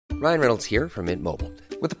Ryan Reynolds here from Mint Mobile.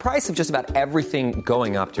 With the price of just about everything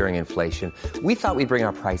going up during inflation, we thought we'd bring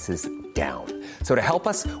our prices down. So to help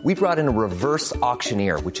us, we brought in a reverse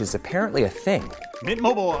auctioneer, which is apparently a thing. Mint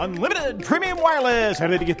Mobile Unlimited Premium Wireless. How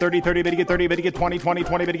to get 30, 30, bit to get 30, bit to get 20, 20,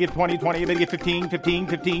 20, bit to get 20, 20, bit to get 15, 15,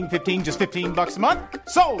 15, 15, just $15 a month?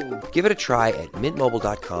 Sold! Give it a try at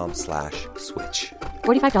mintmobile.com/switch.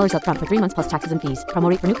 $45 up front for 3 months plus taxes and fees. Promo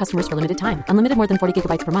rate for new customers for limited time. Unlimited more than 40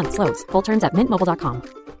 gigabytes per month. Slows full terms at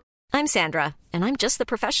mintmobile.com. I'm Sandra, and I'm just the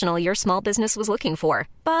professional your small business was looking for.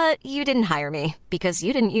 But you didn't hire me because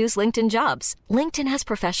you didn't use LinkedIn Jobs. LinkedIn has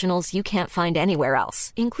professionals you can't find anywhere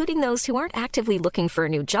else, including those who aren't actively looking for a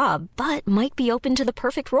new job, but might be open to the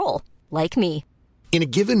perfect role, like me. In a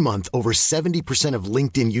given month, over 70% of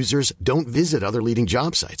LinkedIn users don't visit other leading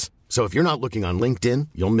job sites. So if you're not looking on LinkedIn,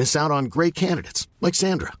 you'll miss out on great candidates like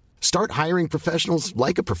Sandra. Start hiring professionals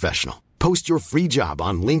like a professional. Post your free job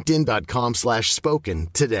on linkedin.com/spoken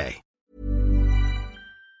today.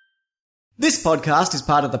 This podcast is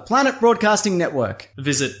part of the Planet Broadcasting Network.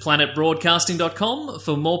 Visit planetbroadcasting.com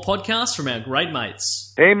for more podcasts from our great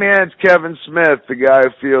mates. Hey man, it's Kevin Smith, the guy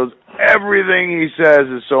who feels everything he says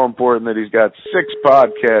is so important that he's got 6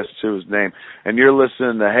 podcasts to his name. And you're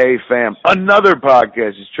listening to Hey Fam, another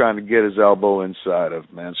podcast he's trying to get his elbow inside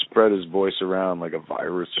of, man. Spread his voice around like a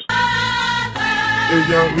virus. If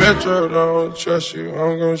Young Metro don't trust you,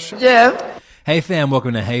 I'm gonna shoot. Yeah. Hey fam,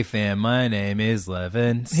 welcome to Hey Fam. My name is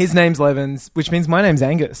Levins. His name's Levins, which means my name's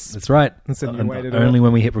Angus. That's right. Only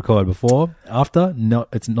when we hit record. Before, after, no,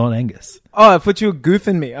 it's not Angus. Oh, I thought you were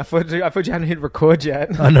goofing me. I thought you hadn't hit record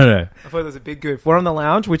yet. Oh, no. I thought it was a big goof. We're on the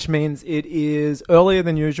lounge, which means it is earlier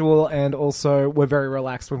than usual, and also we're very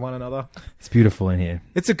relaxed with one another. It's beautiful in here.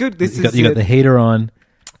 It's a good. You got the heater on.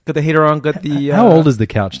 Got the heater on. Got the. How old is the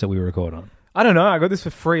couch that we record on? I don't know. I got this for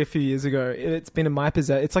free a few years ago. It's been in my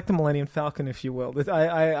possession. It's like the Millennium Falcon, if you will.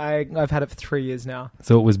 I've had it for 3 years now.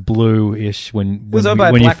 So it was blue-ish when it was owned by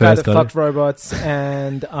a black guy that fucked robots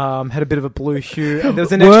and had a bit of a blue hue. And there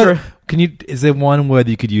was an extra. Is there one word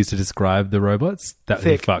you could use to describe the robots? That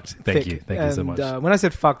thick. Fucked. Thank you so much. When I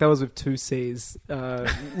said fuck, that was with 2 C's.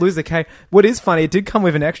 Lose the K. What is funny? It did come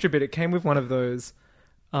with an extra bit. It came with one of those.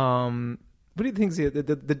 What do you think?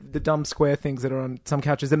 The dumb square things that are on some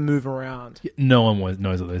couches that move around. No one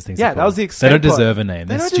knows what those things are. Yeah, that was the They don't deserve a name.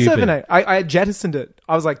 They're stupid. Deserve a name. I jettisoned it.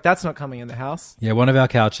 I was like, that's not coming in the house. Yeah, one of our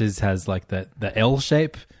couches has like the L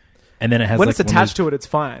shape, and then it has when like it's attached to it, it's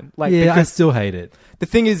fine. Like, yeah, I still hate it. The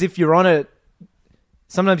thing is, if you're on it,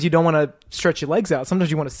 sometimes you don't want to stretch your legs out.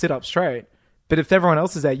 Sometimes you want to sit up straight. But if everyone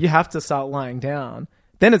else is there, you have to start lying down.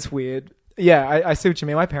 Then it's weird. Yeah, I see what you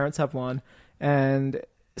mean. My parents have one, and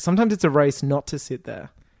sometimes it's a race not to sit there.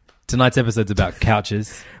 Tonight's episode's about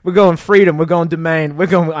couches. We're going Freedom. We're going Domain. We're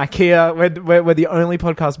going IKEA. We're the only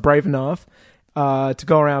podcast brave enough to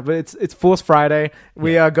go around. But it's Force Friday.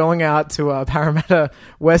 We are going out to Parramatta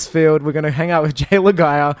Westfield. We're going to hang out with Jay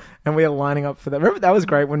Lagaya, and we are lining up for that. Remember that was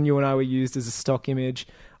great when you and I were used as a stock image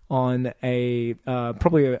on a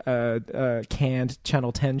probably a canned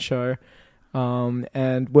Channel 10 show,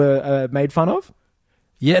 and were made fun of.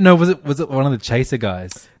 Yeah, no, was it one of the Chaser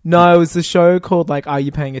guys? No, it was the show called like Are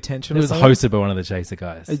You Paying Attention? It was hosted by one of the Chaser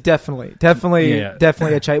guys. Definitely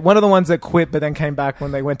a Chaser. One of the ones that quit but then came back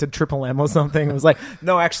when they went to Triple M or something. It was like,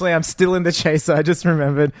 no, actually, I'm still in the Chaser. I just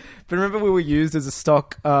remembered. But remember we were used as a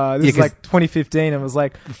stock. This is like 2015. And it was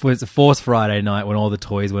like it was a Force Friday night when all the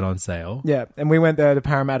toys went on sale. Yeah, and we went there to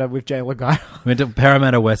Parramatta with Jay Lagaya. We went to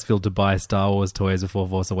Parramatta Westfield to buy Star Wars toys before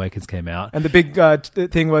Force Awakens came out. And the big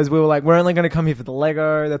thing was we were like, we're only going to come here for the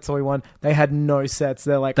Lego. That's all we want. They had no sets.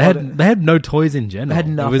 They're like they had no toys in general. They had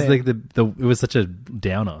nothing. It was like it was such a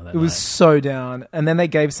downer. It was so down. And then they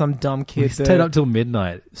gave some dumb kid. We stayed up till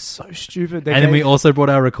midnight. So stupid. Then we also brought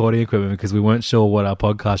our recording equipment because we weren't sure what our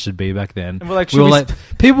podcast should be back then. And we're like,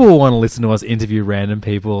 people will want to listen to us interview random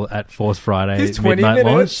people at Force Friday midnight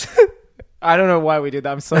launch. I don't know why we did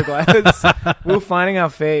that. I'm so glad. We were finding our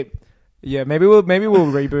feet. Yeah, maybe we'll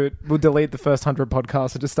reboot. We'll delete the first 100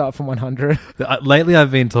 podcasts and just start from 100. Lately,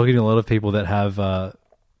 I've been talking to a lot of people that have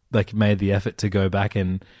like made the effort to go back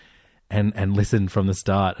and listen from the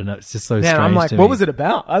start, and it's just so strange. I'm like, to what me. was it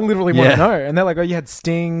about? I literally want to know. And they're like, oh, you had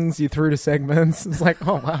stings, you threw to segments. It's like,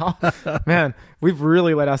 oh wow, man, we've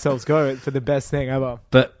really let ourselves go for the best thing ever.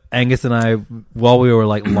 But Angus and I, while we were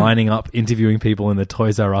like lining up interviewing people in the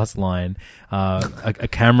Toys R Us line, a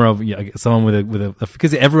camera, someone with a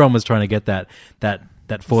because everyone was trying to get that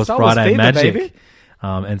Force Friday magic.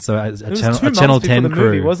 And so a It was channel 2 months Channel before 10 the crew,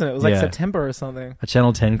 movie, wasn't it? It was like yeah, September or something. a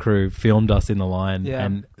Channel 10 crew filmed us in the line, Yeah.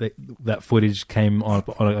 and that footage came on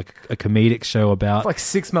a comedic show about. Like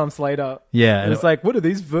 6 months later. Yeah, It was like, what are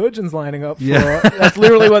these virgins lining up for? Yeah. That's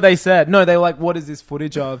literally what they said. No, they were like, what is this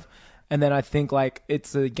footage of? And then I think like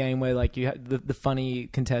it's a game where like you have the funny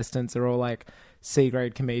contestants are all like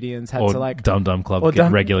C-grade comedians had or to like Dum Dum Club or get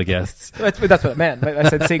Dum- regular guests. That's what it meant. I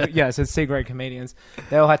said I said C-grade comedians.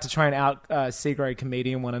 They all had to try and out C-grade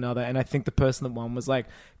comedian one another, and I think the person that won was like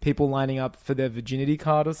people lining up for their virginity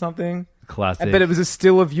card or something. Classic. But it was a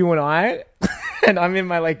still of you and I, and I'm in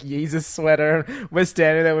my like Yeezus sweater. We're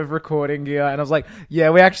standing there with recording gear, and I was like, "Yeah,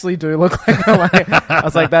 we actually do look like." I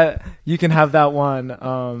was like, "That you can have that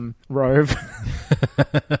one, Rove."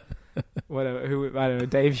 Whatever. I don't know.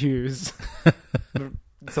 Dave Hughes.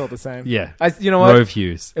 It's all the same. Yeah. You know what? Rove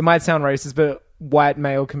Hughes. It might sound racist, but white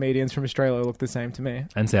male comedians from Australia look the same to me.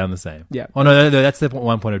 And sound the same. Yeah. Oh, no, that's the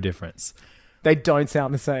one point of difference. They don't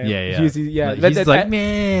sound the same. Yeah. Hughesy, Like, he's like,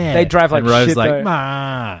 man. They drive like and Rove's shit, like, though.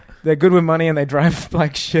 ma. They're good with money and they drive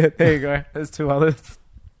like shit. There you go. There's 2 others.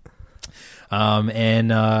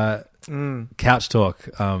 Couch talk.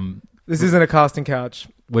 This isn't a casting couch.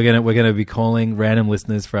 We're gonna be calling random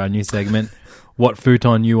listeners for our new segment. What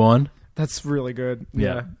futon you on? That's really good.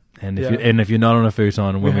 Yeah. And if you're not on a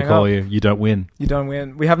futon when we hang call up. you don't win. You don't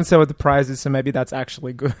win. We haven't said what the prize is, so maybe that's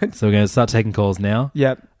actually good. So we're gonna start taking calls now.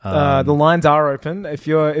 Yep. The lines are open. If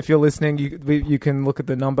you're listening, you can look at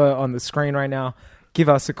the number on the screen right now. Give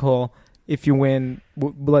us a call. If you win,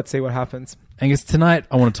 let's see what happens. Angus, tonight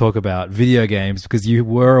I want to talk about video games because you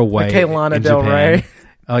were away Okay, Lana in Del Japan. Rey.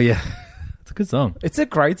 Oh yeah, it's a good song. It's a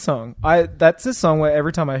great song. That's a song where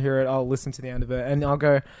every time I hear it, I'll listen to the end of it and I'll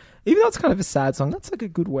go, even though it's kind of a sad song, that's like a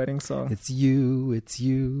good wedding song. It's you, it's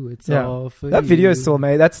all for you. That video is still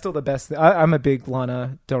made. That's still the best thing. I'm a big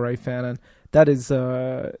Lana Del Rey fan, and that is,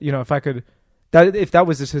 if that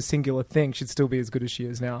was just a singular thing, she'd still be as good as she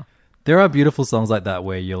is now. There are beautiful songs like that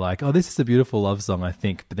where you're like, oh, this is a beautiful love song, I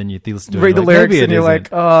think. But then you listen to it Read the like, lyrics maybe and it you're isn't. like,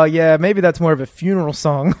 oh, yeah, maybe that's more of a funeral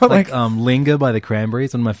song. like Linger by the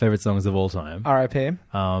Cranberries, one of my favorite songs of all time. R.I.P.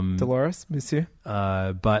 Dolores, miss you.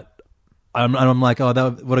 But I'm like, oh,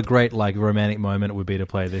 what a great like romantic moment it would be to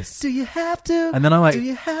play this. Do you have to? And then I'm like, do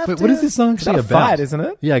you have wait, to? what is this song It's actually not a about? fight, isn't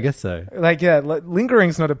it? Yeah, I guess so. Like, yeah,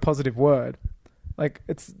 lingering's not a positive word. Like,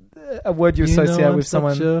 it's a word you associate I'm with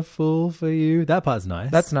someone. Such a fool for you. That part's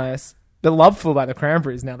nice. That's nice. The Loveful by the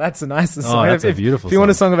Cranberries. Now that's the nicest song. that's a beautiful If you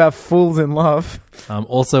want a song. song about fools in love.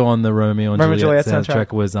 Also on the Romeo and Romeo and Juliet Juliet soundtrack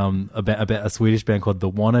soundtrack. was about a Swedish band called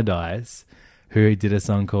the Wannadies, who did a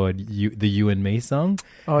song called the You and Me song.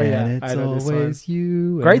 Oh, and yeah. it's I know this always one.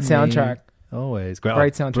 you. Great and me. soundtrack. Always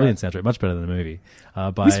Great soundtrack. Brilliant soundtrack. Much better than the movie.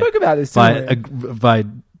 We spoke about this, didn't by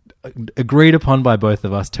agreed upon by both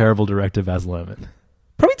of us. Terrible director Baz Luhrmann.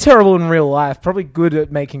 Probably terrible in real life. Probably good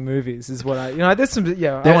at making movies is what there's some,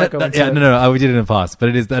 I won't go into it. No, we did it in the past,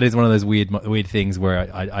 but that is one of those weird things where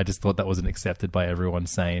I just thought that wasn't accepted by everyone,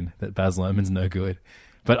 saying that Baz Luhrmann's no good.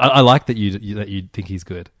 But I like that you think he's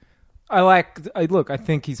good. I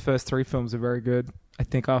think his first 3 films are very good. I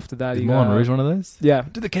think after that, Is Moulin Rouge one of those? Yeah.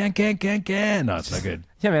 Do the can. No, it's not good.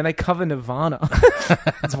 Yeah, man, they cover Nirvana.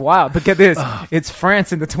 It's wild. But get this, it's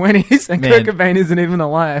France in the 20s, and Kurt Cobain isn't even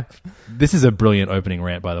alive. This is a brilliant opening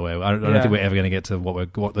rant, by the way. I don't think we're ever going to get to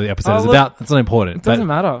what the episode is look, about. It's not important. It doesn't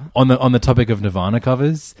matter. On the topic of Nirvana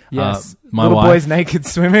covers, yes, my little wife, boys naked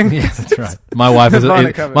swimming. Yes, that's right. My wife is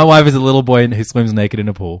a little boy who swims naked in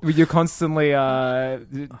a pool. You're constantly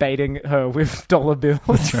baiting her with dollar bills.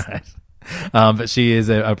 That's right. But she is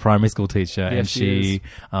a primary school teacher, and she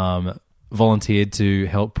volunteered to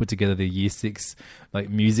help put together the Year 6 like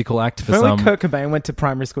musical act for some. Kurt Cobain went to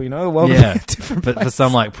primary school, the world different but place. for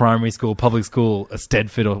some like primary school, public school, a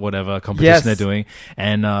Stedford or whatever competition they're doing,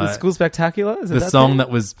 and the School Spectacular. Is it the song that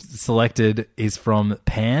was selected is from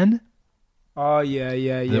Pan. Oh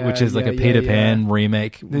yeah, which is like a Peter Pan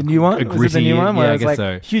remake. The new one, gritty, was it the new one? Yeah, I it's guess like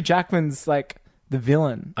so. Hugh Jackman's like the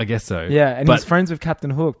villain. I guess so. Yeah, and he's friends with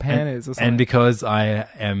Captain Hook. Pan is or something. And because I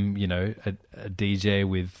am, a DJ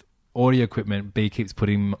with audio equipment, B keeps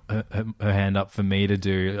putting her hand up for me to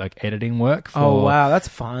do like editing work. Oh wow, that's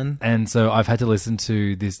fun. And so I've had to listen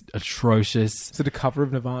to this atrocious. Is it a cover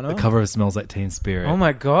of Nirvana? The cover of Smells Like Teen Spirit. Oh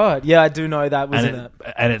my god, yeah, I do know that, wasn't it?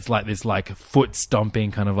 And it's like this like foot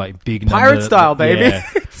stomping kind of like big pirate number, style, baby. Yeah.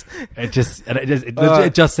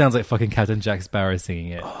 it just sounds like fucking Captain Jack Sparrow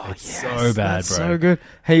singing it. It's so bad, bro. So good.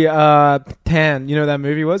 Hey, Pan, you know what that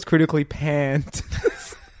movie was? Critically panned.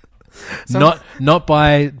 Not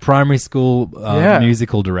by primary school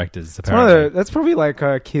musical directors. Apparently, that's probably like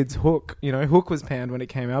Kids Hook. You know, Hook was panned when it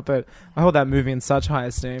came out, but I hold that movie in such high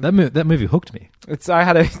esteem. That movie hooked me.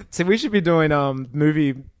 See, we should be doing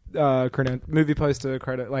movie poster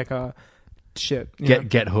credit shit.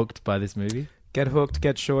 Get hooked by this movie. Get hooked,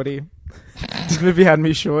 get shorty. This movie had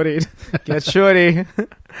me shortied. Get shorty.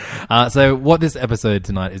 So what this episode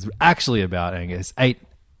tonight is actually about, Angus,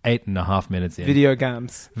 8.5 minutes in. Video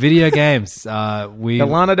games. The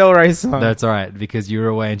Lana Del Rey song. That's all right, because you were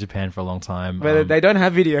away in Japan for a long time. But they don't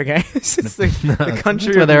have video games. It's the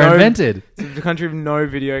country where they're invented. It's the country of no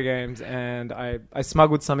video games, and I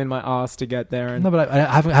smuggled some in my ass to get there. And no, but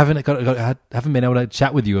I haven't been able to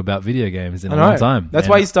chat with you about video games in a long time. That's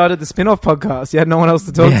why you started the spin-off podcast. You had no one else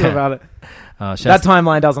to talk to about it. That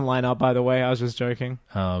timeline doesn't line up, by the way. I was just joking.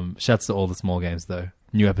 Shouts to all the small games, though.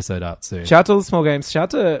 New episode out soon. Shout out to all the small games.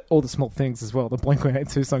 Shout out to all the small things as well. The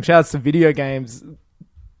Blink-182 song. Shout out to video games,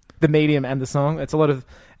 the medium and the song. It's a lot of...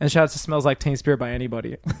 And shout out to Smells Like Teen Spirit by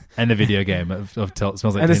anybody. And the video game of Smells Like Teen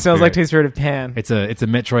Spirit. And it Smells Like Teen Spirit of Pan. It's a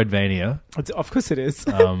Metroidvania. Of course it is.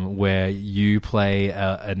 Where you play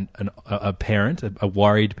a parent, a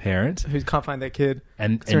worried parent. Who can't find their kid.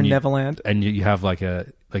 And they're in Neverland. And you have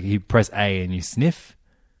you press A and you sniff.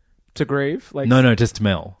 To grieve? No, to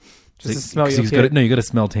smell. Just to smell your kid. You got to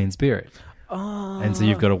smell Teen Spirit. Oh. And so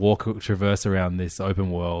you've got to traverse around this open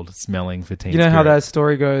world smelling for Teen Spirit. You know how that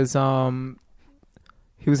story goes?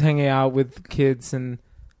 He was hanging out with kids and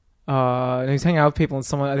he was hanging out with people, and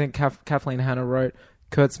someone, I think Kathleen Hanna wrote,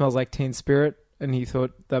 Kurt smells like Teen Spirit, and he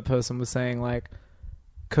thought that person was saying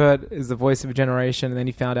Kurt is the voice of a generation, and then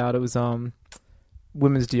he found out it was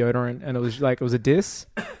women's deodorant, and it was a diss.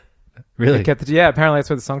 Really? Apparently that's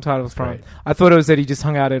where the song title was from. Right. I thought it was that he just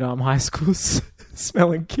hung out at high schools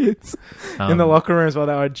smelling kids in the locker rooms while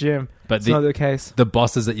they were at gym. But it's not the case. The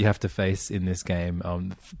bosses that you have to face in this game,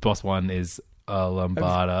 boss 1 is a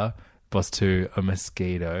Lombarda, boss 2 a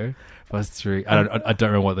mosquito, boss 3 I don't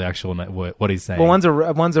remember what the actual what he's saying. Well,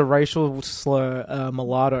 one's a racial slur,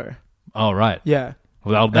 mulatto. Oh right. Yeah.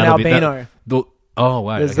 Well, an albino. Oh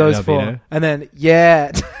wow. There's those four, and then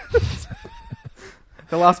The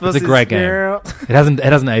Last Boss. It's a great game. It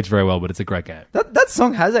hasn't aged very well, but it's a great game. That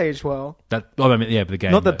song has aged well. But the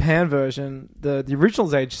game. Not the Pan version. The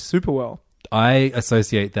original's aged super well. I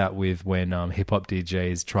associate that with when hip hop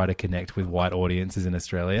DJs try to connect with white audiences in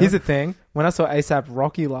Australia. Here's the thing: when I saw ASAP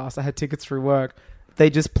Rocky last, I had tickets through work. They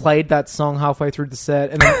just played that song halfway through the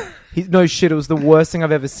set, and then no shit, it was the worst thing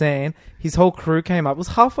I've ever seen. His whole crew came up. It was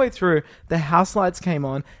halfway through, the house lights came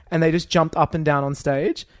on, and they just jumped up and down on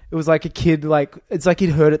stage. It was like a kid, it's like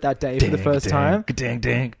he'd heard it that day for the first time.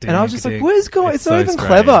 And I was just like, where's going? It's not even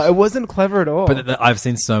clever. It wasn't clever at all. But I've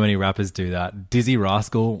seen so many rappers do that. Dizzy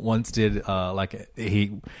Rascal once did,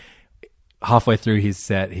 halfway through his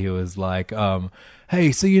set, he was like,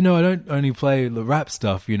 hey, so, I don't only play the rap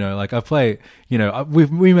stuff, I play,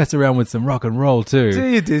 we mess around with some rock and roll too. Do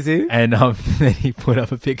you, Dizzy? And then he put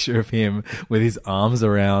up a picture of him with his arms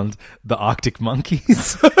around the Arctic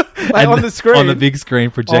Monkeys. On the screen? On the big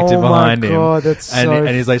screen projected behind him. Oh my God, that's so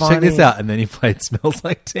And he's like, funny. check this out. And then he played Smells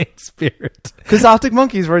Like Teen Spirit. Because Arctic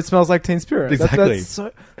Monkeys wrote Smells Like Teen Spirit. Exactly.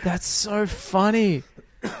 That's so funny.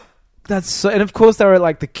 And of course they were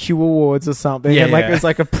at the Q Awards or something, and it's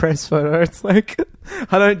like a press photo. It's like,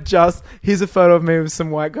 here's a photo of me with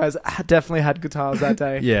some white guys that definitely had guitars that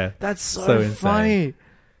day. Yeah. That's so funny.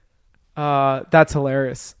 That's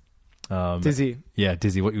hilarious. Dizzy. Yeah,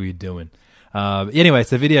 Dizzy, what were you doing? Anyway,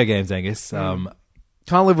 so video games, Angus.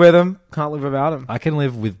 Can't live with them. Can't live without them. I can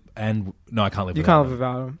live with, no, I can't live You without can't them. live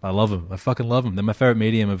without them. I love them. I fucking love them. They're my favorite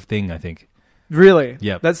medium of thing, I think. Really?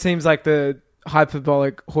 Yeah. That seems like the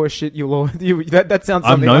hyperbolic horseshit that sounds something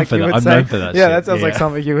I'm known like for you that. would I'm say. known for that Yeah, shit. that sounds like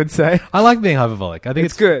something you would say. I like being hyperbolic. I think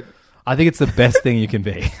it's good. I think it's the best thing you can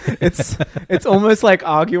be. It's almost like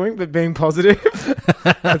arguing but being positive.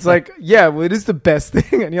 It's like, yeah, well, it is the best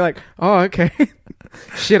thing, and you're like, oh, okay.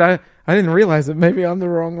 Shit, I didn't realize it. Maybe I'm the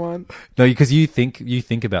wrong one. No, because you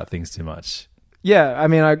think about things too much. Yeah, I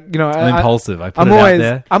mean, I'm impulsive. I put it out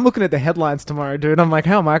there. I'm looking at the headlines tomorrow, dude. I'm like,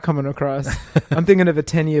 how am I coming across? I'm thinking of a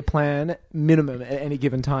 10-year plan minimum at any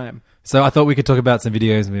given time. So I thought we could talk about some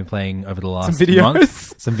videos we've been playing over the last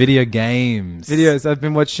month. Some video games. Videos. I've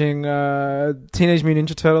been watching Teenage Mutant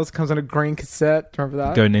Ninja Turtles. It comes on a green cassette. Do you remember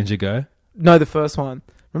that? Go Ninja Go? No, the first one.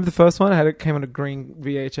 Remember the first one? It came on a green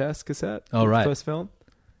VHS cassette. Oh, right. The first film.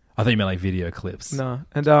 I thought you meant like video clips. No.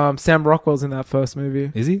 And Sam Rockwell's in that first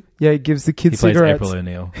movie. Is he? Yeah, he gives the kids He cigarettes. plays April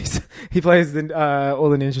O'Neil. He plays all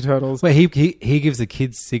the Ninja Turtles. Wait, he gives the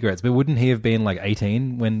kids cigarettes, but wouldn't he have been like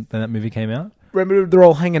 18 when that movie came out? Remember they're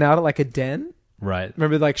all hanging out at like a den? Right.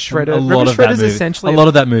 Remember, like Shredder. A lot Remember of that Shredder's movie. essentially A lot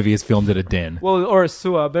of that movie is filmed at a den. well, or a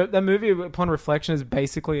sewer. But that movie, upon reflection, is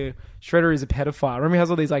basically Shredder is a pedophile. Remember, he has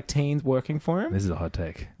all these like teens working for him. This is a hot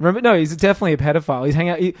take. Remember, no, he's definitely a pedophile. He's hanging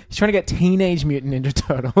out. He's trying to get Teenage Mutant Ninja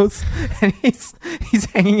Turtles, and he's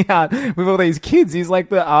hanging out with all these kids. He's like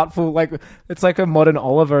the artful, like it's like a modern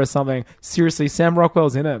Oliver or something. Seriously, Sam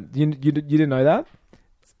Rockwell's in it. You didn't know that?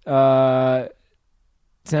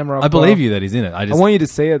 Sam Rockwell. I believe you that he's in it. I want you to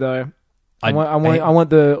see it though. I want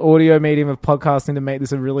the audio medium of podcasting to make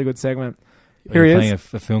this a really good segment. Here he is. Playing a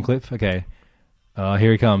film clip. Okay.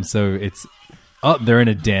 Here he comes. So it's they're in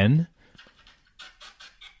a den.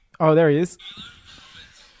 Oh, there he is.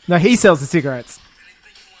 No, he sells the cigarettes.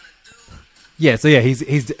 Yeah. So yeah,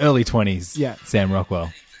 he's early 20s. Yeah. Sam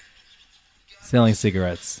Rockwell selling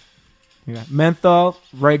cigarettes. Yeah. Menthol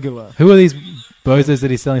regular. Who are these bozos that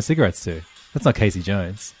he's selling cigarettes to? That's not Casey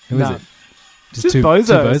Jones. Who is it? Just two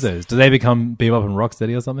bozos. bozos. Do they become Bebop and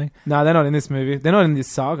Rocksteady or something? No, they're not in this movie. They're not in this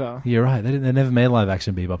saga. You're right. They never made live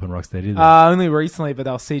action Bebop and Rocksteady, did they? Only recently, but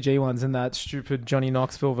they were CG ones in that stupid Johnny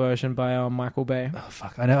Knoxville version by Michael Bay. Oh,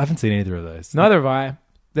 fuck. I haven't seen either of those. Neither have I.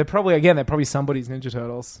 They're probably somebody's Ninja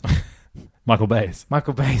Turtles. Michael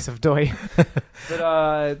Bay's of Doi.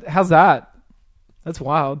 But how's that? That's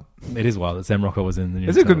wild. It is wild that Sam Rockwell was in the Ninja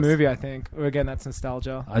It's a good Turtles. movie, I think. Again, that's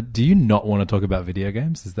nostalgia. Do you not want to talk about video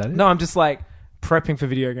games? Is that it? No, I'm just like prepping for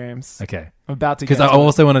video games. Okay. I'm about to because I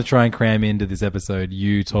also want to try and cram into this episode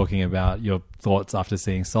you talking about your thoughts after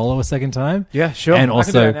seeing Solo a second time. Yeah, sure. And also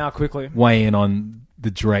I can do that now quickly. Weigh in on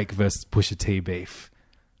the Drake versus Pusha T beef.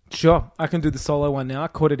 Sure, I can do the Solo one now. I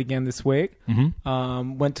caught it again this week.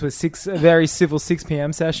 Mm-hmm. Went to a very civil 6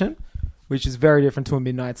 p.m. session, which is very different to a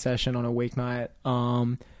midnight session on a weeknight.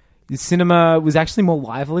 The cinema was actually more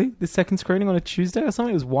lively, the second screening on a Tuesday or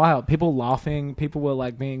something. It was wild. People laughing. People were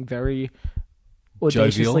like being very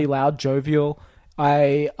audaciously loud, jovial.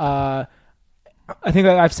 I think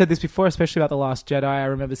I've said this before, especially about The Last Jedi. I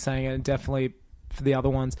remember saying it, and definitely for the other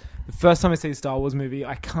ones. The first time I see a Star Wars movie,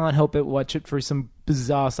 I can't help but watch it through some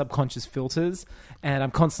bizarre subconscious filters, and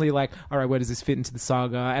I'm constantly like, all right, where does this fit into the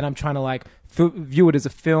saga? And I'm trying to like view it as a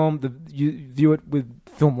film, view it with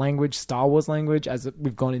film language, Star Wars language, as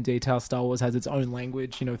we've gone in detail. Star Wars has its own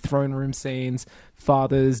language, throne room scenes,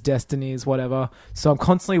 fathers, destinies, whatever. So I'm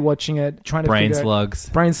constantly watching it, trying to brain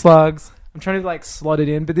slugs. I'm trying to like slot it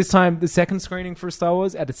in, but this time the second screening for Star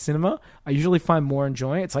Wars at a cinema, I usually find more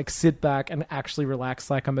enjoying. It's like sit back and actually relax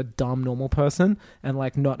like I'm a dumb normal person and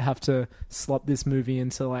like not have to slot this movie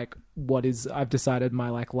into like what is I've decided my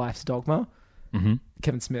like life's dogma. Mm-hmm.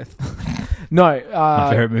 Kevin Smith. No, my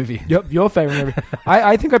favorite movie. Yep, your favorite movie.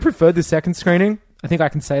 I think I preferred the second screening. I think I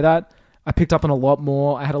can say that. I picked up on a lot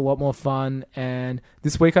more. I had a lot more fun. And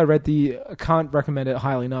this week I read I can't recommend it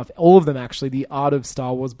highly enough. All of them, actually. The Art of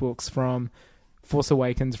Star Wars books from Force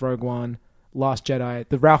Awakens, Rogue One, Last Jedi,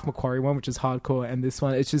 the Ralph McQuarrie one, which is hardcore, and this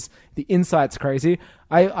one. It's just, the insight's crazy.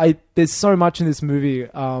 There's so much in this movie.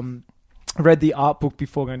 I read the art book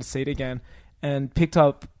before going to see it again and picked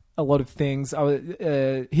up a lot of things.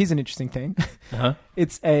 Here's an interesting thing. Uh-huh.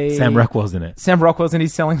 It's Sam Rockwell's in it. Sam Rockwell's and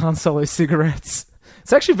he's selling Han Solo cigarettes.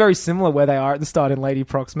 It's actually very similar where they are at the start in Lady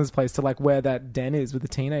Proxima's place to like where that den is with the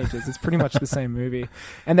teenagers. It's pretty much the same movie.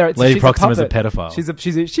 And Lady Proxima's a pedophile.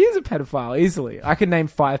 She is a pedophile easily. I could name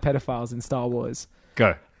 5 pedophiles in Star Wars.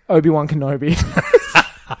 Go. Obi-Wan Kenobi.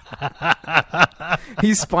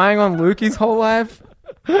 He's spying on Luke his whole life.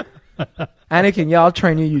 Anakin, yeah, I'll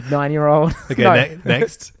train you, you 9-year-old. Okay, No.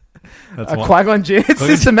 next. That's Qui-Gon Jinn. It's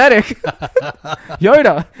systematic.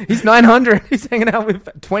 Yoda. He's 900. He's hanging out with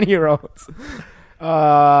 20-year-olds. 3.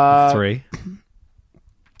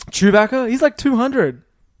 Chewbacca. He's like 200.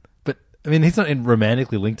 But I mean, he's not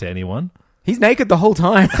romantically linked to anyone. He's naked the whole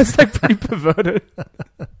time. That's like pretty perverted.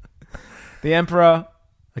 The Emperor.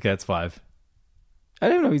 Okay, that's 5. I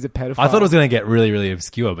don't know if he's a pedophile. I thought it was going to get really, really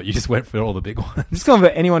obscure, but you just went for all the big ones. Just going for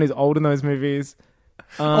anyone who's old in those movies.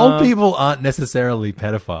 Old people aren't necessarily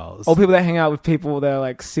pedophiles. Old people that hang out with people that are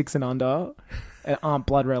like 6 and under and aren't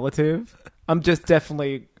blood relative. I'm just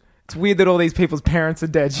definitely... It's weird that all these people's parents are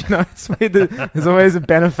dead, It's weird that there's always a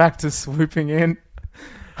benefactor swooping in.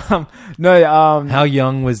 How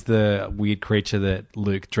young was the weird creature that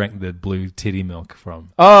Luke drank the blue titty milk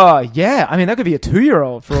from? Oh, yeah. I mean, that could be a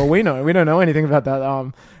 2-year-old for all we know. We don't know anything about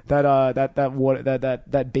that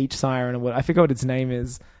beach siren or what. I forget what its name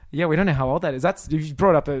is. Yeah, we don't know how old that is. You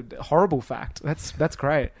brought up a horrible fact. That's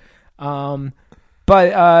great.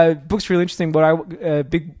 But book's really interesting. What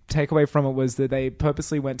big takeaway from it was that they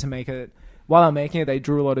purposely went to make it. While they're making it, they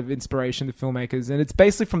drew a lot of inspiration to filmmakers, and it's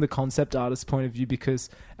basically from the concept artist's point of view because,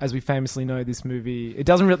 as we famously know, this movie it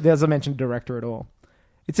doesn't mention director at all.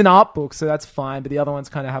 it's an art book, so that's fine. But the other ones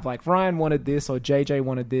kind of have like Ryan wanted this or JJ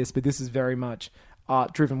wanted this, but this is very much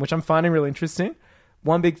art driven, which I'm finding really interesting.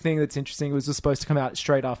 One big thing that's interesting was supposed to come out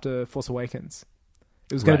straight after Force Awakens.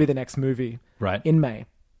 It was going to be the next movie in May.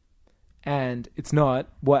 And it's not.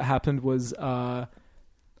 What happened was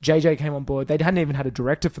JJ came on board. They hadn't even had a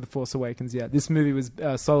director for The Force Awakens yet. This movie was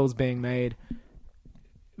Solo was being made.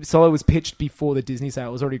 Solo was pitched before the Disney sale.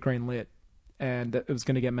 It was already greenlit, and it was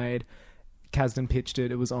going to get made. Kasdan pitched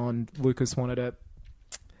it. It was on. Lucas wanted it.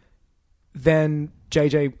 Then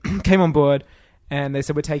JJ came on board, and they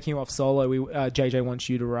said, "We're taking you off Solo. JJ wants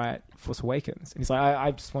you to write Force Awakens." And he's like,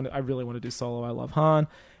 "I really want to do Solo. I love Han."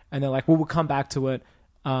 And they're like, "Well, we'll come back to it."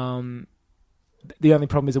 The only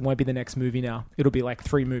problem is it won't be the next movie now. It'll be like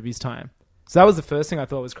 3 movies time. So that was the first thing I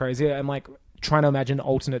thought was crazy. I'm like trying to imagine an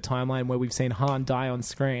alternate timeline where we've seen Han die on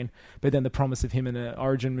screen, but then the promise of him in an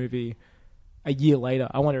origin movie a year later.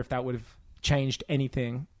 I wonder if that would have changed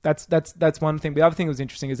anything. That's one thing. The other thing that was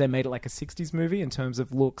interesting is they made it like a 60s movie in terms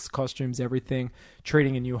of looks, costumes, everything,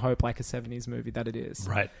 treating A New Hope like a 70s movie that it is.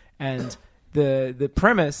 Right. And the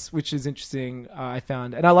premise, which is interesting, I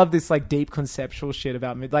found, and I love this like deep conceptual shit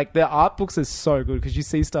about me. Like the art books are so good because you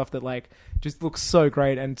see stuff that like just looks so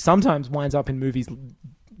great and sometimes winds up in movies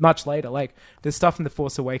much later. Like there's stuff in the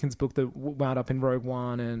Force Awakens book that wound up in Rogue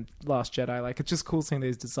One and Last Jedi. Like it's just cool seeing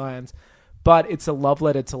these designs, but it's a love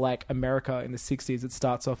letter to like America in the 60s. It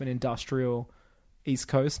starts off in industrial East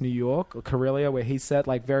Coast, New York or Corellia, where he's set,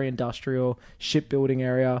 like very industrial shipbuilding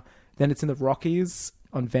area. Then it's in the Rockies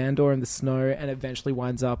on Vandor in the snow, and eventually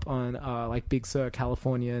winds up on like Big Sur,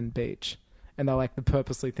 Californian beach. And they're like the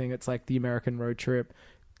purposely thing. It's like the American road trip.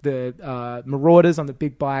 The Marauders on the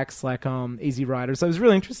big bikes, like Easy Riders. So it was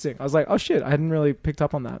really interesting. I was like, oh shit, I hadn't really picked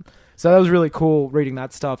up on that. So that was really cool reading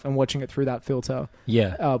that stuff and watching it through that filter.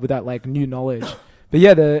 Yeah. With that like new knowledge. But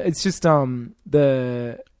yeah, it's just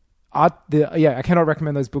the art. I cannot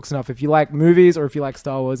recommend those books enough. If you like movies or if you like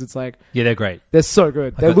Star Wars, it's like they're great. They're so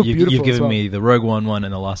good. They look beautiful. You've given as well. me the Rogue One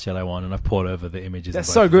and the Last Jedi one, and I've poured over the images. They're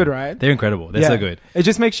so good, right? They're incredible. They're so good. It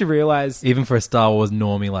just makes you realize, even for a Star Wars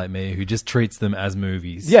normie like me, who just treats them as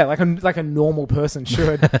movies. Yeah, like a normal person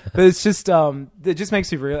should. But it's just it just makes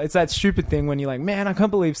you realize. It's that stupid thing when you're like, man, I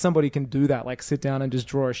can't believe somebody can do that. Like sit down and just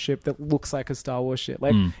draw a ship that looks like a Star Wars ship.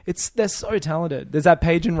 Like they're so talented. There's that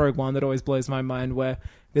page in Rogue One that always blows my mind where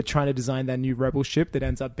they're trying to design that new Rebel ship that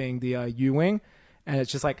ends up being the U-Wing. And it's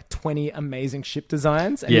just like 20 amazing ship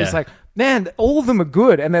designs. And it's like, man, all of them are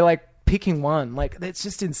good. And they're like picking one. Like, it's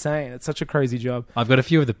just insane. It's such a crazy job. I've got a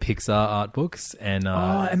few of the Pixar art books. And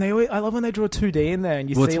and they always, I love when they draw 2D in there. And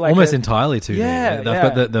you see it's like almost entirely 2D. Yeah, They've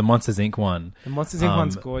got the Monsters, Inc. one. The Monsters, Inc.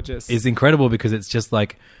 one's gorgeous. It's incredible because it's just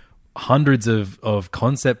like hundreds of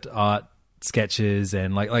concept art sketches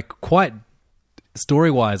and like quite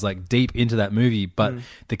story-wise, like deep into that movie, but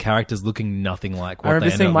the characters looking nothing like what I remember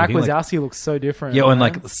they seeing Mike looking Wazowski looks so different. Yeah, and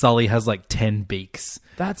like Sully has like 10 beaks.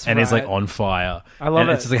 That's and right. is like on fire. I love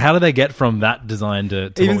it. It's just like, how do they get from that design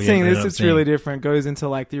to even what we seeing ended this? up It's seeing? really different. Goes into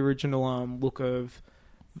like the original look of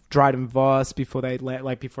Dryden Voss before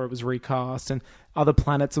before it was recast, and other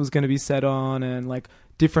planets it was going to be set on, and like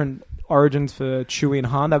different origins for Chewie and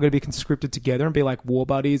Han. They were going to be conscripted together and be like war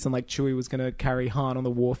buddies, and like Chewie was going to carry Han on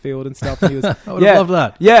the warfield and stuff. And he was, I would have loved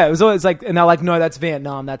that. Yeah, it was always like, and they're like, no, that's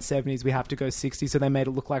Vietnam, that's 70s. We have to go 60s. So they made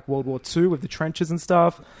it look like World War II with the trenches and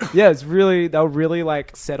stuff. Yeah, they were really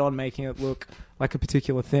like set on making it look like a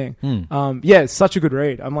particular thing. Yeah, it's such a good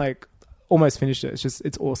read. I'm like almost finished it.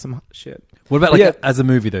 It's awesome shit. What about like as a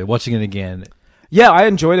movie though? Watching it again. Yeah, I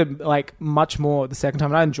enjoyed it like much more the second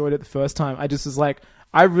time, and I enjoyed it the first time. I just was like,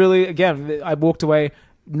 I walked away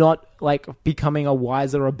not like becoming a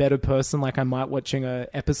wiser or better person like I might watching a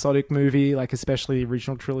episodic movie, like especially the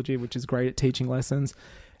original trilogy, which is great at teaching lessons.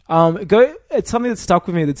 It's something that stuck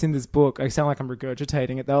with me that's in this book. I sound like I'm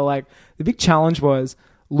regurgitating it. They were like, the big challenge was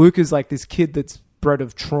Luke is like this kid that's bred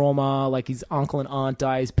of trauma, like his uncle and aunt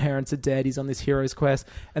die, his parents are dead, he's on this hero's quest,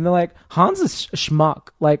 and they're like, Han's a schmuck,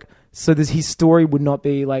 like, so his story would not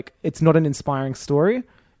be like, it's not an inspiring story,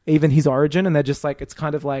 even his origin, and they're just like, it's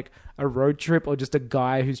kind of like a road trip or just a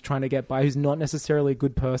guy who's trying to get by, who's not necessarily a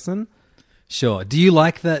good person. Sure. Do you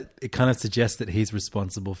like that it kind of suggests that he's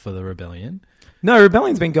responsible for the rebellion? No,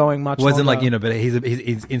 rebellion's been going much longer. Wasn't like, but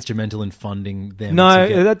he's instrumental in funding them.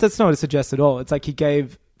 No, that's not what it suggests at all. It's like he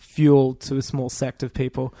gave fuel to a small sect of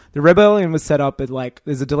people. The rebellion was set up at like,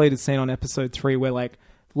 there's a deleted scene on episode 3 where like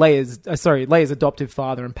Leia's adoptive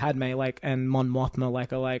father and Padme and Mon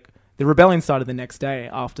Mothma are like the rebellion started the next day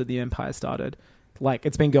after the Empire started. Like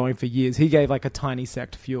it's been going for years. He gave like a tiny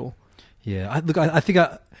sect fuel. Yeah, I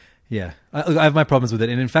have my problems with it,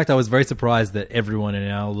 and in fact, I was very surprised that everyone in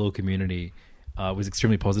our little community was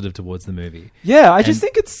extremely positive towards the movie. Yeah, I just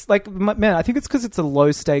think it's like, man, I think it's because it's a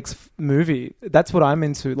low stakes movie. That's what I'm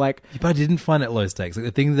into. Like, but I didn't find it low stakes. Like,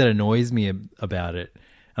 the thing that annoys me about it,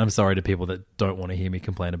 and I'm sorry to people that don't want to hear me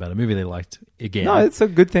complain about a movie they liked again. No, it's a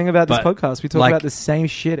good thing about this But, podcast. We talk like- about the same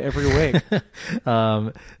shit every week.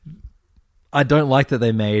 I don't like that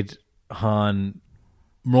they made Han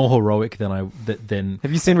more heroic than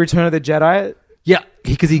Have you seen Return of the Jedi? Yeah,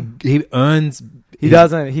 because he earns. He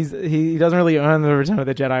doesn't. He doesn't really earn the Return of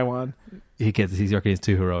the Jedi one. He's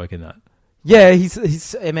too heroic in that. Yeah,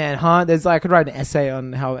 he's man, Han. There's I could write an essay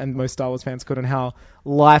on how, and most Star Wars fans could, on how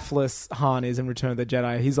lifeless Han is in Return of the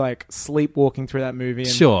Jedi. He's like sleepwalking through that movie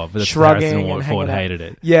and Sure, but that's shrugging Harrison and Ford hanging out. hated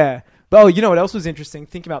it. Yeah, but you know what else was interesting?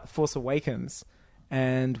 Think about The Force Awakens,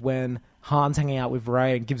 and when Han's hanging out with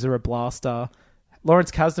Rey and gives her a blaster.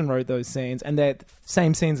 Lawrence Kasdan wrote those scenes, and they're the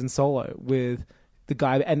same scenes in Solo with the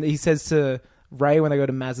guy, and he says to Rey when they go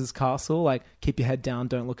to Maz's castle, like, keep your head down,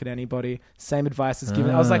 don't look at anybody. Same advice is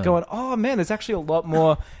given. I was like going, oh man, there's actually a lot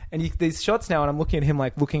more. And these shots now, and I'm looking at him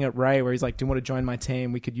like looking at Rey, where he's like, do you want to join my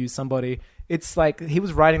team? We could use somebody. It's like he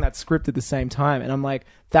was writing that script at the same time, and I'm like,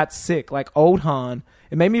 that's sick. Like old Han,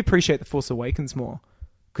 it made me appreciate The Force Awakens more,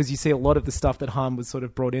 because you see a lot of the stuff that Han was sort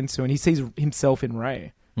of brought into, and he sees himself in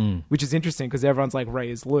Rey. Which is interesting because everyone's like, Rey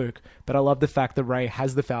is Luke, but I love the fact that Rey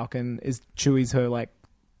has the Falcon, is Chewie's her like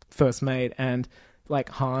first mate, and like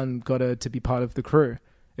Han got her to be part of the crew.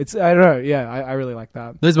 It's, I don't know, yeah, I really like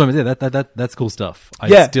that. Those moments, yeah, that's cool stuff. I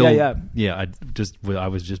was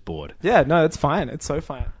just bored. Yeah, no, it's fine. It's so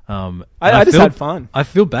fine. I just had fun. I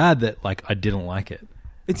feel bad that like I didn't like it.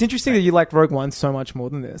 It's interesting that you like Rogue One so much more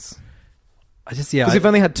than this. Because we've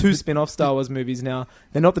only had 2 spin-off Star Wars movies now.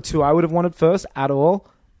 They're not the 2 I would have wanted first at all.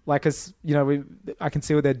 Like, as you know, I can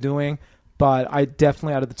see what they're doing, but I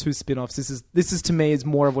definitely, out of the 2 spin-offs, this is to me is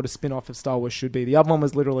more of what a spin-off of Star Wars should be. The other one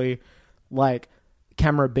was literally like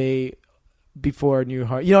Camera B before A New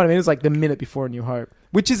Hope. You know what I mean? It was like the minute before A New Hope,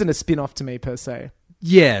 which isn't a spin-off to me per se.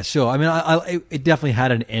 Yeah, sure. I mean, it definitely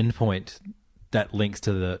had an endpoint that links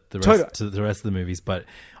to the rest of the movies, but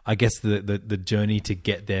I guess the journey to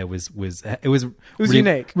get there was really,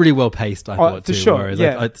 unique, really well paced. I thought for too, sure. whereas,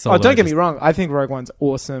 Yeah. like, Don't get me wrong. I think Rogue One's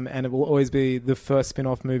awesome, and it will always be the first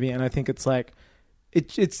spin-off movie. And I think it's like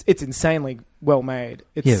it's insanely well made.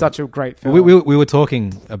 It's such a great film. We were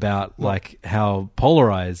talking about like how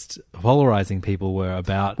polarizing people were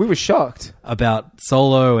about. We were shocked about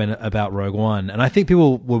Solo and about Rogue One, and I think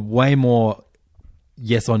people were way more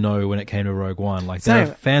yes or no when it came to Rogue One. Like, there are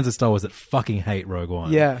fans of Star Wars that fucking hate Rogue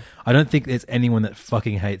One. Yeah. I don't think there's anyone that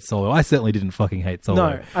fucking hates Solo. I certainly didn't fucking hate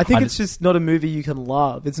Solo. No, I think it's just not a movie you can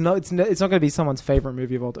love. It's not going to be someone's favorite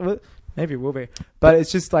movie of all time. Maybe it will be, but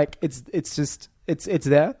it's just like it's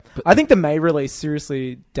there. I think the May release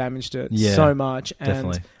seriously damaged it so much, and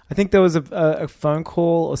definitely. I think there was a phone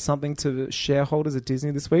call or something to shareholders at Disney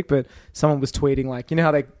this week, but someone was tweeting like, you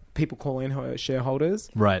know how people call in who are shareholders,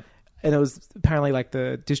 right? And it was apparently like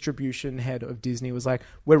the distribution head of Disney was like,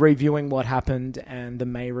 we're reviewing what happened and the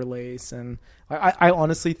May release. And I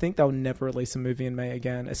honestly think they'll never release a movie in May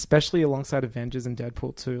again, especially alongside Avengers and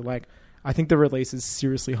Deadpool 2. Like, I think the releases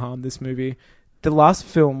seriously harmed this movie. The last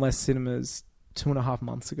film left cinemas 2.5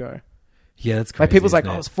 months ago. Yeah, that's crazy. Like, people's like,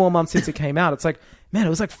 oh, it's 4 months since it came out. It's like, man, it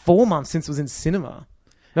was like 4 months since it was in cinema.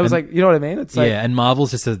 And it was like, you know what I mean? It's like, and Marvel's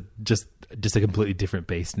just a completely different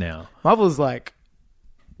beast now. Marvel's like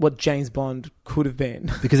what James Bond could have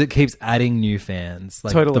been. Because it keeps adding new fans.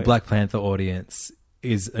 Like, totally. The Black Panther audience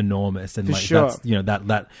is enormous, and For like sure. that's, you know,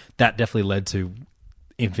 that definitely led to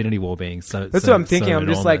Infinity War being so. That's what I'm thinking. I'm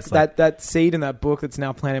just like that seed in that book that's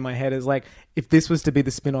now planted in my head is like, if this was to be the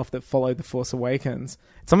spin-off that followed The Force Awakens,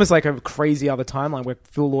 it's almost like a crazy other timeline where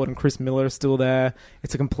Phil Lord and Chris Miller are still there.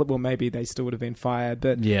 It's a complete, well, maybe they still would have been fired,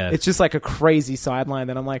 but it's just like a crazy sideline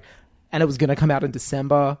that I'm like, and it was going to come out in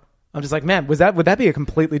December. I'm just like, man, would that be a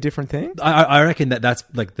completely different thing? I reckon that's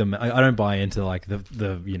like I don't buy into like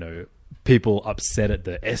the you know, people upset at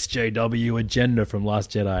the SJW agenda from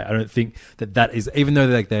Last Jedi. I don't think that is, even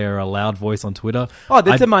though they are a loud voice on Twitter. Oh,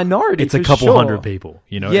 that's a minority. It's a for couple sure. hundred people.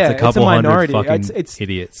 You know, yeah, it's a couple minority. hundred fucking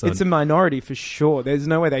idiots. So. It's a minority for sure. There's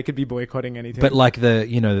no way they could be boycotting anything. But like the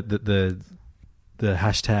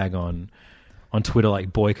hashtag on Twitter,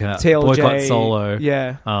 like boycott Solo.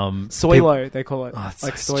 Yeah. Soylo, they call it. Oh, it's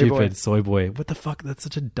like so soy stupid. boy. Soy boy. What the fuck? That's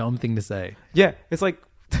such a dumb thing to say. Yeah. It's like,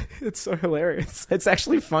 it's so hilarious. It's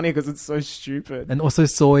actually funny because it's so stupid. And also,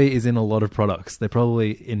 soy is in a lot of products. They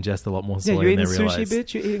probably ingest a lot more soy you're than they eating realize. sushi,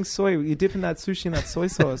 bitch. You're eating soy. You're dipping that sushi in that soy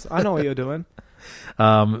sauce. I know what you're doing.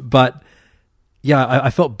 But yeah, I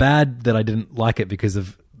felt bad that I didn't like it because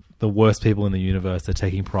of the worst people in the universe are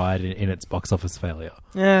taking pride in its box office failure.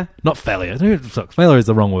 Yeah. Not failure. Failure is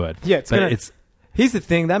the wrong word. Yeah, but here's the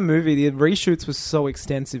thing, that movie, the reshoots were so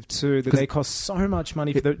extensive too that they cost so much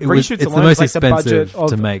money for the it's reshoots. the alone most was like expensive the budget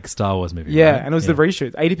to make Star Wars movie. Yeah, right? and it was the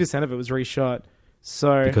reshoots. 80% of it was reshot.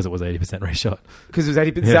 So because it was 80% reshot. Because it was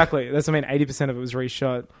 80%. Exactly. That's what I mean. 80% of it was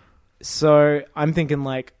reshot. So I'm thinking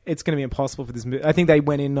like it's going to be impossible for this movie. I think they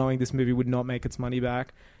went in knowing this movie would not make its money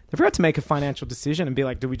back. They forgot to make a financial decision and be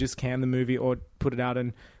like, do we just can the movie or put it out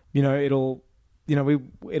and it'll be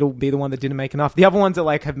the one that didn't make enough. The other ones that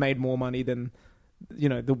like have made more money than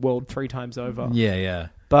the world 3 times over. Yeah.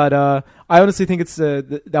 But I honestly think it's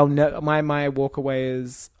my walk away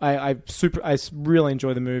is I really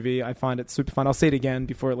enjoy the movie. I find it super fun. I'll see it again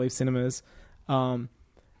before it leaves cinemas. Chewie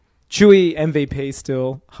MVP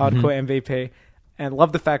still hardcore MVP, and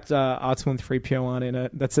love the fact R2 and 3PO aren't in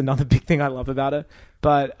it. That's another big thing I love about it.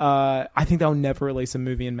 But I think they'll never release a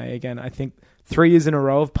movie in May again. I think 3 years in a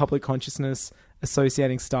row of public consciousness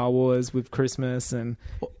associating Star Wars with Christmas and.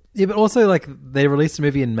 Yeah, but also, like, they released a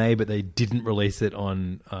movie in May, but they didn't release it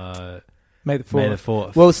on May the 4th. May the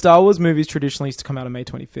 4th. Well, Star Wars movies traditionally used to come out on May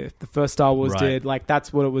 25th. The first Star Wars did. Like,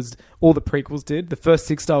 that's what it was. All the prequels did. The first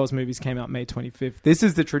 6 Star Wars movies came out May 25th. This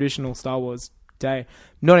is the traditional Star Wars day.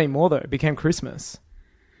 Not anymore, though. It became Christmas.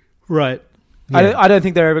 Right. Yeah. I don't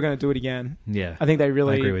think they're ever going to do it again. Yeah. I think they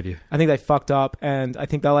really... I agree with you. I think they fucked up, and I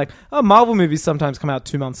think they're like, Marvel movies sometimes come out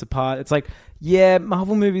 2 months apart. It's like, yeah,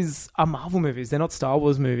 Marvel movies are Marvel movies. They're not Star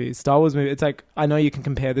Wars movies. Star Wars movies, it's like, I know you can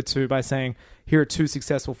compare the two by saying, here are 2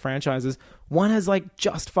 successful franchises. One has like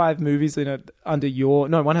just 5 movies in it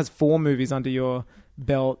one has 4 movies under your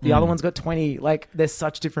belt. The other one's got 20. Like, they're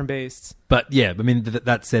such different beasts. But yeah, I mean,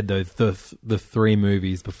 that said though, the 3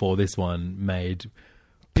 movies before this one made...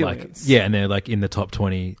 Billions. Like, yeah, and they're like in the top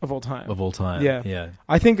 20 of all time. Yeah.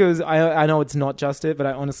 I think it was. I know it's not just it, but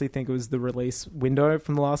I honestly think it was the release window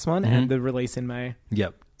from the last one and the release in May.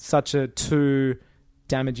 Yep. Such a 2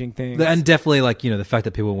 damaging things. And definitely, like, the fact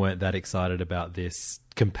that people weren't that excited about this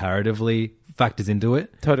comparatively factors into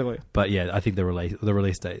it. Totally. But yeah, I think the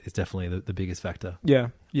release date is definitely the biggest factor. Yeah.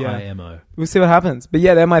 IMO. We'll see what happens. But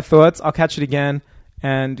yeah, they're my thoughts. I'll catch it again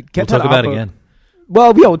and get we'll talk about it again.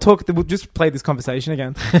 Well, yeah, we'll just play this conversation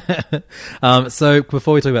again. So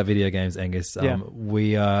before we talk about video games, Angus,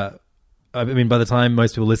 we by the time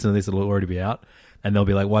most people listen to this, it'll already be out. And they'll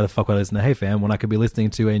be like, why the fuck would I listen to Hey Fam when I could be listening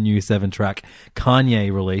to a new 7-track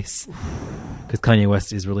Kanye release? Because Kanye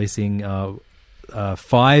West is releasing 5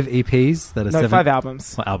 EPs that are 5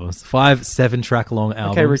 albums. 5 7-track long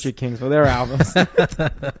albums. Okay, Richard Kingsville, they're albums.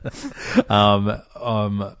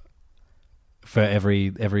 For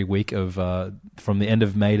every week of from the end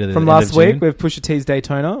of May to the from end last of June. week, we have Pusha T's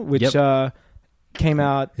Daytona, which came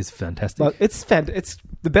out. It's fantastic. It's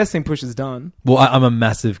the best thing Pusha's done. Well, I'm a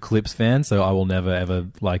massive Clips fan, so I will never ever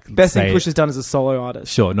best thing Pusha's done as a solo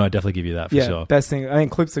artist. Sure, no, I definitely give you that for sure. Best thing. I mean,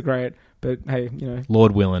 Clips are great, but hey,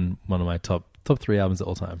 Lord Willin', one of my top 3 albums of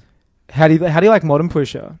all time. How do you like modern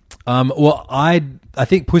Pusha? Well, I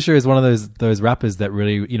think Pusha is one of those rappers that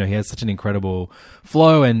really, he has such an incredible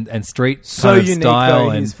flow and street so kind of unique style though,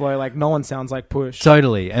 and his flow. Like no one sounds like Push.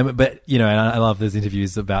 Totally, but and I love those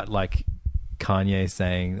interviews about like Kanye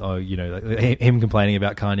saying, like, him complaining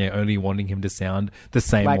about Kanye only wanting him to sound the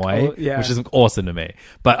same way, which is awesome to me.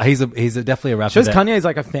 But he's definitely a rapper. Shows Kanye is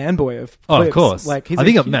like a fanboy of Clips. Oh, of course. Like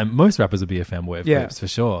most rappers would be a fanboy of Clips for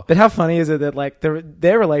sure. But how funny is it that like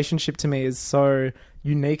their relationship to me is so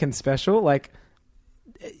unique and special? Like,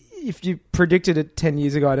 if you predicted it 10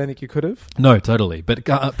 years ago, I don't think you could have. No, totally. But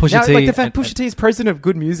Pusha T... Like the fact Pusha T is president of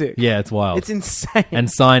good music. Yeah, it's wild. It's insane.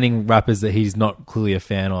 And signing rappers that he's not clearly a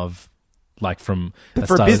fan of, like from...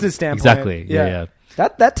 For a business standpoint. Exactly, yeah.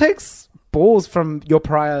 That takes balls from your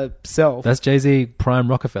prior self. That's Jay-Z prime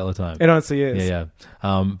Rockefeller time. It honestly is. Yeah.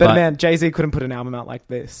 But man, Jay-Z couldn't put an album out like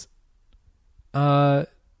this.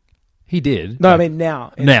 He did. No, I mean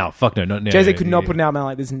now. Now, fuck no, not now. Jay-Z could not put an album out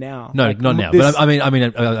like this now. No, like, not now. But I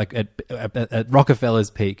mean, like at Rockefeller's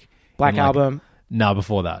peak, Black Album. No,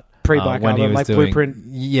 before that, pre-Black when Album, he was like doing, Blueprint.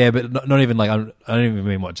 Yeah, but not even like I don't even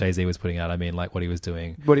mean what Jay-Z was putting out. I mean like what he was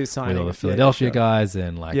doing, what he was signing with all the Philadelphia guys,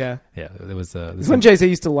 and like there was this when Jay-Z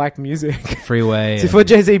used to like music. Freeway. So before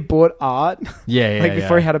Jay-Z bought art,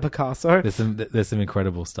 before he had a Picasso. There's some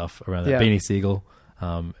incredible stuff around that. Beanie Siegel.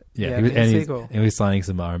 He was signing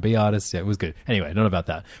some R&B artists. Yeah, it was good. Anyway, not about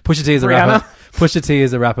that. Pusha T is a rapper. Pusha T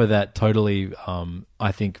is a rapper that totally,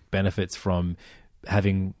 I think, benefits from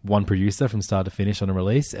having one producer from start to finish on a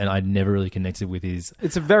release, and I never really connected with his.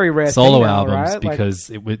 It's a very rare solo thing now, albums right? because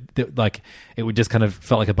it would just kind of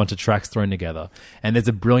felt like a bunch of tracks thrown together. And there's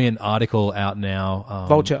a brilliant article out now.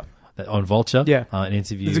 Vulture. on Vulture. Yeah. An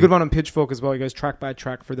interview. There's a good one on Pitchfork as well. He goes track by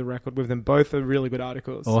track through the record with them. Both are really good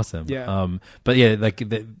articles. Awesome. Yeah. But yeah, like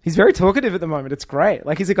he's very talkative at the moment. It's great.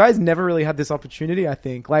 Like he's a guy who's never really had this opportunity. I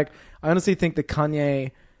think. Like I honestly think the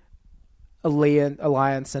Kanye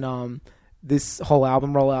alliance and this whole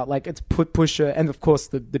album rollout, like it's put Pusha, and of course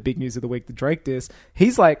the big news of the week, the Drake diss.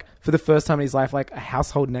 He's like for the first time in his life, like a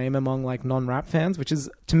household name among like non-rap fans, which is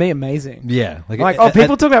to me amazing. Yeah,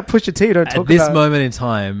 people talk about Pusha T, don't talk about. At this moment in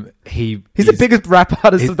time, he's the biggest rap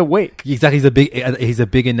artist of the week. Exactly, he's a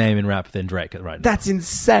bigger name in rap than Drake right now. That's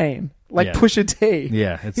insane. Like Yeah. Pusha T.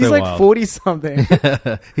 Yeah, it's he's so like wild. 40 something.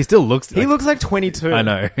 He still looks. He looks like 22. I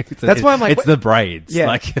know. That's why I'm like, it's the braids. Yeah,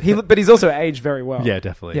 like, but he's also aged very well. Yeah,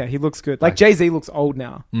 definitely. Yeah, he looks good. Like Jay-Z looks old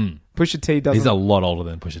now. Pusha T doesn't. He's a lot older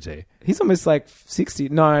than Pusha T. He's almost like 60.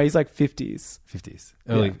 No, he's like 50s. 50s,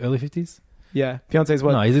 early 50s. Yeah, Beyonce's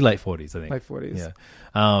what? No, he's in late 40s. I think Late 40s.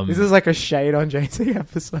 Yeah. This is like a shade on Jay-Z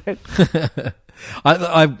episode.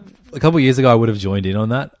 I a couple of years ago I would have joined in on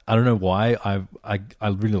that. I don't know why. I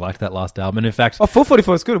really liked that last album. And in fact,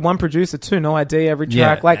 444 is good. One producer, two, no ID every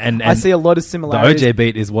track. Yeah, like and I see a lot of similarities. The OJ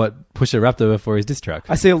beat is what Pusha rapped over for his diss track.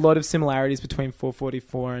 I see a lot of similarities between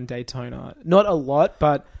 444 and Daytona. Not a lot,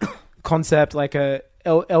 but concept like a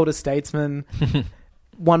elder statesman.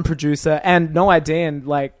 One producer and No ID and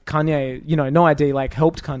like Kanye, No ID like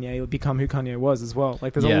helped Kanye become who Kanye was as well.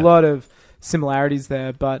 Like there's a lot of similarities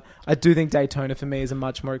there, but I do think Daytona for me is a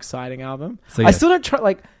much more exciting album. So, yeah. I still don't try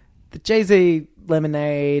like the Jay-Z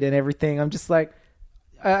Lemonade and everything. I'm just like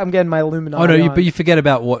I'm getting my Illuminati. Oh no, on. but you forget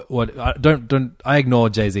about what don't I ignore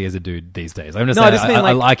Jay-Z as a dude these days. I'm just No, saying I just mean, I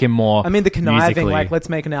like- like him more. I mean the conniving, musically. like let's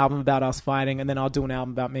make an album about us fighting, and then I'll do an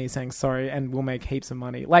album about me saying sorry, and we'll make heaps of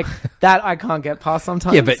money. Like that, I can't get past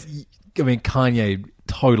sometimes. Yeah, but I mean Kanye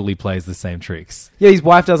totally plays the same tricks. Yeah, his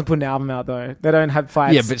wife doesn't put an album out though. They don't have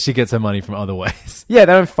fights. Yeah, but she gets her money from other ways. Yeah,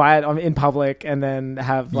 they don't fight in public and then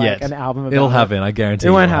have like an album about It'll it. happen, I guarantee.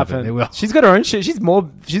 It won't it'll happen. It will. She's got her own shit. She's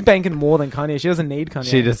banking more than Kanye. She doesn't need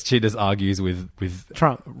Kanye. She just argues with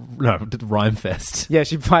Trump. No, Rhymefest. Yeah,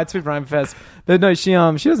 she fights with Rhymefest. But no, she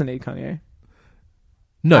doesn't need Kanye.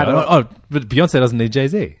 No, but Beyonce doesn't need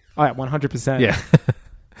Jay-Z. Oh yeah, 100%. Yeah.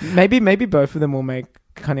 Maybe both of them will make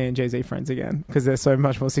Kanye and Jay-Z friends again because they're so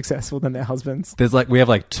much more successful than their husbands. We have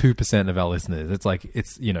like 2% of our listeners. It's like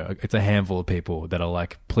it's a handful of people that are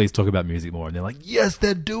like, please talk about music more, and they're like, yes,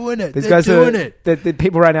 they're doing it. These they're guys doing are it. the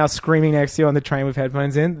people right now screaming next to you on the train with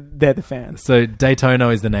headphones in. They're the fans. So Daytona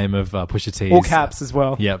is the name of Pusha T's. All caps as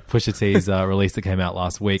well. Yeah, Pusha T's release that came out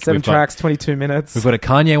last week. 7 tracks, 22 minutes. We've got a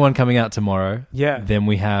Kanye one coming out tomorrow. Yeah. Then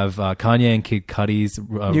we have Kanye and Kid Cudi's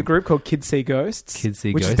new group called Kids See Ghosts. Kids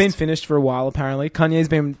See which Ghosts. has been finished for a while apparently. Kanye's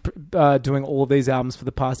been doing all of these albums for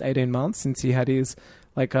the past 18 months since he had his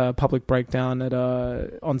like public breakdown at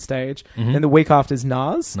on stage. Mhm. And the week after is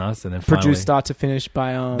Nas. And then produced finally- start to finish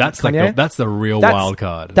by That's Kanye. like that's the real wild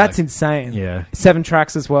card. That's Like, insane. Yeah. 7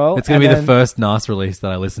 tracks as well. It's going to And be then the first Nas release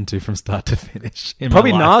that I listen to from start to finish. In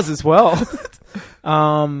probably my life. Nas as well.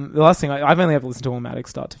 The last thing I've only ever listened to Illmatic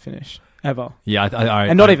start to finish ever. Yeah, I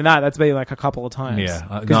and not even that. That's been like a couple of times.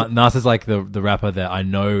 Yeah, Nas is like the rapper that I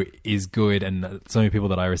know is good, and so many people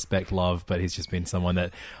that I respect love, but he's just been someone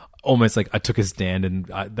that almost like I took a stand, and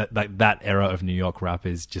that era of New York rap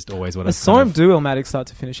is just always what I saw him do Illmatic start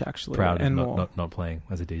to finish actually, proud and of more. not playing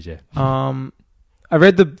as a DJ. I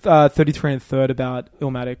read the 33 and Third about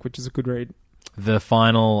Illmatic, which is a good read. The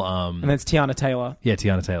final, and then it's Tiana Taylor. Yeah,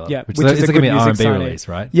 Tiana Taylor. Yeah, which is is a going to be good an music R&B signing. release,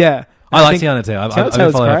 right? Yeah, I like Tiana Taylor. I've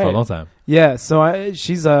been following her for a long time. Yeah, so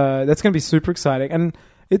she's that's going to be super exciting, and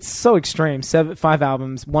it's so extreme. 5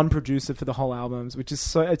 albums, 1 producer for the whole albums, which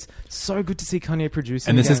is it's so good to see Kanye producing.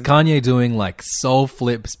 And this is again. Kanye doing like soul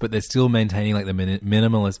flips, but they're still maintaining like the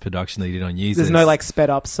minimalist production that he did on Yeezus. There's no like sped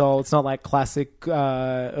up soul. It's not like classic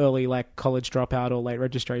early like college dropout or late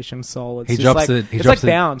registration soul. It's He just drops like, it- he it's drops like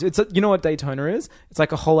it- Bound. It's you know what Daytona is? It's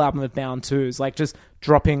like a whole album of Bound 2s, like just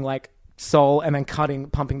dropping like soul and then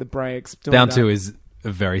pumping the brakes. doing Down that. 2 is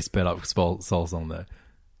a very sped up soul song though.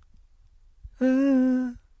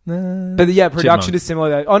 But yeah, production Chipmunks. is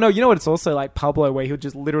similar. Oh no, you know what? It's also like Pablo, where he would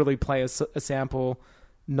just literally play a sample,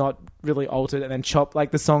 not really altered, and then chop like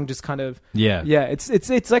the song just kind of Yeah.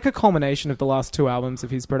 It's like a culmination of the last 2 albums of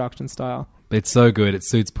his production style. It's so good. It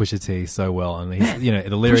suits Pusha T so well, and he's the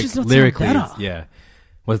Pusha's not lyrically, sound better. yeah.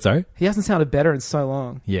 What's sorry? He hasn't sounded better in so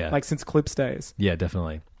long. Yeah. like since Clips days. Yeah,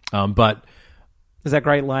 definitely. But There's that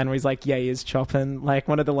great line where he's like, "Yeah, he is chopping." Like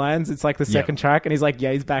one of the lines, it's like the second track, and he's like,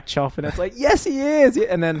 "Yeah, he's back chopping." It's like, "Yes, he is." Yeah.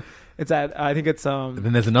 And then it's at I think it's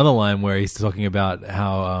then there's another line where he's talking about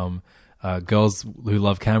how girls who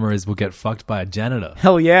love cameras will get fucked by a janitor.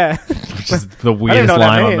 Hell yeah. Which is the I don't weirdest know what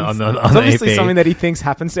that line means. on the It's obviously EP. something that he thinks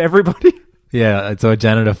happens to everybody. Yeah, so a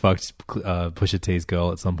janitor fucked Pusha T's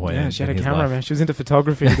girl at some point. Yeah, in, she had in a his camera, life. man. She was into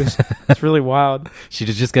photography. It's really wild. She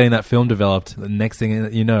was just getting that film developed. The next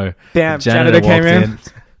thing you know, Bam, the janitor came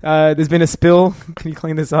walked in. There's been a spill. Can you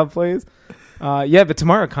clean this up, please? Yeah, but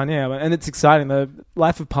tomorrow, Kanye, and it's exciting. The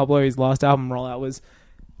Life of Pablo, his last album rollout, was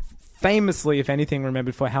famously, if anything,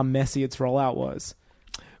 remembered for how messy its rollout was.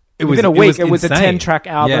 Within a week, it was a insane. 10-track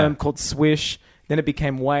album Yeah. called Swish. Then it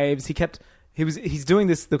became Waves. He's doing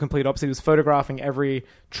this the complete opposite. He was photographing every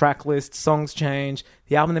track list. Songs changed.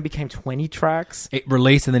 The album then became 20 tracks. It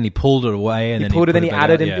released and then he pulled it away. And He pulled it, then he back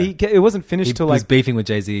added out, it. yeah. It wasn't finished He till was like beefing with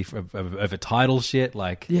Jay-Z over title shit.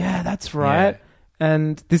 Like, yeah, that's right.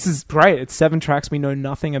 And this is great. It's 7 tracks. We know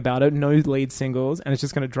nothing about it. No lead singles, and it's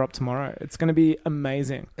just going to drop tomorrow. It's going to be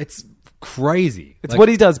amazing. It's crazy. It's what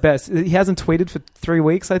he does best. He hasn't tweeted for 3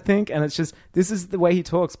 weeks, I think, and it's just this is the way he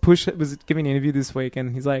talks. Push was giving an interview this week,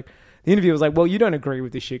 and he's like, the interviewer was like, "Well, you don't agree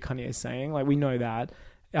with this shit Kanye's saying. Like, we know that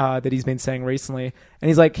he's been saying recently." And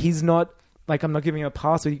he's like, he's not like, I'm not giving him a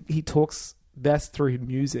pass. But he talks best through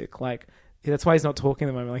music. Like, that's why he's not talking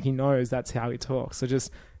at the moment. Like, he knows that's how he talks. So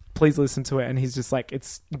just please listen to it. And he's just like,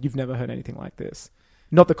 you've never heard anything like this.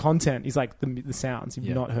 Not the content. He's like the sounds.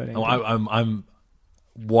 You've not heard anything. I'm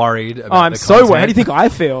worried about I'm the so content. worried. How do you think I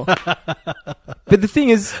feel? But the thing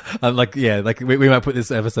is, I'm like, yeah, like we might put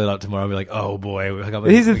this episode up tomorrow and be like, oh boy.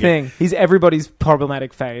 here's the thing. He's everybody's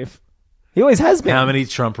problematic fave. He always has been. How many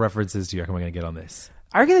Trump references do you reckon we're going to get on this?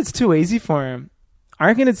 I reckon it's too easy for him.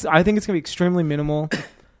 I think it's going to be extremely minimal. Do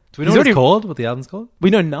we know what it's called? What the album's called? We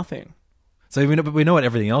know nothing. So we know what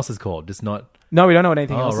everything else is called, just not... No, we don't know what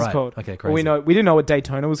anything else right. is called. Okay, well, crazy. we didn't know what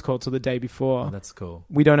Daytona was called till the day before. Oh, that's cool.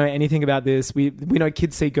 We don't know anything about this. We know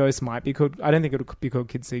Kids See Ghosts might be called... I don't think it'll be called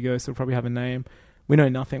Kids See Ghosts. It'll probably have a name. We know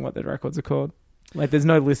nothing what the records are called. Like, there's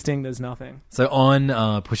no listing. There's nothing. So on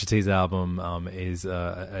Pusha T's album is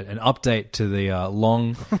an update to the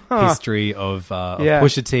long history of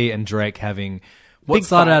Pusha T and Drake having... What Big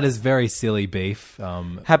started fight. out as very silly beef.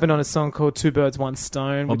 Happened on a song called Two Birds, One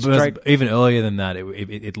Stone, which well, Drake... even earlier than that,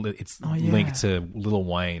 it's Oh, yeah. linked to Lil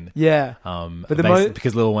Wayne. Yeah. But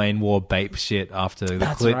because Lil Wayne wore Bape shit after the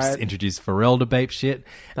That's Clips right. introduced Pharrell to Bape shit,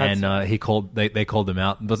 That's and they called them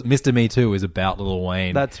out. Mr. Me Too is about Lil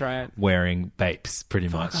Wayne. That's right. Wearing Bapes, pretty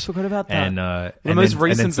much. I forgot about that. And the and most then-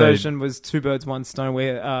 recent and then so- version was Two Birds, One Stone,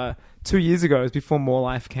 where 2 years ago, it was before More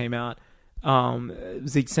Life came out. It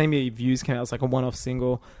was the same year Views came out. It was like a one-off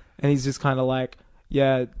single, and he's just kind of like,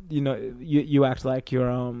 yeah, you know, you act like you're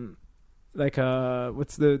like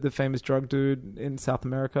what's the famous drug dude in South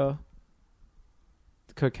America?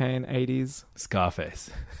 Cocaine, 80s. Scarface.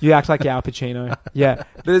 You act like you're Al Pacino. Yeah.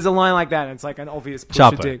 But there's a line like that, and it's like an obvious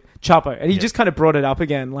Chapo. dig. Chapo. And he just kind of brought it up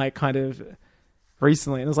again, like kind of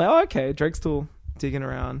recently. And it was like, oh, okay, Drake's still digging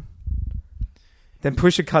around. Then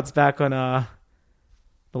Pusha cuts back on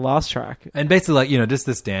the last track. And basically, like, you know, just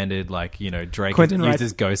the standard, like, you know, Drake Quentin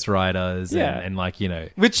uses ghostwriters Yeah. and like, you know.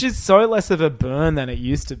 Which is so less of a burn than it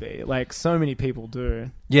used to be. Like, so many people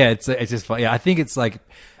do. Yeah, it's just fun. Yeah, I think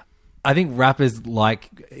rappers like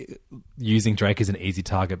using Drake as an easy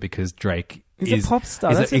target because Drake He's a is pop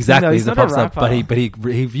star. is That's the thing, exactly, though. he's He's a not a pop star, rapper. but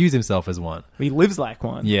he views himself as one. He lives like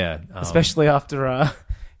one. Yeah, Especially after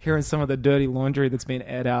hearing some of the dirty laundry that's been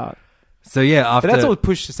aired out. So yeah, after But that's all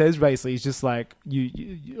Push says basically. He's just like,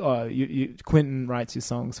 Quentin writes your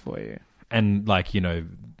songs for you. and like, you know,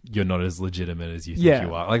 you're not as legitimate as you think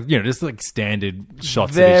you are. Like, you know, just like standard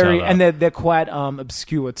shots at each other. And they're quite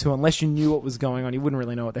obscure too. Unless you knew what was going on, you wouldn't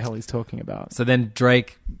really know what the hell he's talking about. So then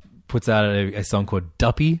Drake puts out a song called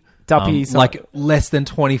Duppy. Duppy, like less than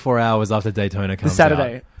 24 hours after Daytona comes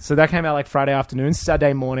Saturday. out. So that came out like Friday afternoon.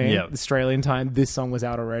 Saturday morning, Yep. Australian time, this song was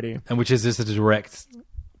out already. And which is just a direct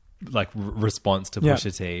like response to Yeah.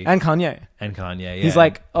 Pusha T. And Kanye. Yeah. He's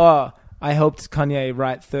like, oh, I helped Kanye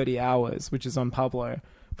write 30 Hours, which is on Pablo.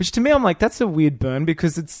 Which to me, I'm like, that's a weird burn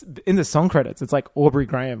because it's in the song credits. It's like Aubrey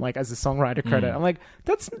Graham, like as a songwriter credit. I'm like,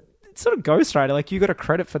 that's sort of ghostwriter. Like you got a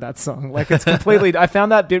credit for that song. Like it's completely, I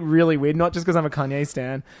found that bit really weird, not just because I'm a Kanye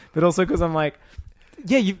stan, but also because I'm like,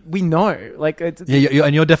 yeah, we know. Like, it's,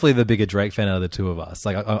 and you're definitely the bigger Drake fan out of the two of us.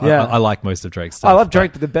 Like, I like most of Drake's stuff. I love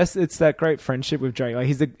Drake, but the best, it's that great friendship with Drake. Like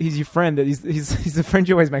he's your friend. That he's the friend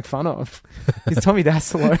you always make fun of. He's Tommy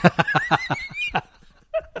Dassolo.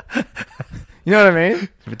 You know what I mean?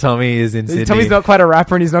 But Tommy is in Sydney. Tommy's not quite a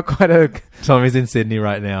rapper, and he's not quite a. Tommy's in Sydney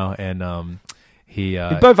right now, and He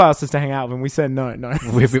both asked us to hang out when we said no.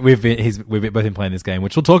 we've both been playing this game,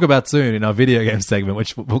 which we'll talk about soon in our video game segment,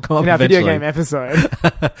 which will come up in our eventually. video game episode.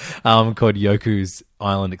 Called Yoku's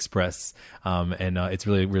Island Express, and it's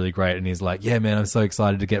really, really great. And he's like, "Yeah, man, I'm so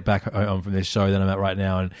excited to get back home from this show that I'm at right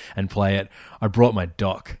now and play it. I brought my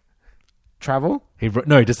dock." Travel? He brought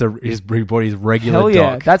his regular Hell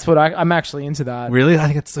yeah, dock. that's what I'm actually into that. Really? I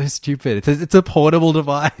think it's so stupid. It's a portable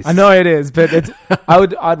device. I know it is, but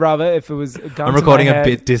I'd rather if it was. I'm recording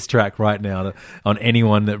a diss track right now on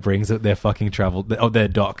anyone that brings their fucking their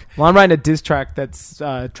dock. Well, I'm writing a diss track that's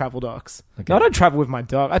travel docks. Okay. No, I don't travel with my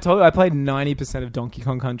dock. I told you I played 90% of Donkey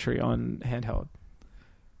Kong Country on handheld.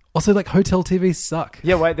 Also, like, hotel TVs suck.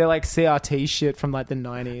 Yeah, wait, they're like CRT shit from like the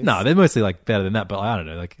 90s. No, they're mostly like better than that, but I don't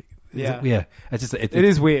know, like. Yeah. It's just it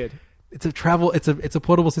is weird. It's a travel. It's a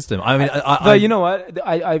portable system. I mean, though you know what,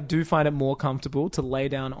 I do find it more comfortable to lay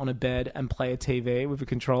down on a bed and play a TV with a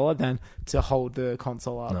controller than to hold the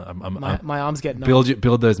console up. No, my arms get numb.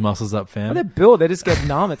 Build those muscles up, fam. They just get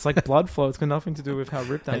numb. It's like blood flow. It's got nothing to do with how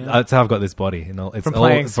ripped I am. That's how I've got this body. You know, it's from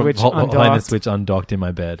playing Switch undocked. Playing the Switch undocked in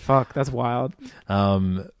my bed. Fuck, that's wild.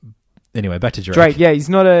 Anyway, back to Drake. Drake, yeah, he's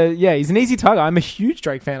an easy target. I'm a huge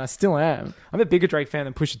Drake fan. I still am. I'm a bigger Drake fan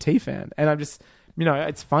than Pusha T fan. And I'm just,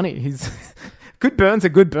 it's funny. He's good burn's a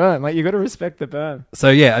good burn. Like, you got to respect the burn. So,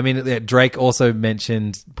 yeah, I mean, Drake also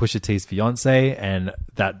mentioned Pusha T's fiance, and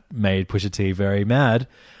that made Pusha T very mad.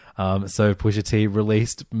 So Pusha T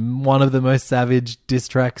released one of the most savage diss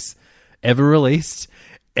tracks ever released.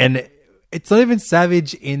 And it's not even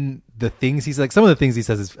savage in the things he's like, some of the things he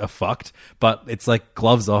says are fucked, but it's like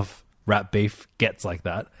gloves off. Rap beef gets like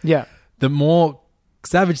that. Yeah. The more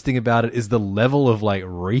savage thing about it is the level of like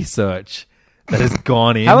research that has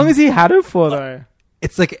gone in. How long has he had it for though?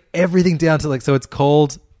 It's like everything down to like, so it's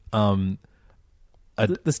called the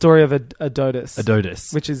story of Adotis.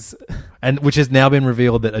 Adotis, which has now been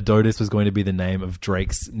revealed that Adotis was going to be the name of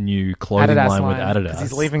Drake's new clothing line with Adidas.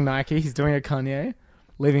 He's leaving Nike. He's doing a Kanye,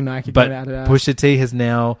 leaving Nike, but doing Adidas. Pusha T has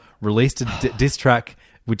now released a diss track.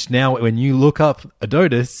 Which now, when you look up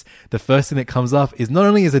Adotis, the first thing that comes up is not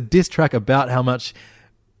only is a diss track about how much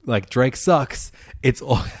like Drake sucks, it's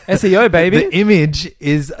all SEO, baby. The image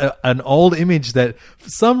is an old image that for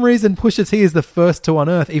some reason Pusha T is the first to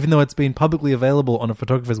unearth, even though it's been publicly available on a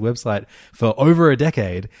photographer's website for over a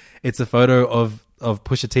decade. It's a photo of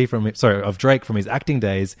Pusha T of Drake from his acting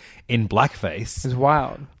days in blackface. It's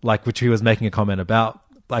wild. Like, which he was making a comment about,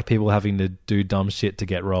 like people having to do dumb shit to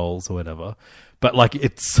get roles or whatever. But, like,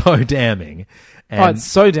 it's so damning. And it's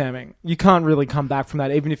so damning. You can't really come back from that,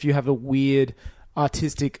 even if you have a weird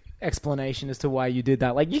artistic explanation as to why you did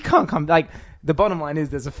that. Like, you can't come... Like, the bottom line is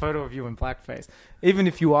there's a photo of you in blackface. Even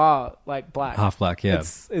if you are, like, black. Half black, yeah.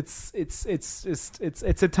 It's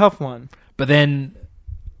a tough one. But then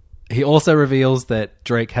he also reveals that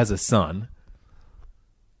Drake has a son.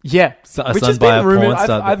 Yeah. A son by a porn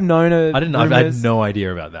star. I've known it. I had no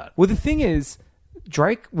idea about that. Well, the thing is...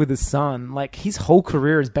 Drake with his son, like his whole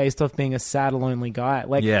career is based off being a sad, lonely guy.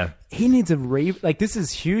 Like, he needs a like this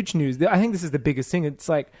is huge news. I think this is the biggest thing. It's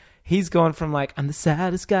like he's gone from like I'm the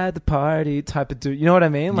saddest guy at the party type of dude. You know what I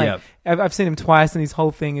mean? Like I've seen him twice, and his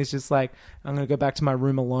whole thing is just like I'm gonna go back to my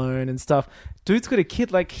room alone and stuff. Dude's got a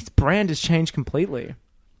kid. Like his brand has changed completely.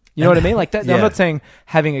 You know what I mean? Like that. I'm not saying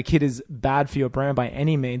having a kid is bad for your brand by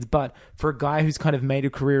any means, but for a guy who's kind of made a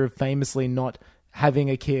career of famously not having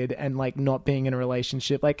a kid and like not being in a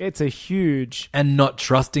relationship, like it's a huge, and not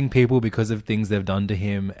trusting people because of things they've done to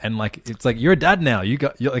him, and like it's like you're a dad now. You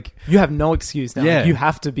have no excuse now. Like, you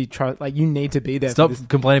have to be like you need to be there. Stop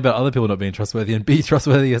complaining about other people not being trustworthy and be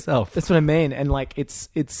trustworthy yourself. That's what I mean. And like it's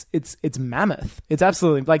mammoth. It's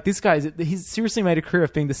absolutely like this he's seriously made a career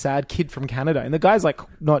of being the sad kid from Canada, and the guy's like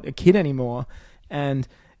not a kid anymore, and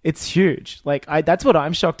it's huge. Like that's what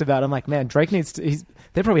I'm shocked about. I'm like, man, Drake needs to.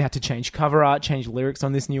 They probably had to change cover art, change lyrics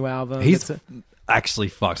on this new album. He's actually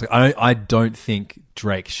fucked. Like, I don't think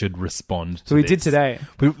Drake should respond to So he did today.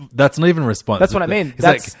 That's not even a response. That's what I mean.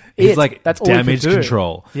 He's like that's Damage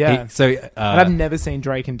Control. Yeah. And I've never seen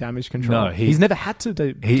Drake in Damage Control. No, he's never had to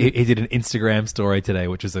do. He did an Instagram story today,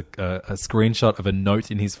 which was a screenshot of a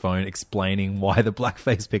note in his phone explaining why the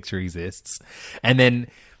blackface picture exists, and then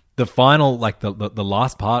the final, like the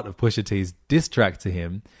last part of Pusha T's diss track to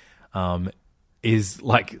him, is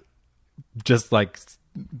like just like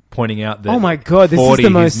pointing out that oh my god, this 40, is the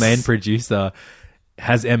most... his main producer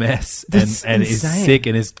has MS and is sick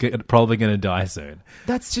and is probably going to die soon.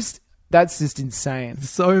 That's just That's just insane.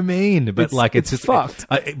 So mean, but It's- like it's it's just fucked.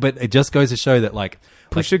 But it just goes to show that like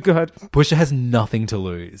Pusha has nothing to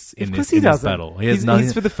lose in this battle. He has He's, nothing.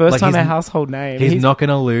 he's for the first like, time he's- a household name. He's not going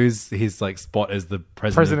to lose his like spot as the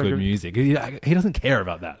president of good of- music. He doesn't care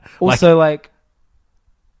about that. Also, like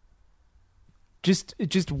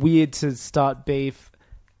just weird to start beef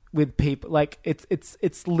with people. Like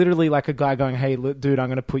it's literally like a guy going, "Hey, look, dude, I'm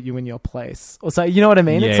going to put you in your place." Or so, you know what I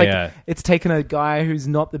mean? Yeah, It's like yeah. it's taken a guy who's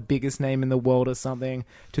not the biggest name in the world or something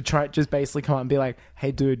to try just basically come out and be like,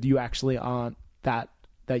 "Hey, dude, you actually aren't that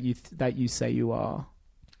you say you are."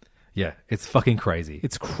 Yeah, it's fucking crazy.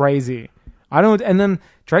 It's crazy. I don't. And then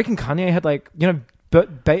Drake and Kanye had like, you know,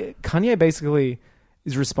 but Kanye basically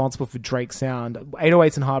is responsible for Drake's sound.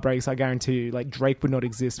 808s and Heartbreaks, I guarantee you, like Drake would not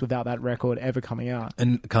exist without that record ever coming out.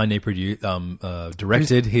 And Kanye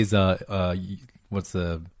directed his what's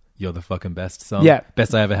the "You're the Fucking Best" song? Yeah,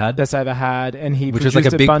 Best I Ever Had. Best I Ever had, and he which was like a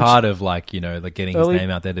produced big bunch part of like, you know, like getting his name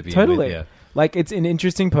out there to be totally. with. Yeah. Like it's an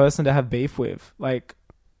interesting person to have beef with. Like,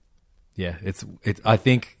 yeah, it's. I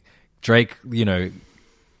think Drake, you know,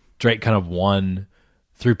 Drake kind of won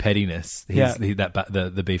through pettiness.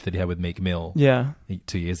 The beef that he had with Meek Mill. Yeah.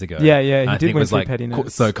 2 years ago. Yeah, he I did think win was through like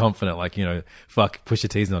pettiness. so confident, like, you know, fuck, Pusha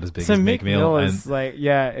T's not as big so as Meek Mill. is like,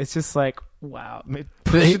 yeah, it's just like, wow, But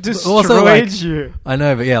Pusha he- destroyed also, like, you. I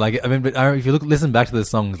know, but yeah, like, I mean, but if you listen back to the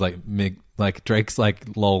songs, like Drake's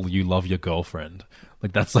like, "Lol, you love your girlfriend."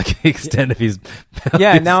 Like that's like the extent of his.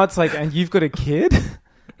 Yeah, now it's like, and you've got a kid.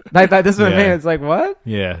 Like that's what I mean. It's like, what?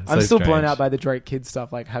 Yeah, I'm so still blown strange. out by the Drake kid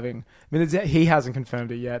stuff. Like having, I mean, he hasn't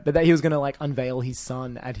confirmed it yet, but that he was going to like unveil his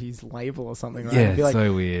son at his label or something. Right? Yeah, And be it's like,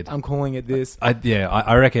 so weird. I'm calling it this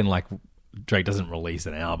I reckon like Drake doesn't release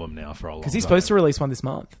an album now for a long time. because he's supposed to release one this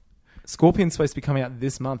month. Scorpion's supposed to be coming out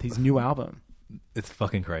this month. His new album. It's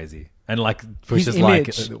fucking crazy. And like His Pusha's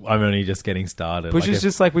like, image. I'm only just getting started. Which Like, is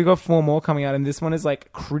just like, we got 4 more coming out, and this one is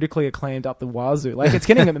like critically acclaimed up the wazoo. Like it's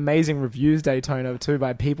getting amazing reviews, Daytona, too,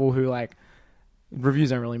 by people who like, reviews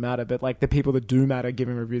don't really matter, but like the people that do matter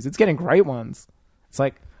giving reviews, it's getting great ones. It's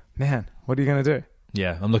like, man, what are you going to do?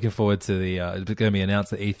 Yeah, I'm looking forward to the. It's going to be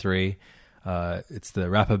announced at E3. It's the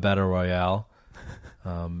rapper battle royale.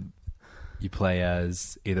 You play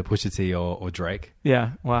as either Pusha T or Drake.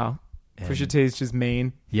 Yeah, wow. And Pusha T is just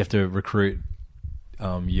mean. You have to recruit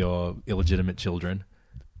your illegitimate children.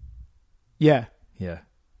 Yeah. Yeah,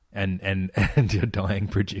 and your dying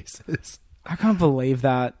producers. I can't believe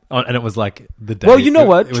that. Oh, and it was like the day. Well, you know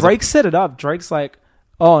what? it was Drake set it up. Drake's like,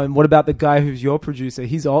 oh, and what about the guy who's your producer?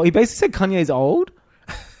 He's old. He basically said Kanye's old.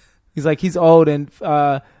 He's like, he's old, and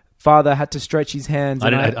father had to stretch his hands. I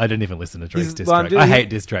and didn't even listen to Drake's His diss line- track. I hate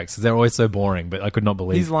diss tracks because they're always so boring. But I could not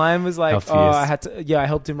believe his line was like, how "Oh, fierce. I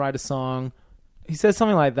helped him write a song." He says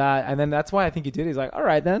something like that, and then that's why I think he did. He's like, "All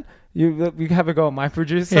right, then you have a go at my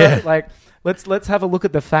producer. Yeah. Like, let's have a look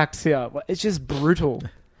at the facts here." It's just brutal.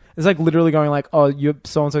 It's like literally going like, "Oh, your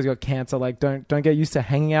so and so's got cancer. Like, don't get used to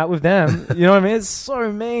hanging out with them." You know what I mean? It's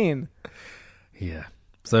so mean. Yeah.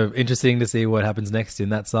 So interesting to see what happens next in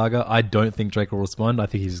that saga. I don't think Drake will respond. I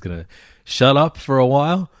think he's just going to shut up for a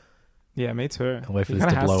while. Yeah, me too. And wait for He this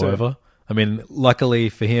to kinda blow has to. over. I mean, luckily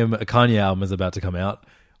for him, a Kanye album is about to come out,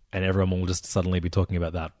 and everyone will just suddenly be talking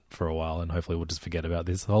about that for a while, and hopefully we'll just forget about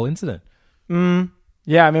this whole incident.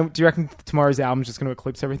 Yeah, I mean, do you reckon tomorrow's album is just going to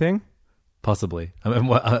eclipse everything? Possibly. I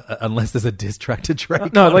mean, unless there's a diss track to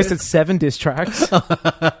Drake. No, at on least it. it's 7 diss tracks.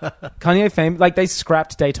 Kanye fame, like they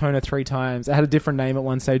scrapped Daytona 3 times. It had a different name at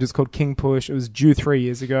one stage. It was called King Push. It was due 3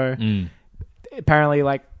 years ago. Apparently,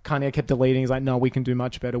 like Kanye kept deleting. He's like, no, we can do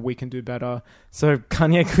much better. We can do better. So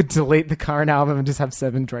Kanye could delete the current album and just have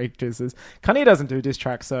 7 Drake disses. Kanye doesn't do diss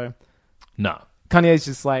tracks, so No. Kanye's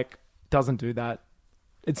just like doesn't do that.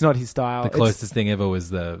 It's not his style. The closest thing ever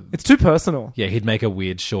was It's too personal. Yeah, he'd make a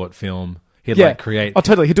weird short film. He'd Yeah. like create. Oh,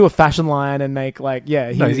 totally. He'd do a fashion line and make like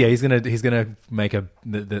He's gonna make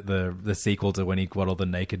the sequel to when he got all the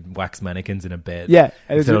naked wax mannequins in a bed. Yeah,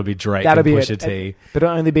 it'll be Drake that'll and be Pusha it. T. But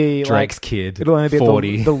it'll only be Drake's like, kid. It'll only be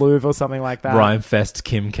 40. at the Louvre or something like that. Rhyme Fest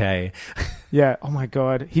Kim K. Yeah. Oh my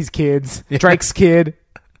God. His kids. Drake's kid.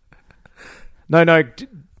 No.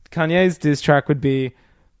 Kanye's diss track would be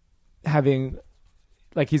having,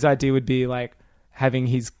 like, his idea would be like having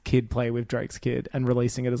his kid play with Drake's kid and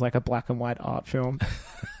releasing it as like a black and white art film.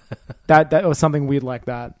 that or something weird like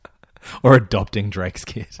that. Or adopting Drake's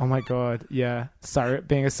kid. Oh my God. Yeah.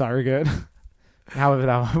 Being a surrogate. However,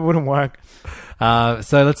 that wouldn't work. So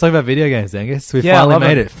let's talk about video games, Angus. We Yeah, I finally love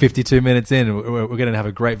made it. it. 52 minutes in. We're going to have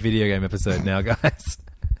a great video game episode now, guys.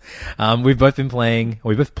 We've both been playing.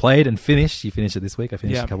 We both played and finished. You finished it this week. I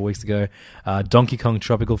finished Yeah. a couple weeks ago. Donkey Kong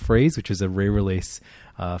Tropical Freeze, which was a re-release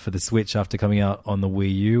for the Switch after coming out on the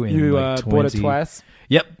Wii U. In You like 20... bought it twice.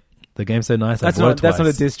 Yep, the game's so nice. That's I bought not it that's not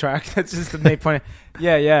a twice. diss track. That's just a neat point.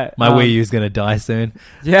 Yeah. My Wii U's gonna die soon.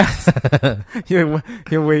 Yes. your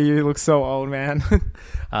Wii U looks so old, man.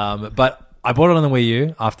 But I bought it on the Wii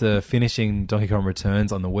U after finishing Donkey Kong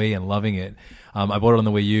Returns on the Wii and loving it. I bought it on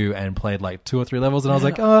the Wii U and played like 2 or 3 levels, and I was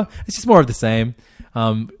like, oh, it's just more of the same.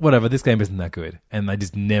 Whatever, this game isn't that good. And I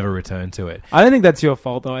just never returned to it. I don't think that's your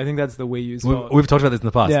fault, though. I think that's the Wii U's fault. We've talked about this in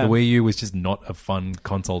the past. Yeah. The Wii U was just not a fun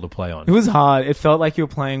console to play on. It was hard. It felt like you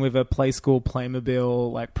were playing with a Play School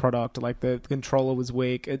Playmobil like product. Like the controller was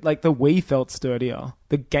weak. Like the Wii felt sturdier.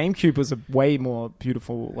 The GameCube was a way more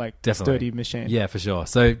beautiful, like sturdy machine. Yeah, for sure.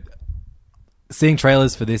 So seeing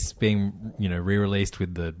trailers for this being, re-released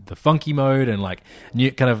with the funky mode and like new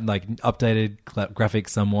kind of like updated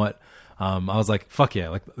graphics somewhat, I was like, fuck yeah!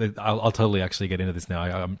 Like I'll totally actually get into this now.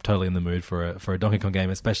 I'm totally in the mood for a Donkey Kong game,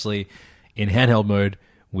 especially in handheld mode,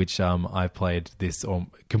 which I played this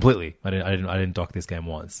completely. I didn't dock this game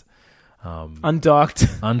once. Undocked.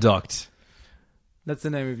 Undocked. That's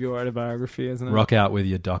the name of your autobiography, isn't it? Rock out with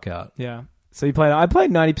your dock out. Yeah. So you played. I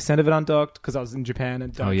played 90% of it undocked because I was in Japan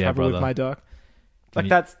and don't travel with my dock. Like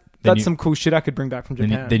that's some cool shit I could bring back from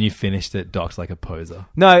Japan. Then you finished it docked like a poser.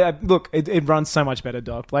 No, look, it runs so much better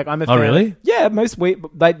docked. Like I'm a fan. Oh, really? Yeah,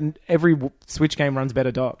 every Switch game runs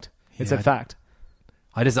better docked. It's a fact.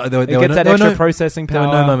 I just it gets that extra processing power. There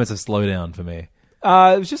were no moments of slowdown for me.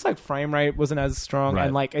 It was just like frame rate wasn't as strong, Right.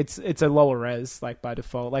 and like it's a lower res like by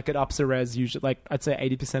default. Like it ups a res usually. Like I'd say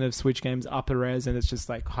 80% of Switch games up a res, and it's just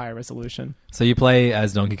like higher resolution. So you play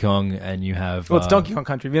as Donkey Kong, and you have Well, it's Donkey Kong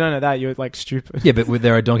Country. If you don't know that, you're like stupid. Yeah, but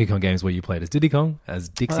there are Donkey Kong games where you played as Diddy Kong, as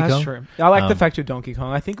Dixie Kong. That's true. I like the fact you're Donkey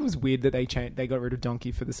Kong. I think it was weird that they got rid of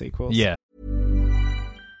Donkey for the sequels. Yeah.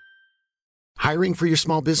 Hiring for your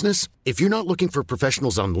small business? If you're not looking for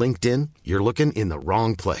professionals on LinkedIn, you're looking in the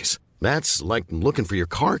wrong place. That's like looking for your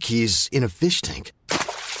car keys in a fish tank.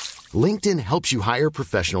 LinkedIn helps you hire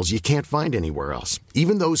professionals you can't find anywhere else,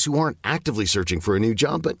 even those who aren't actively searching for a new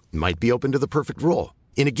job but might be open to the perfect role.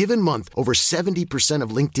 In a given month, over 70% of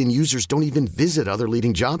LinkedIn users don't even visit other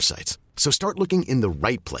leading job sites. So start looking in the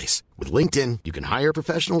right place. With LinkedIn, you can hire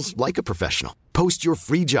professionals like a professional. Post your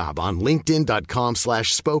free job on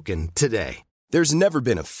linkedin.com/spoken today. There's never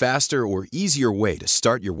been a faster or easier way to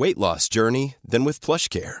start your weight loss journey than with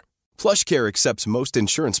PlushCare. PlushCare accepts most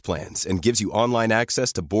insurance plans and gives you online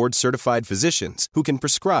access to board-certified physicians who can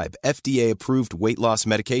prescribe FDA-approved weight loss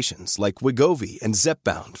medications like Wegovy and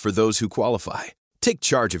Zepbound for those who qualify. Take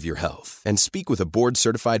charge of your health and speak with a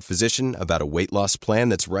board-certified physician about a weight loss plan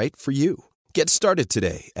that's right for you. Get started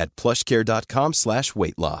today at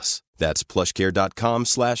plushcare.com/weight-loss. That's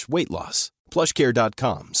plushcare.com/weight-loss.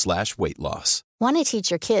 plushcare.com/weight-loss. Want to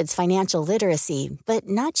teach your kids financial literacy, but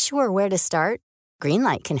not sure where to start?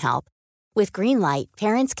 Greenlight can help. With Greenlight,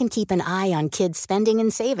 parents can keep an eye on kids' spending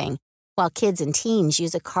and saving, while kids and teens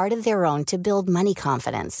use a card of their own to build money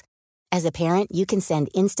confidence. As a parent, you can send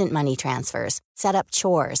instant money transfers, set up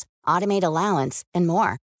chores, automate allowance, and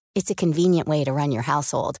more. It's a convenient way to run your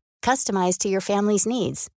household, customized to your family's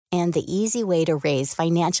needs, and the easy way to raise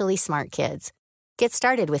financially smart kids. Get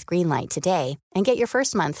started with Greenlight today and get your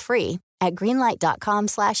first month free at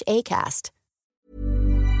greenlight.com/ACAST.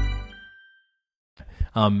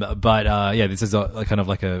 This is a kind of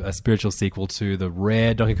like a spiritual sequel to the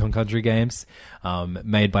rare Donkey Kong Country games,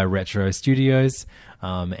 made by Retro Studios.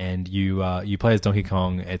 And you play as Donkey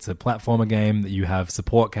Kong. It's a platformer game that you have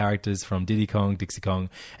support characters from Diddy Kong, Dixie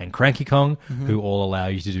Kong, and Cranky Kong, who all allow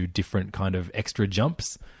you to do different kind of extra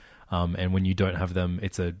jumps. And when you don't have them,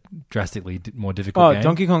 it's a drastically more difficult game.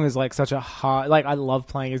 Donkey Kong is like such a hard... Like, I love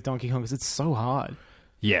playing as Donkey Kong because it's so hard.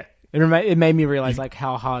 Yeah. It made me realize like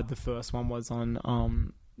how hard the first one was on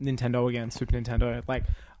Nintendo again, Super Nintendo. Like,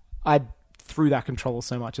 I threw that controller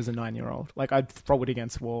so much as a 9-year-old. Like, I'd throw it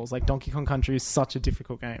against walls. Like, Donkey Kong Country is such a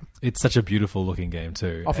difficult game. It's such a beautiful looking game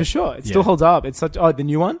too. Oh, for sure. It still holds up. It's such... Oh, the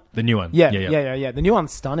new one? The new one. Yeah. The new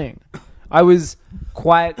one's stunning. I was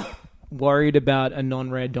quite worried about a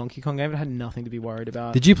non-rare Donkey Kong game. It had nothing to be worried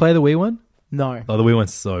about. Did you play the Wii one? No. Oh, the Wii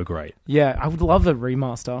one's so great. Yeah, I would love a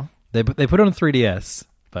remaster. They put it on 3DS.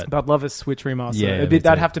 But I'd love a Switch remaster. Yeah,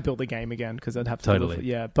 I'd have to build the game again because I'd have to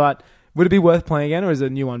totally. But would it be worth playing again, or is the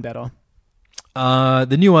new one better?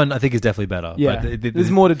 The new one I think is definitely better. Yeah, but there's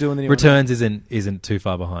more to do in the new Returns isn't too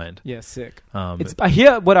far behind. Yeah, sick. I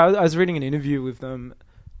hear what I was reading an interview with them,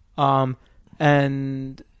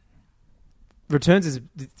 and Returns is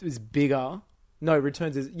bigger. No,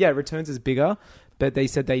 Returns is bigger, but they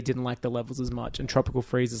said they didn't like the levels as much. And Tropical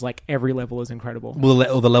Freeze is like every level is incredible.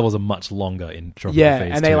 Well, the levels are much longer in Tropical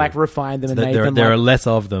Freeze. And they too. like refined them and made them. There are less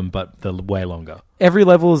of them, but they're way longer. Every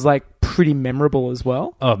level is like pretty memorable as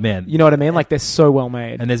well. Oh man, you know what I mean? Like they're so well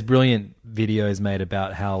made. And there's brilliant videos made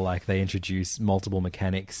about how like they introduce multiple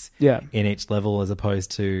mechanics in each level, as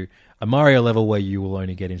opposed to a Mario level where you will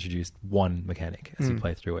only get introduced one mechanic as you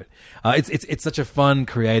play through it. It's such a fun,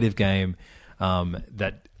 creative game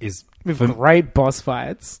that is with great boss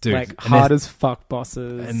fights, dude, like hard as fuck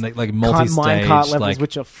bosses, and like multi-stage minecart levels, like,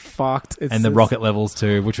 which are fucked, and the rocket levels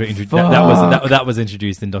too, which were that was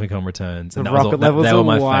introduced in Donkey Kong Returns, and the rocket levels they were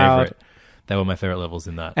my wild. favorite. They were my favorite levels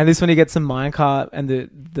in that. And this one, you get some minecart and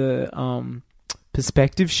the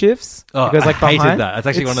perspective shifts. Oh, it goes, like, I hated behind. that. It's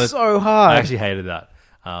actually one of the, so hard. I actually hated that.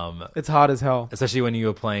 It's hard as hell, especially when you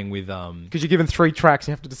were playing with because you're given 3 tracks,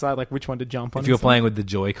 you have to decide like which one to jump on. If you're playing with the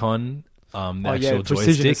Joy-Con, the actual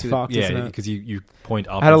precision joystick, is fucked, isn't it? because you point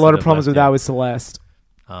up. I had a lot of problems with that with Celeste.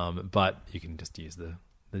 But you can just use the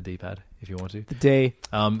D-pad if you want to. The D.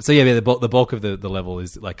 So yeah, the bulk of the level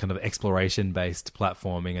is like kind of exploration-based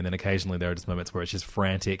platforming, and then occasionally there are just moments where it's just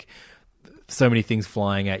frantic. So many things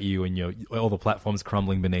flying at you, and all the platforms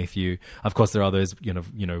crumbling beneath you. Of course, there are those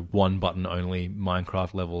one button only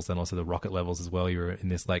Minecraft levels, and also the rocket levels as well. You're in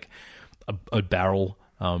this like a barrel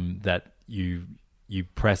that you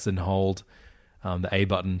press and hold the A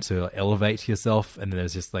button to elevate yourself, and then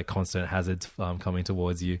there's just like constant hazards coming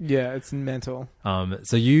towards you. Yeah, it's mental.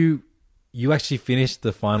 So you actually finished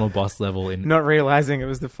the final boss level in not realizing it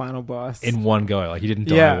was the final boss in one go. Like you didn't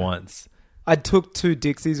die once. I took 2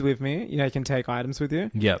 Dixies with me. You can take items with you.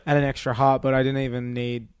 Yep. And an extra heart, but I didn't even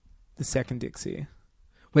need the second Dixie.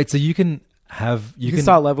 Wait, so you can have you can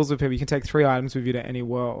start levels with people. You can take 3 items with you to any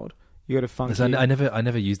world. You got to funky. So I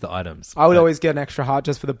never used the items. I would always get an extra heart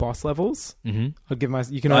just for the boss levels. Mm-hmm. I'd give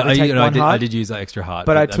you can only take one heart. I did use that extra heart,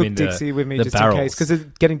 but I took Dixie with me just in case, because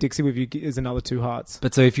getting Dixie with you is another 2 hearts.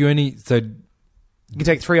 But so if you you can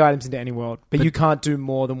take 3 items into any world, but you can't do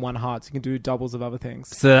more than 1 heart. So you can do doubles of other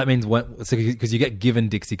things. So that means because you get given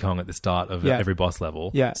Dixie Kong at the start of every boss level.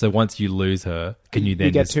 Yeah. So once you lose her, can you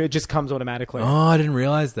then get to it? Just comes automatically. Oh, I didn't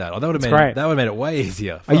realize that. Oh, that would have made it way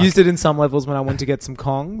easier. Fuck. I used it in some levels when I wanted to get some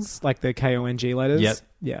Kongs, like the KONG letters. Yep.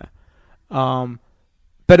 Yeah.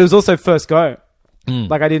 But it was also first go.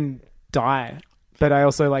 Like I didn't die, but I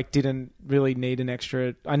also like didn't really need an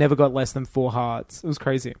extra. I never got less than 4 hearts. It was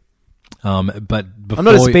crazy. But before I'm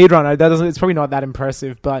not a speedrunner. It's probably not that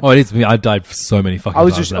impressive. But it is. I died so many fucking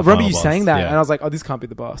times. I remember you saying that, and I was like, "Oh, this can't be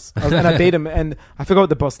the boss." And I beat him, and I forgot what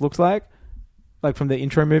the boss looks like from the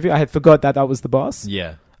intro movie. I had forgot that was the boss.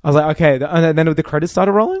 Yeah. I was like, okay, and then the credits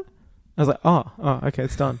started rolling. I was like, oh, okay,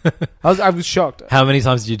 it's done. I was shocked. How many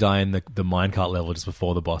times did you die in the minecart level just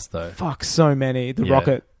before the boss though? Fuck, so many. The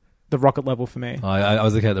rocket level for me. I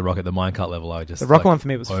was looking at the minecart level. The rocket one for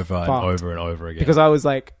me was over and over and over again because I was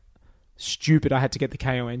like stupid. I had to get the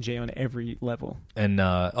KONG on every level. And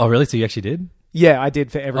oh really? So you actually did? Yeah, I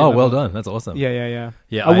did for every level. Well done. That's awesome. Yeah.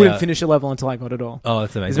 I wouldn't finish a level until I got it all. Oh,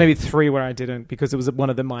 that's amazing. There's maybe 3 where I didn't because it was one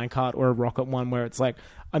of the minecart or a rocket one where it's like,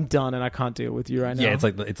 I'm done and I can't deal with you right now. Yeah,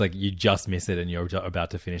 it's like you just miss it and you're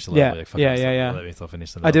about to finish the level. Yeah. Let me still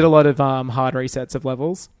finish the level. I did a lot of hard resets of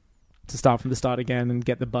levels to start from the start again and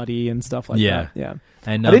get the buddy and stuff like that. Yeah.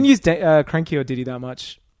 And I didn't use Cranky or Diddy that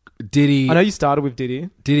much. Diddy, I know you started with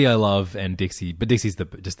Diddy. Diddy I love, and Dixie, but Dixie's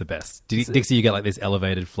just the best. Dixie, you get like this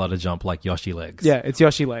elevated flutter jump like Yoshi legs. Yeah, it's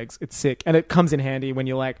Yoshi legs. It's sick, and it comes in handy when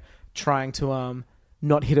you're like trying to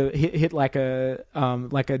not hit like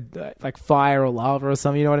fire or lava or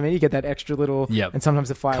something. You know what I mean? You get that extra little, and sometimes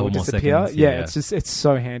the fire will disappear. Seconds, it's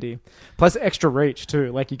so handy. Plus extra reach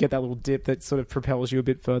too. Like you get that little dip that sort of propels you a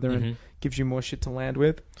bit further and gives you more shit to land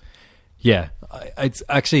with. Yeah, it's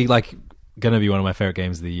actually like going to be one of my favorite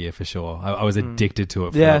games of the year for sure. I was addicted to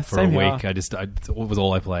it for a week. It was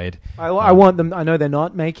all I played. I want them. I know they're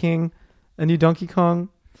not making a new Donkey Kong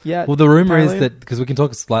yet. Well, the rumor is that, because we can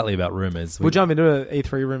talk slightly about rumors. We'll jump into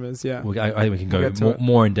E3 rumors, yeah. I think we can go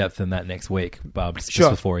more in depth than that next week, just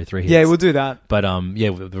before E3 hits. Yeah, we'll do that. But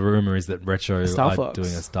the rumor is that Retro are doing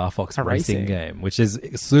a Star Fox racing game, which is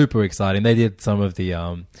super exciting. They did some of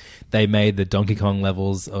the... they made the Donkey Kong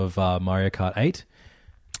levels of Mario Kart 8.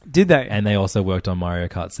 Did they? And they also worked on Mario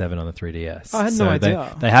Kart 7 on the 3DS. I had no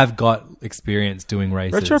idea. They have got experience doing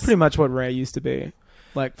races. Retro pretty much what Rare used to be,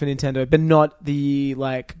 like for Nintendo, but not the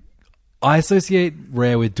like... I associate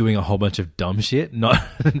Rare with doing a whole bunch of dumb shit, not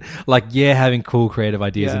like having cool creative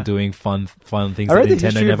ideas and doing fun things that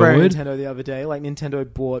Nintendo never would. Nintendo the other day, like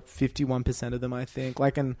Nintendo bought 51% of them, I think,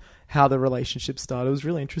 like, and how the relationship started. It was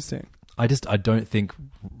really interesting. I don't think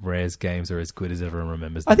Rare's games are as good as everyone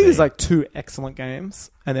remembers. I think there's like 2 excellent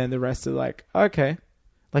games, and then the rest are like, okay.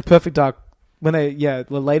 Like Perfect Dark, the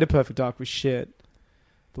later Perfect Dark was shit.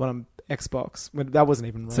 The one on Xbox, that wasn't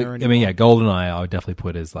even Rare anymore. I mean, GoldenEye I would definitely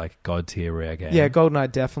put as like God tier Rare game. Yeah,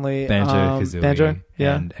 GoldenEye definitely. Banjo-Kazooie,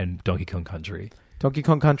 yeah. and Donkey Kong Country. Donkey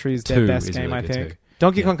Kong Country is their best game, really I good think. too.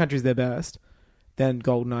 Donkey Kong Country is their best. Then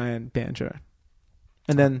GoldenEye and Banjo.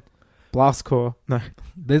 And then Blast Corps. No.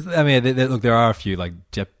 Look, there are a few like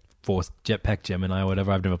Jetpack Gemini or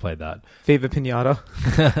whatever. I've never played that. Viva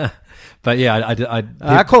Pinata. But yeah,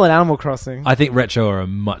 I call it Animal Crossing. I think Retro are a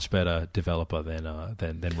much better developer than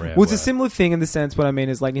Rare. Well, it's a similar thing in the sense. What I mean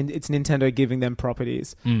is like it's Nintendo giving them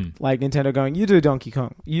properties. Like Nintendo going, you do Donkey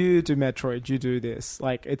Kong, you do Metroid, you do this.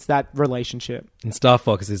 Like it's that relationship. And Star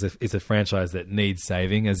Fox is a franchise that needs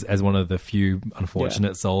saving as one of the few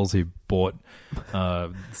unfortunate souls who bought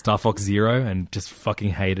Star Fox Zero and just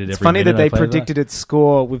fucking hated it. It's funny that they predicted its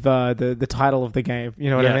score with the title of the game. You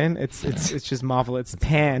know what I mean? It's just Marvel. It's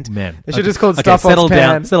panned. Man, they should just call it Star Fox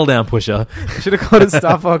Pan. Settle down, Pusher. Should have called it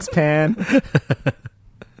Star Fox Pan.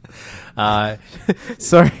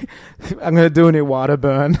 Sorry, I'm going to do an Iwata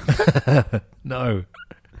burn. No.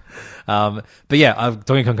 But yeah,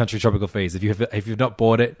 Donkey Kong Country Tropical Freeze. If you've not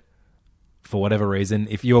bought it for whatever reason,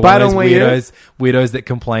 if you're one of those weirdos that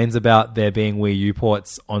complains about there being Wii U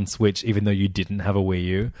ports on Switch, even though you didn't have a Wii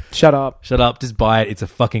U, shut up. Just buy it. It's a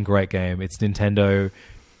fucking great game. It's Nintendo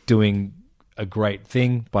doing a great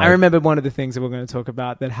thing. I remember one of the things that we're going to talk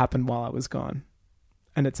about that happened while I was gone,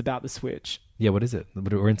 and it's about the Switch. Yeah, what is it?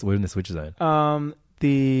 We're in the Switch zone.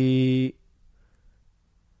 The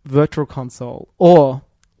Virtual Console or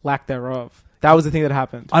lack thereof. That was the thing that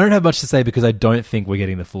happened. I don't have much to say because I don't think we're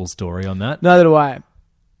getting the full story on that. Neither do I.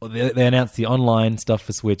 Well, they announced the online stuff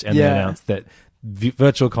for Switch, and they announced that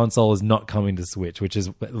Virtual Console is not coming to Switch, which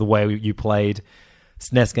is the way you played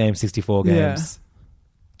SNES games, 64 games,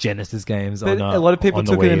 Genesis games. But a lot of people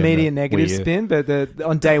took an immediate negative spin, but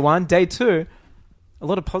on day 1, day 2, a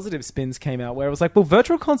lot of positive spins came out where it was like, well,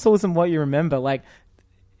 Virtual Console isn't what you remember. Like,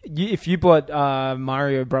 if you bought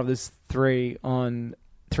Mario Brothers 3 on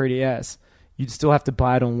 3DS, you'd still have to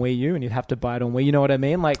buy it on Wii U, and you'd have to buy it on Wii. You know what I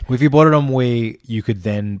mean? Like, well, if you bought it on Wii, you could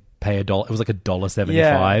then pay $1. It was like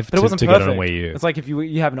 $1.75 but it wasn't to perfect. get it on Wii U. It's like if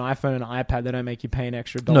you have an iPhone and an iPad, they don't make you pay an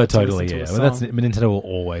extra $1. No, totally, yeah. Well, Nintendo will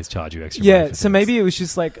always charge you extra money for so things. maybe it was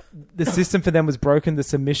just like the system for them was broken, the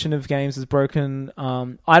submission of games was broken.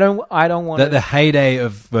 I don't want the heyday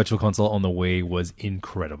of Virtual Console on the Wii was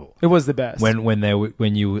incredible. It was the best.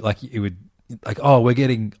 When you like it would. Like, oh, we're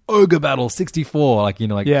getting Ogre Battle 64. Like,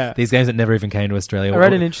 these games that never even came to Australia. I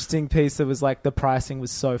read an interesting piece that was like the pricing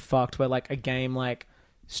was so fucked where like a game like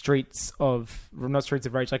not Streets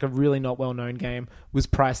of Rage, like a really not well-known game was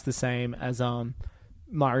priced the same as Super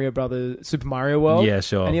Mario World. Yeah,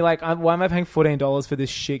 sure. And you're like, why am I paying $14 for this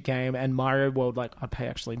shit game? And Mario World, like, I'd pay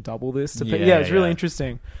actually double this to pay. Yeah, it's really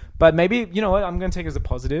interesting. But maybe, you know what, I'm going to take it as a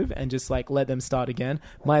positive and just like let them start again.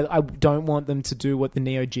 I don't want them to do what the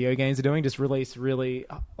Neo Geo games are doing, just release really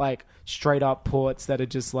like straight up ports that are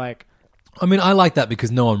just like. I mean, I like that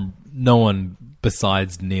because no one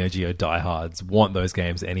besides Neo Geo diehards want those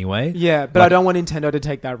games anyway. Yeah, but I don't want Nintendo to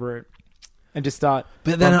take that route and just start.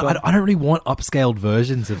 But then I don't really want upscaled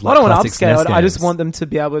versions of like I don't want classic SNES upscaled. games. I just want them to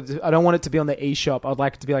be able to. I don't want it to be on the eShop. I'd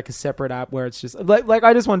like it to be like a separate app where it's just like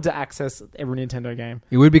I just want to access every Nintendo game.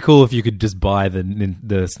 It would be cool if you could just buy the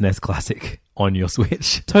SNES Classic on your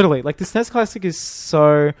Switch. Totally. Like the SNES Classic is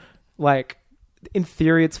so like. In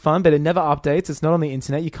theory, it's fun, but it never updates. It's not on the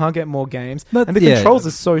internet. You can't get more games. And the controls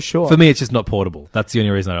are so short. For me, it's just not portable. That's the only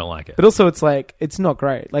reason I don't like it. But also, it's like, it's not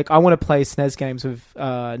great. Like, I want to play SNES games with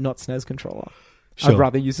not SNES controller. Sure. I'd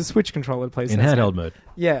rather use a Switch controller to play SNES. In handheld mode.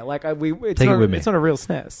 Yeah, like, Take it with me. It's not a real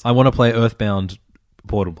SNES. I want to play Earthbound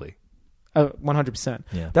portably. 100%.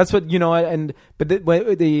 Yeah. That's what, but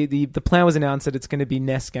the plan was announced that it's going to be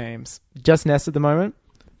NES games. Just NES at the moment.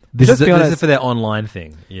 This is for their online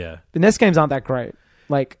thing, yeah. The NES games aren't that great.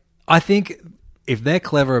 Like, I think if they're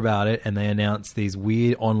clever about it and they announce these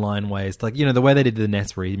weird online ways, like, the way they did the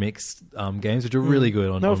NES remix games, which are really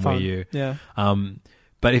good on Wii U. Yeah.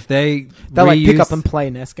 But if they like pick up and play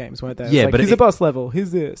NES games, weren't they? Yeah, like, but here's a boss level.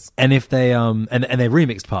 Here's this. And if they and they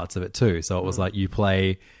remixed parts of it too, so it was like you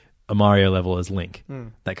play a Mario level as Link,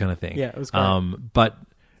 that kind of thing. Yeah, it was great. But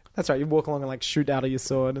that's right. You walk along and like shoot out of your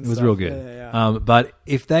sword. And it was stuff. real good. Yeah. But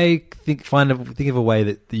if they think of a way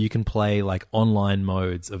that you can play like online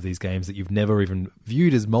modes of these games that you've never even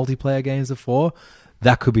viewed as multiplayer games before,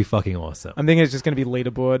 that could be fucking awesome. I'm thinking it's just going to be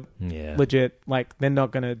leaderboard. Yeah, legit. Like they're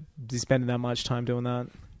not going to be spending that much time doing that.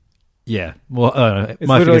 Yeah, well, I don't know. It's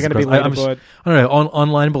literally going to be leaderboard. I don't know.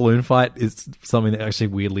 Online balloon fight is something that's actually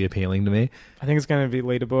weirdly appealing to me. I think it's going to be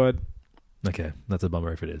leaderboard. Okay, that's a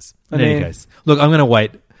bummer if it is. In any case, look, I'm going to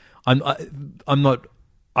wait. I'm not.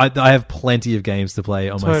 I have plenty of games to play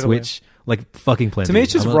on my Switch, like fucking plenty. To me,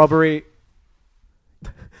 it's just robbery.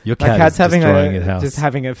 Your cat's having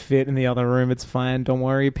a fit in the other room. It's fine. Don't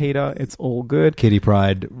worry, Peter. It's all good. Kitty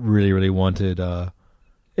Pryde really, really wanted.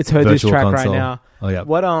 It's her diss track console. right now. Oh yeah.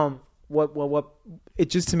 What? It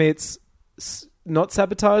just, to me, it's not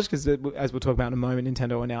sabotage, because as we'll talk about in a moment,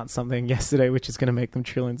 Nintendo announced something yesterday which is going to make them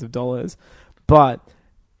trillions of dollars. But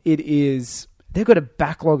it is, they've got a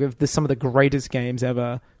backlog of some of the greatest games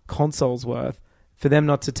ever, consoles worth. For them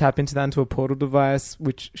not to tap into that into a portal device,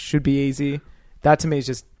 which should be easy, that to me is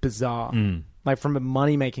just bizarre. Like from a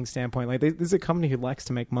money making standpoint, like this is a company who likes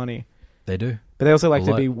to make money. They do, but they also like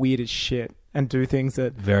to be weird as shit and do things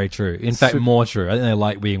that... Very true. In fact, more true. I think they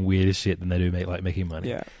like being weird as shit than they do making money.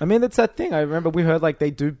 Yeah. I mean, that's that thing. I remember we heard like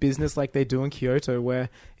they do business like they do in Kyoto, where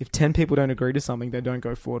if 10 people don't agree to something, they don't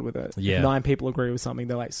go forward with it. Yeah. If 9 people agree with something,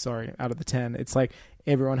 they're like, sorry, out of the 10. It's like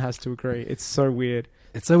everyone has to agree. It's so weird.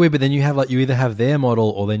 It's so weird, but then you have you either have their model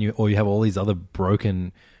or you have all these other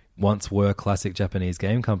broken... once were classic Japanese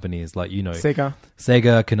game companies, like, Sega,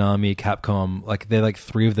 Konami, Capcom, like they're like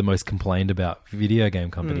 3 of the most complained about video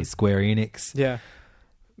game companies. Square Enix. Yeah.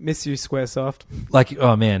 Miss you, Squaresoft. Like,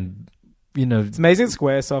 oh man, it's amazing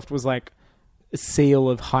Squaresoft was like a seal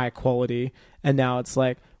of high quality, and now it's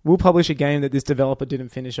like, we'll publish a game that this developer didn't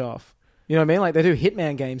finish off. You know what I mean? Like they do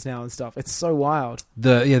Hitman games now and stuff. It's so wild.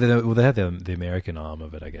 They have the American arm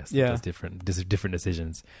of it, I guess. Yeah. Does different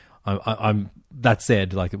decisions. I'm that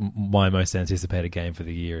said, like my most anticipated game for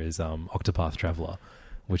the year is Octopath Traveler,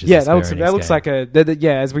 which is that looks like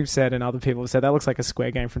as we've said and other people have said, that looks like a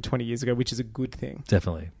Square game from 20 years ago, which is a good thing.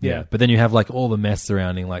 Definitely, yeah. But then you have like all the mess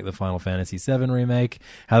surrounding like the Final Fantasy VII remake.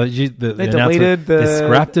 How they deleted they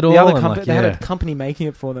scrapped it all. They had a company making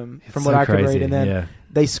it for them, from what I could read, and then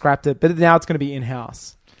they scrapped it. But now it's going to be in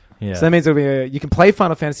house. Yeah. So that means you can play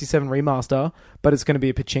Final Fantasy VII Remaster, but it's going to be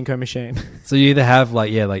a pachinko machine. So you either have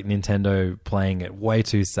like Nintendo playing it way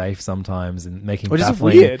too safe sometimes and making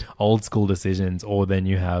baffling weird old school decisions, or then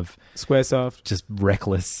you have Squaresoft just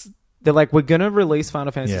reckless. They're like, we're going to release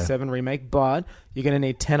Final Fantasy VII Remake, but you're going to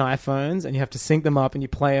need 10 iPhones and you have to sync them up and you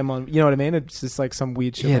play them on, you know what I mean? It's just like some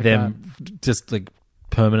weird shit like them that. Just like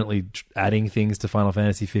permanently adding things to Final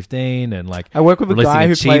Fantasy 15 and like I work with a guy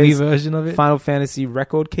who plays version of it. Final Fantasy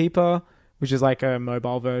Record Keeper, which is like a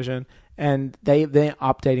mobile version, and they're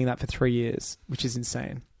updating that for 3 years, which is insane.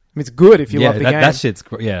 I mean, it's good if you love the game. That shit's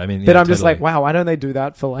great. Yeah, I mean, but I'm just like, wow, why don't they do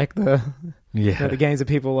that for like the games that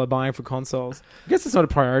people are buying for consoles? I guess it's not a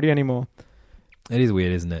priority anymore. It is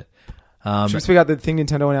weird, isn't it? Should we speak about the thing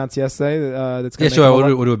Nintendo announced yesterday? That's going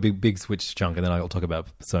We'll do a big Switch chunk, and then I'll talk about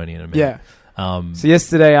Sony in a minute. Yeah. So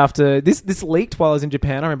yesterday, after this leaked while I was in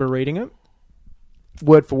Japan, I remember reading it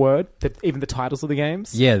word for word, even the titles of the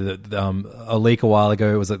games. Yeah, a leak a while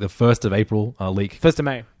ago. It was like the 1st of April leak. 1st of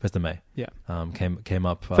May. 1st of May. Yeah. Came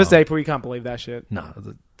up. 1st of April. You can't believe that shit. No,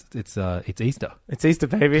 it's Easter. It's Easter,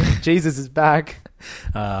 baby. Jesus is back.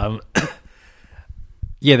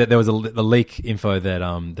 Yeah, that there was the leak info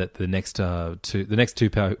that the next two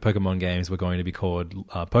Pokemon games were going to be called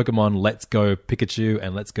Pokemon Let's Go Pikachu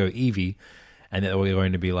and Let's Go Eevee, and that they were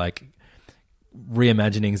going to be like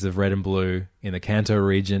reimaginings of Red and Blue in the Kanto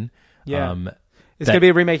region. Yeah, it's going to be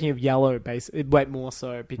a remaking of Yellow, way more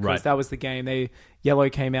so, because that was the game. Yellow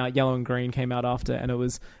and Green came out after, and it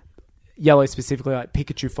was Yellow specifically, like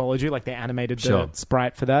Pikachu followed you, like they animated the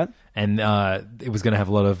sprite for that, and it was going to have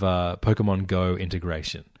a lot of Pokemon Go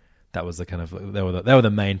integration. That was they were the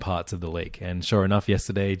main parts of the leak. And sure enough,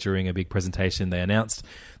 yesterday during a big presentation, they announced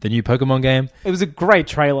the new Pokemon game. It was a great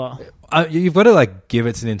trailer. You've got to like give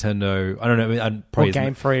it to Nintendo. I don't know, probably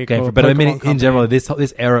Game Freak, but Pokemon I mean, Company. in general,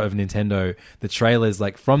 this era of Nintendo, the trailers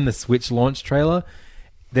like from the Switch launch trailer,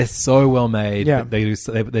 they're so well made. Yeah. They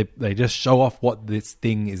just show off what this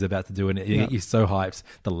thing is about to do, and you're so hyped.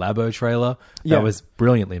 The Labo trailer, that was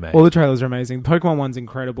brilliantly made. All the trailers are amazing. The Pokemon one's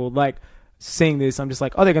incredible. Like, seeing this, I'm just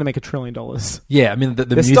like, oh, they're going to make $1 trillion. Yeah, I mean, the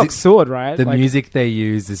music, stock soared, right? The music they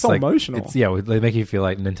use is so like emotional. They make you feel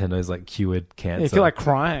like Nintendo's like cured cancer. Yeah, you feel like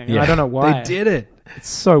crying. Yeah. I don't know why. They did it. It's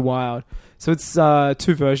so wild. So it's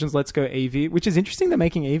 2 versions. Let's Go Eevee, which is interesting. They're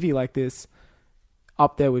making Eevee like this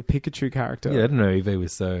up there with Pikachu character. Yeah, I didn't know Eevee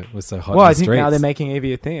was so hot. Well, in I think streets. now they're making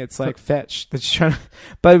Eevee a thing. It's like fetch. They're just trying to...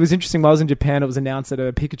 But it was interesting. While I was in Japan, it was announced that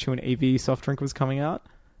a Pikachu and Eevee soft drink was coming out.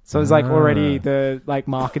 So it was like already the like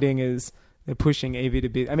marketing is they're pushing Eevee to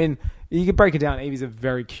be. I mean, you could break it down. Eevee's a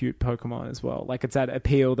very cute Pokemon as well. Like it's that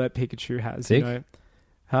appeal that Pikachu has. Sick. You know,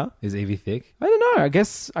 Huh? Is Eevee thick? I don't know. I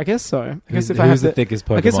guess so. I guess Who's the thickest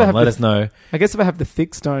Pokemon? Let us know. I guess if I have the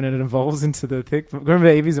thick stone and it evolves into the thick... Remember,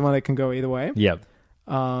 Eevee's the one that can go either way? Yep.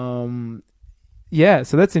 Yeah,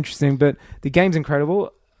 so that's interesting. But the game's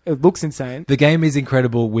incredible. It looks insane. The game is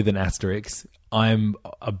incredible with an asterisk. I'm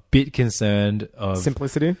a bit concerned of...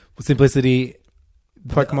 Simplicity?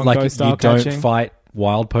 Pokemon Go you style don't catching. fight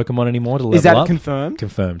wild Pokemon anymore to level up. Is that confirmed?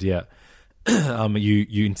 Confirmed, yeah.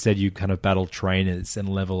 You instead you kind of battle trainers and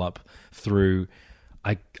level up through,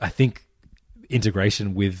 I think,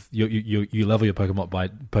 integration with you level your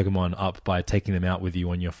Pokemon up by taking them out with you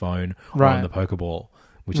on your phone or on the Pokeball,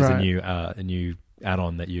 which is a new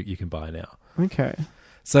add-on that you can buy now. Okay.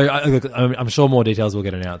 So I'm sure more details will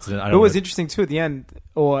get announced. It was interesting too at the end,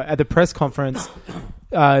 or at the press conference,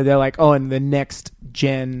 they're like, "Oh, and the next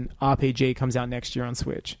gen RPG comes out next year on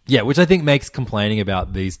Switch." Yeah, which I think makes complaining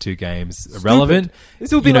about these two games irrelevant.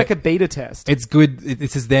 This will be like a beta test. It's good.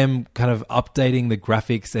 This is them kind of updating the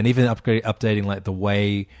graphics and even updating like the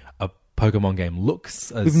way a Pokemon game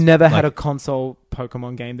looks. We've never had a console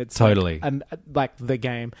Pokemon game that's totally like the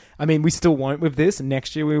game. I mean, we still won't with this.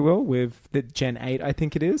 Next year we will with the Gen 8, I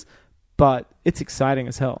think it is. But it's exciting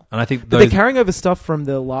as hell. And I think they're carrying over stuff from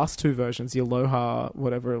the last two versions, the Aloha,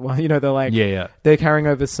 whatever. They're like, they're carrying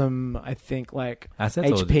over some, I think, like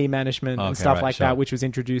assets HP management and stuff like that, which was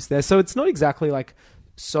introduced there. So it's not exactly like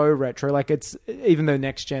so retro. Like it's, even though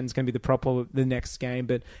next gen's going to be the next game,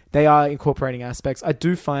 but they are incorporating aspects. I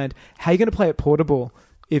do find, how are you going to play it portable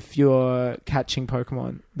if you're catching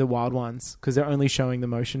Pokemon, the wild ones, because they're only showing the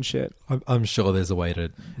motion shit? I'm sure there's a way to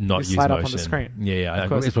not use slide motion. Up on the screen. Yeah.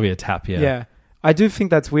 It's probably a tap. Yeah. I do think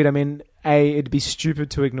that's weird. I mean, it'd be stupid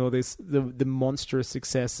to ignore the monstrous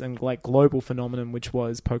success and like global phenomenon which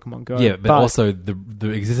was Pokemon Go. Yeah, but also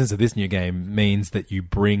the existence of this new game means that you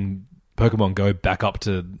bring Pokemon Go back up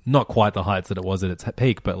to not quite the heights that it was at its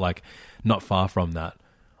peak, but like not far from that.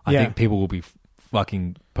 I think people will be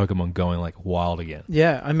fucking Pokemon going like wild again.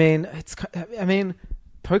 Yeah, I mean,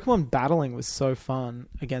 Pokemon battling was so fun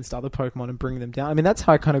against other Pokemon and bringing them down. I mean, that's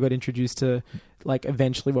how I kind of got introduced to like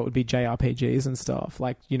eventually what would be JRPGs and stuff,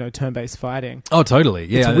 like, turn-based fighting. Oh, totally.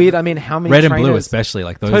 Yeah. It's weird. I mean, how many Red and Blue especially,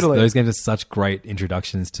 like those games are such great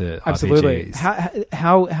introductions to Absolutely.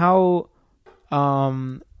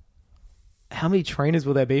 RPGs. How many trainers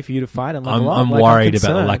will there be for you to fight and level up? I'm worried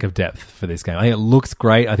about the lack of depth for this game. I think it looks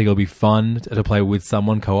great. I think it'll be fun to play with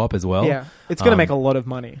someone co-op as well. Yeah, it's going to make a lot of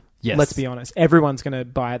money. Yes. Let's be honest. Everyone's going to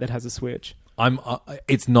buy it that has a Switch.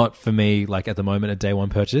 It's not for me, like at the moment, a day one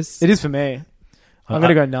purchase. It is for me. I'm going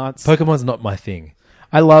to go nuts. Pokemon's not my thing.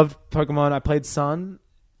 I love Pokemon. I played Sun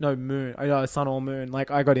or Moon.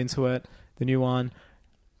 Like, I got into it, the new one.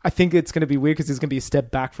 I think it's going to be weird because it's going to be a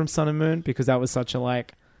step back from Sun and Moon because that was such a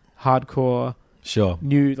like hardcore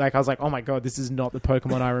new, like I was like, oh my god, this is not the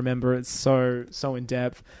Pokemon I remember. It's so in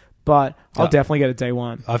depth, but I'll definitely get it day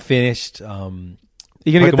one. I finished you're gonna get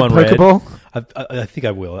the Pokeball? I think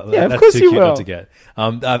I will. Yeah, That's of course too you cute will. not to get.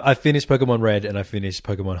 I finished Pokemon Red and I finished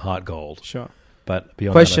Pokemon Heart Gold. Sure. But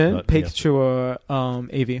beyond question, that, Pikachu or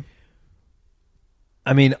Eevee?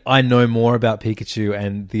 I mean, I know more about Pikachu,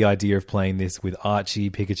 and the idea of playing this with Archie,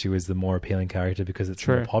 Pikachu is the more appealing character because it's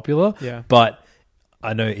more popular. Yeah. But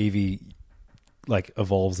I know Eevee like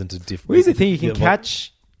evolves into different. Well, here's the thing: you can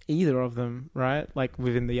catch either of them, right? Like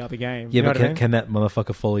within the other game. Yeah, you know but can that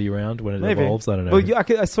motherfucker follow you around when it evolves? I don't know. Well,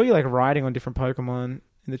 I saw you like riding on different Pokemon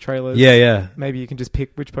in the trailers. Yeah. Maybe you can just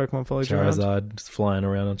pick which Pokemon follows you around. Charizard, just flying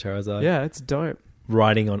around on Charizard. Yeah, it's dope.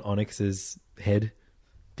 Riding on Onyx's head.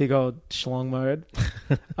 Big old schlong mode.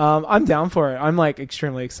 I'm down for it. I'm like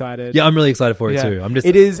extremely excited. Yeah, I'm really excited for it too.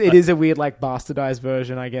 It is a weird like bastardized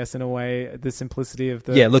version, I guess, in a way. The simplicity of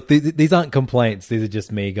the look, these aren't complaints. These are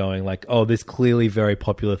just me going like, oh, this clearly very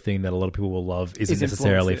popular thing that a lot of people will love isn't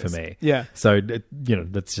necessarily for me. Yeah. So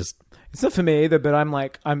that's just. It's not for me either, but I'm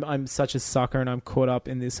like I'm such a sucker and I'm caught up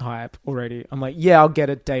in this hype already. I'm like, yeah, I'll get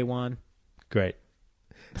it day one. Great.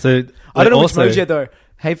 So I don't know which mode yet though.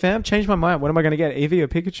 Hey fam, change my mind. What am I going to get? Eevee or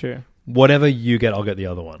Pikachu? Whatever you get, I'll get the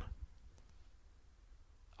other one.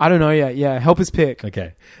 I don't know yet. Yeah, help us pick.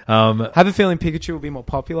 Okay. Have a feeling Pikachu will be more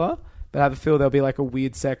popular, but I have a feel there'll be like a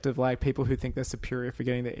weird sect of like people who think they're superior for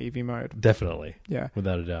getting the Eevee mode. Definitely. Yeah.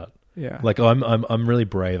 Without a doubt. Yeah. Like I'm really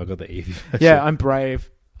brave. I got the Eevee version. Yeah, I'm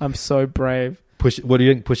brave. I'm so brave. What do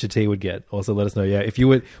you think Pusha T would get? Also, let us know. Yeah, if you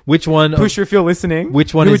would, which one? Pusha, if you're listening,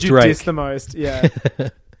 which one who is would you Drake? diss the most? Yeah.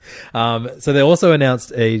 So they also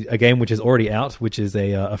announced a game which is already out, which is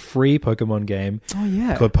a free Pokemon game. Oh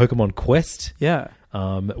yeah. Called Pokemon Quest. Yeah.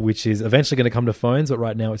 Which is eventually going to come to phones, but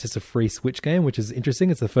right now it's just a free Switch game, which is interesting.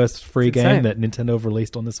 It's the first free game that Nintendo have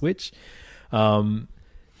released on the Switch. And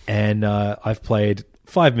I've played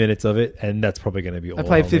 5 minutes of it, and that's probably going to be all I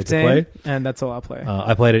played I'll need to 15, play. and that's all I'll play.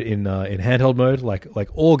 I played it in handheld mode, like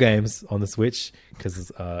all games on the Switch,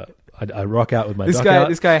 because I rock out with my dock out.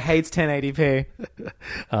 This guy hates 1080p.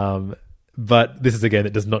 But this is a game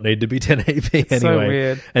that does not need to be 1080p anyway. So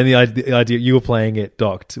weird. And the idea you were playing it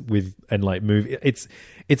docked with and like move. It's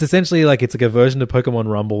essentially like it's like a version of Pokemon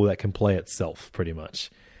Rumble that can play itself, pretty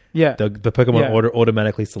much. Yeah, the Pokemon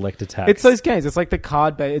automatically select attacks. It's those games. It's like the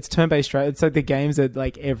card based. It's turn based. It's like the games that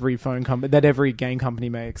like every every game company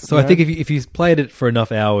makes. So I think if you played it for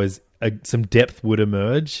enough hours, some depth would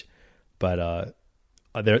emerge. But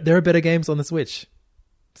there are better games on the Switch,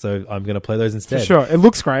 so I'm going to play those instead. For sure, it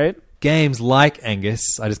looks great. Games like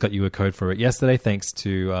Angus, I just got you a code for it yesterday, thanks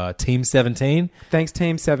to Team 17. Thanks,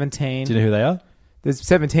 Team 17. Do you know who they are? There's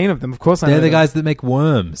 17 of them. Of course, I know they're the them. guys that make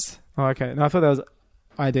Worms. Oh, okay. No, I thought that was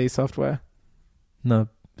ID Software. No,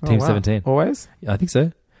 Team 17. Always? Yeah, I think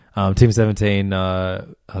so. Team 17 are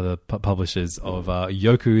the publishers of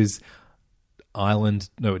Yoku's Island.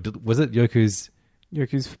 No, was it Yoku's?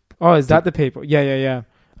 Oh, is that the people? Yeah.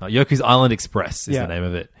 Yoku's Island Express is the name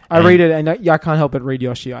of it. I read it, and I can't help but read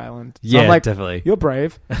Yoshi Island. So yeah, I'm like, definitely. You're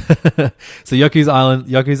brave. So Yoku's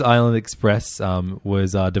Island Express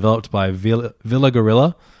was developed by Villa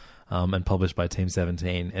Gorilla and published by Team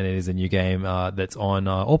 17, and it is a new game that's on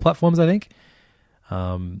all platforms, I think.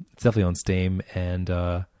 It's definitely on Steam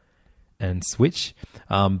and Switch,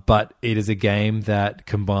 but it is a game that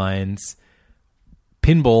combines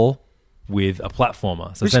pinball with a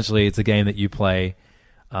platformer. So essentially, it's a game that you play.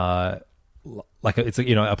 It's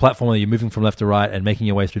a platformer. You're moving from left to right and making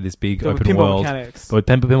your way through this big open world. Mechanics. But with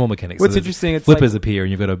pinball mechanics. What's so interesting, it's flippers like, appear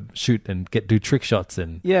and you've got to shoot and do trick shots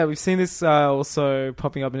and. Yeah, we've seen this also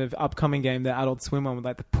popping up in an upcoming game, the Adult Swim one, with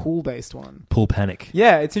like the pool based one. Pool Panic.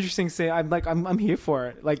 Yeah, it's interesting to see. I'm here for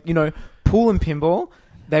it. Like, pool and pinball.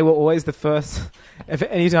 They were always the first. If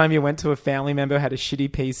anytime you went to a family member who had a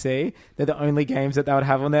shitty PC, they're the only games that they would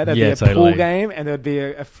have on there. There'd be a pool game, and there'd be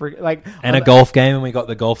a free a golf game, and we got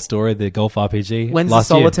the golf story, the golf RPG. When's the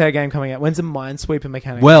solitaire game coming out? When's the Minesweeper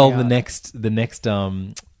mechanic? Well, the next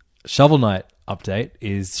Shovel Knight update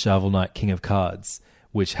is Shovel Knight King of Cards,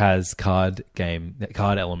 which has card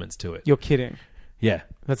elements to it. You're kidding? Yeah,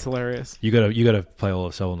 that's hilarious. You gotta play all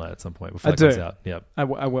of Shovel Knight at some point before it comes out. Yep, I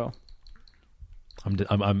will.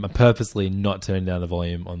 I'm purposely not turning down the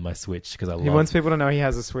volume on my Switch because he wants people to know he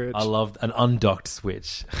has a Switch. I love an undocked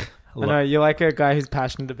Switch. I know you're like a guy who's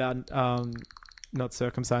passionate about not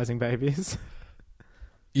circumcising babies.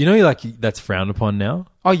 That's frowned upon now.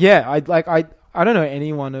 Oh yeah, I don't know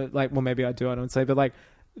anyone well maybe I do, I don't say, but like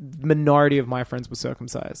minority of my friends were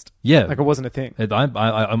circumcised. Yeah, like it wasn't a thing.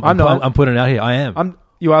 I'm putting it out here. I am.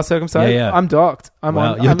 You are circumcised? Yeah. I'm docked.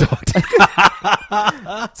 You're docked.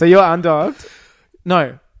 So you're undocked.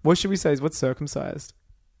 No, what should we say? What's circumcised?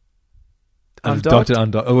 Undocked and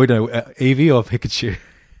undocked. Oh, no, Eevee or Pikachu?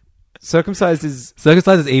 Circumcised is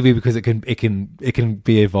Eevee because it can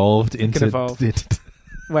be evolved into. Can evolve.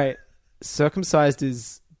 Wait, circumcised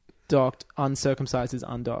is docked. Uncircumcised is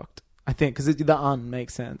undocked. I think because the un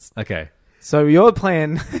makes sense. Okay. So you're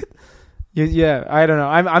playing. Yeah, I don't know.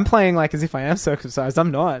 I'm playing like as if I am circumcised.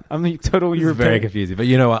 I'm not. I'm a total European. It's very confusing.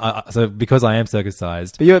 But so because I am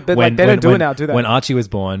circumcised, but they don't do it now, do they? When Archie was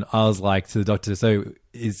born, I was like to the doctor, so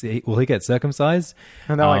will he get circumcised?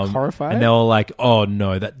 And they're like horrified. And they were like, oh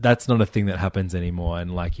no, that's not a thing that happens anymore.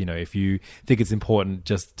 And like, if you think it's important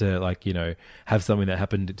just to like, have something that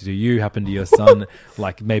happened to you happen to your son,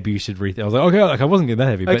 like maybe you should rethink. I was like, okay, like I wasn't getting that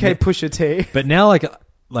heavy. Okay, push a T. But now like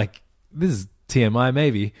this is TMI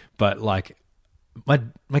maybe, but like my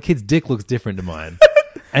kid's dick looks different to mine,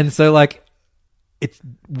 and so like it's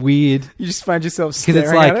weird. You just find yourself staring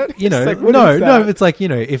it's like, at it. No. It's like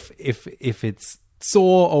if it's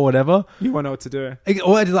sore or whatever, you won't know what to do.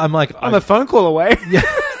 I'm like I'm a phone call away. Yeah.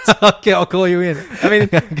 Okay, I'll call you in. I mean,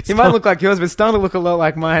 he might look like yours, but it's starting to look a lot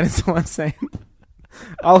like mine. Is all I'm saying.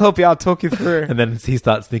 I'll help you. I'll talk you through. And then he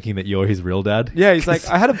starts thinking that you're his real dad. Yeah, he's like,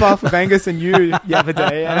 I had a bath with Angus and you the other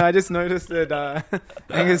day, and I just noticed that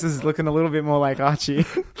Angus is looking a little bit more like Archie.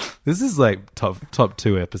 This is like top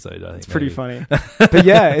 2 episode. I think it's pretty funny. But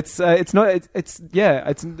yeah, it's not.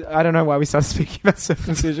 I don't know why we started speaking about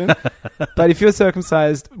circumcision. But if you're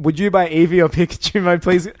circumcised, would you buy Eevee or Pikachu mode?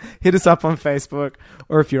 Please hit us up on Facebook.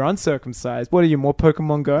 Or if you're uncircumcised, what are you, more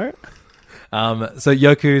Pokemon Go? So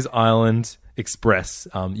Yoku's Island Express.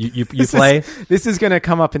 You play. This is going to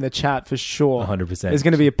come up in the chat for sure. 100%. There's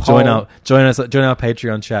going to be a poll. Join our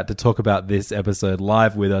Patreon chat to talk about this episode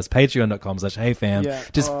live with us. Patreon.com/HeyFam. Yeah.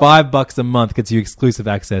 Just $5 a month gets you exclusive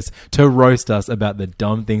access to roast us about the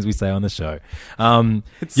dumb things we say on the show.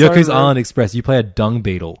 Yoku's Island Express. You play a dung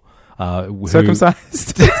beetle.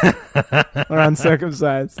 Circumcised or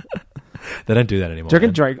uncircumcised? They don't do that anymore. Do you reckon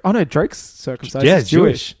man. Drake? Oh no, Drake's circumcised. Yeah, He's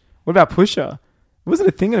Jewish. What about Pusha? It wasn't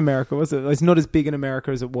a thing in America, was it? It's not as big in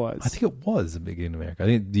America as it was. I think it was big in America. I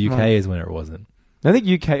think the UK is when it wasn't. I think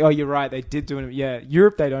UK. Oh, you're right. They did do it. Yeah,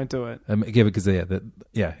 Europe they don't do it. Yeah, because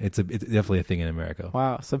it's definitely a thing in America.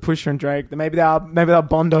 Wow. So Pusha and Drake, maybe they'll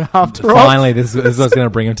bond after all. Finally, this is what's going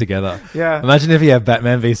to bring them together. Yeah. Imagine if you have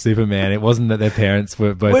Batman v Superman. It wasn't that their parents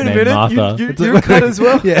were both Wait a named minute, Martha. you're cut as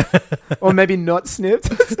well. Yeah. Or maybe not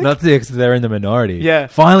snipped. Not because they're in the minority. Yeah.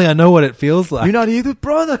 Finally, I know what it feels like. You're not either,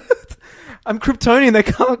 brother. I'm Kryptonian. They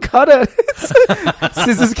can't cut it.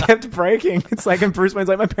 Scissors kept breaking. It's like, and Bruce Wayne's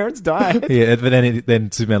like, my parents died. Yeah, but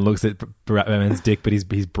then Superman looks at Batman's dick, but he's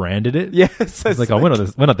branded it. Yes, it's like, we're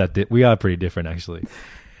not that. We are pretty different, actually.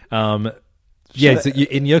 Yeah, so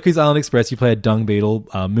in Yoku's Island Express, you play a dung beetle,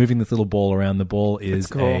 moving this little ball around. The ball is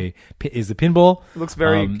cool. a pinball. It looks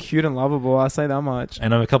very cute and lovable. I'll say that much.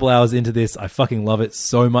 And I'm a couple hours into this. I fucking love it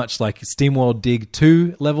so much. Like SteamWorld Dig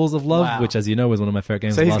 2 Levels of Love, Wow. which, as you know, was one of my favorite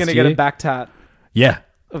games. So he's going to get a back tat. Yeah.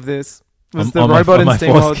 Of this. On The robot in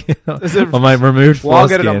SteamWorld. On my removed foreskin. Well, I'll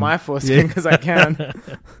get it on my foreskin because I can.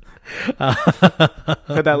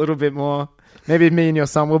 Got that little bit more. Maybe me and your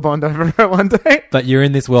son will bond over it one day. But you're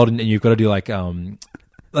in this world and you've got to do like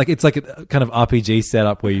it's like a kind of RPG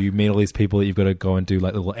setup where you meet all these people that you've got to go and do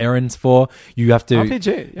like little errands for. You have to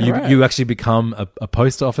RPG. Yeah, right. You actually become a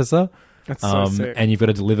post officer. That's so sick. And you've got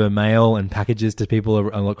to deliver mail and packages to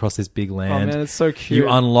people across this big land. Oh man, it's so cute. You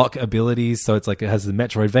unlock abilities, so it's like it has the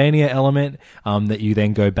Metroidvania element that you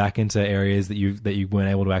then go back into areas that you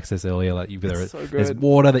weren't able to access earlier. Like there's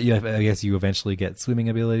water that I guess you eventually get swimming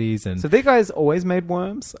abilities. And so these guys always made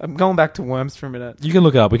Worms. I'm going back to Worms for a minute. You can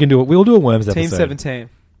look it up. We'll do a Worms episode. Team 17.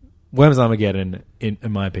 Worms Armageddon, in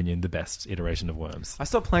my opinion, the best iteration of Worms. I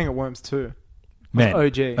stopped playing at Worms 2. Man,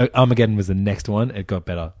 OG. Armageddon was the next one. It got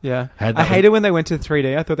better. Yeah. I hated when they went to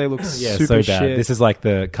 3D. I thought they looked super so bad. shit. This is like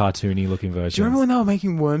the cartoony looking version. Do you remember when they were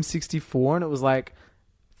making Worms 64 and it was like,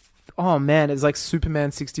 oh man, it was like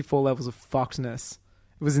Superman 64 levels of fuckedness.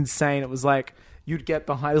 It was insane. It was like you'd get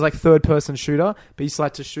behind. It was like third person shooter, but you still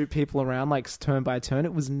had to shoot people around like turn by turn.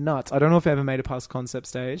 It was nuts. I don't know if I ever made it past concept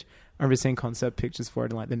stage. I remember seeing concept pictures for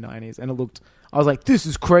it in like the 90s, and it looked. I was like, "This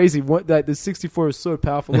is crazy! What? Like, the 64 is so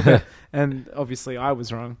powerful." Look at it. And obviously, I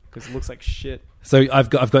was wrong because it looks like shit. So you've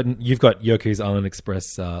got Yoku's Island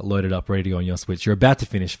Express loaded up, ready to go on your Switch. You're about to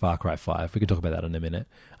finish Far Cry 5. We can talk about that in a minute.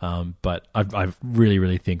 But I really,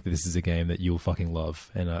 really think that this is a game that you'll fucking love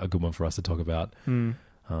and a good one for us to talk about.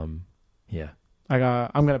 Yeah. I'm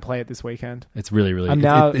going to play it this weekend. It's really, really.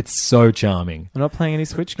 It's so charming. I'm not playing any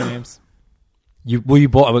Switch games. You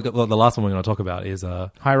bought the last one we're going to talk about is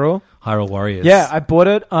Hyrule Warriors. Yeah, I bought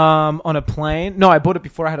it on a plane. No, I bought it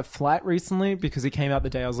before I had a flight recently because it came out the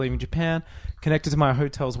day I was leaving Japan. Connected to my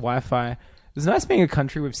hotel's Wi-Fi. It was nice being a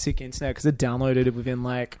country with sick internet because it downloaded it within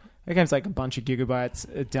like it game's like a bunch of gigabytes.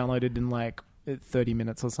 It downloaded in like 30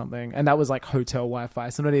 minutes or something, and that was like hotel Wi-Fi,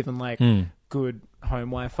 so not even like good home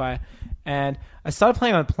Wi-Fi. And I started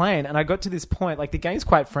playing on a plane, and I got to this point, like the game's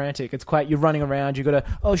quite frantic. It's quite, you're running around, you gotta,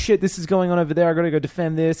 oh shit, this is going on over there, I gotta go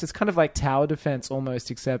defend this. It's kind of like tower defense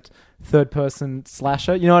almost, except third person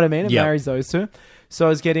slasher. You know what I mean? It marries those two. So I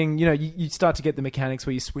was getting, you start to get the mechanics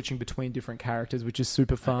where you're switching between different characters, which is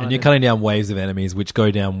super fun. And you're cutting down waves of enemies, which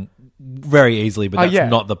go down very easily, but that's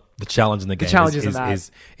not the challenge in the game. The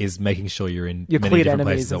challenge is making sure you're in you many different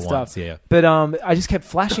enemies places and at stuff. once. Yeah. But I just kept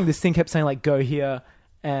flashing. This thing kept saying like, go here.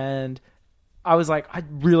 And I was like, I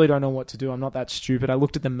really don't know what to do. I'm not that stupid. I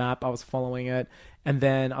looked at the map. I was following it. And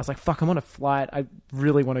then I was like, fuck, I'm on a flight. I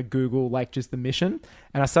really want to Google like just the mission.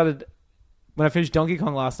 And I started, when I finished Donkey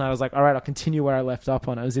Kong last night, I was like, all right, I'll continue where I left up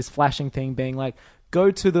on. It was this flashing thing being like,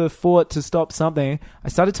 go to the fort to stop something. I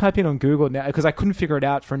started typing on Google now because I couldn't figure it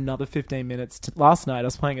out for another 15 minutes. Last night I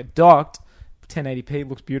was playing it docked, 1080p,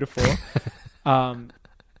 looks beautiful. I'm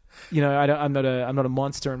not a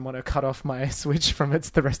monster and want to cut off my Switch from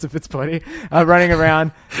the rest of its body. Running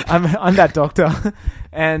around, I'm that doctor,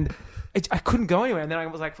 and I couldn't go anywhere. And then I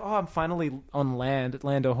was like, oh, I'm finally on land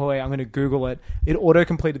Ahoy. I'm going to Google it. It auto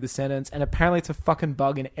completed the sentence, and apparently it's a fucking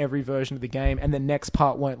bug in every version of the game. And the next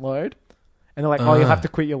part won't load. And they're like, oh, you'll have to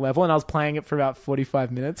quit your level. And I was playing it for about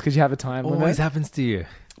 45 minutes because you have a time limit. Always happens to you.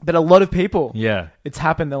 But a lot of people, yeah, it's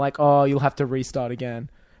happened. They're like, oh, you'll have to restart again,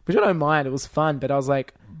 which I don't mind. It was fun, but I was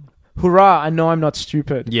like, hurrah, I know I'm not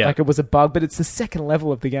stupid. Yeah. Like it was a bug, but it's the second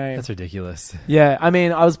level of the game. That's ridiculous. Yeah. I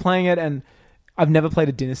mean, I was playing it and I've never played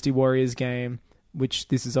a Dynasty Warriors game, which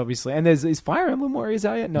this is obviously. And is Fire Emblem Warriors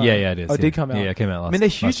out yet? No. Yeah, it is. Oh, it did come out. Yeah, it came out last year. I mean, they're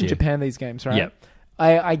huge in Japan, these games, right? Yeah.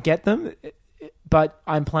 I get them, but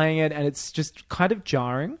I'm playing it and it's just kind of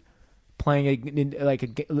jarring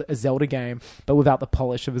playing a Zelda game, but without the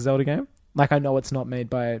polish of a Zelda game. Like, I know it's not made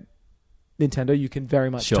by Nintendo. You can very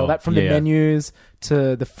much tell that from the menus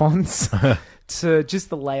to the fonts to just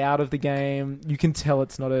the layout of the game. You can tell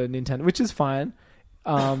it's not a Nintendo, which is fine.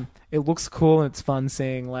 It looks cool and it's fun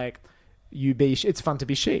seeing like it's fun to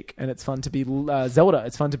be Sheik and it's fun to be Zelda.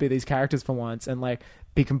 It's fun to be these characters for once and like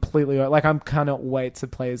be completely like I'm cannot wait to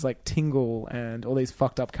play as like Tingle and all these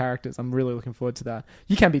fucked up characters. I'm really looking forward to that.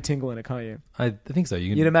 You can be Tingle in it, can't you? I think so.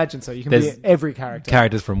 You'd imagine so. You can be every character.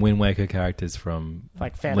 Characters from Wind Waker, characters from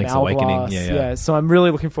like Phantom Link's Hourglass. Awakening. Yeah. So I'm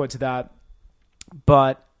really looking forward to that.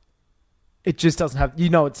 But it just doesn't have.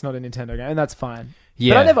 It's not a Nintendo game, and that's fine.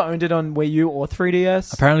 Yeah. But I never owned it on Wii U or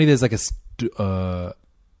 3DS. Apparently, there's like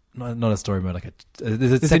not a story mode,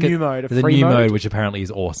 there's a new mode, there's a new mode which apparently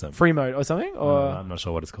is awesome. Free mode or something? Or I'm not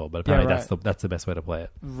sure what it's called, but apparently that's the best way to play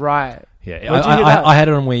it. Right. Yeah, I had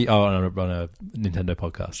it on Wii on a Nintendo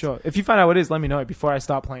podcast. Sure. If you find out what it is, let me know before I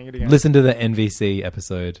start playing it again. Listen to the NVC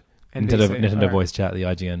episode. Nintendo Voice Chat, the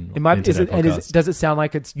IGN. Does it sound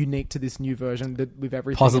like it's unique to this new version that with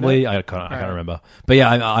everything? Possibly, I can't remember. But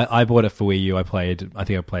yeah, I bought it for Wii U. I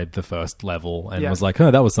think I played the first level and was like,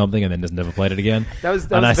 that was something, and then just never played it again. that was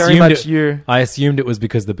very much you. I assumed it was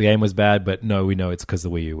because the game was bad, but no, we know it's because the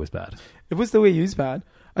Wii U was bad. It was the Wii U's bad.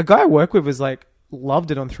 A guy I work with was like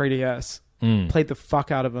loved it on 3DS. Played the fuck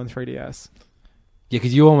out of it on 3DS. Yeah,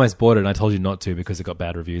 because you almost bought it and I told you not to because it got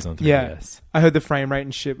bad reviews on 3DS. Yeah, I heard the frame rate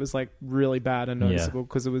and shit was like really bad and noticeable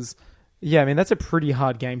because it was... Yeah, I mean, that's a pretty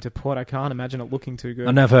hard game to port. I can't imagine it looking too good.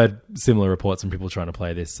 And I've heard similar reports from people trying to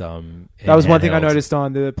play this that was one thing I noticed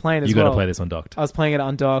on the plane as well. You got to play this undocked. I was playing it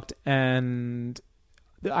undocked and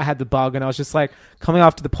I had the bug and I was just like, coming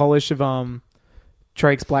after the polish of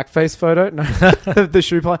Drake's blackface photo. No, the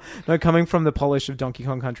shoe play. No, coming from the polish of Donkey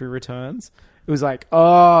Kong Country Returns. It was like,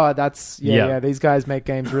 that's... Yeah, these guys make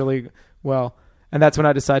games really well. And that's when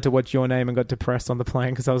I decided to watch Your Name and got depressed on the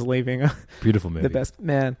plane because I was leaving. Beautiful movie. The best.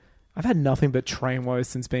 Man, I've had nothing but train woes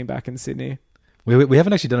since being back in Sydney. We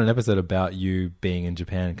haven't actually done an episode about you being in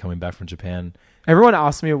Japan, coming back from Japan. Everyone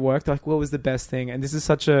asked me at work, like, what was the best thing? And this is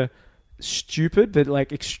such a stupid but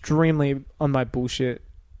like extremely on my bullshit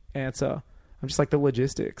answer. I'm just like, the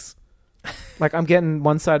logistics. Like, I'm getting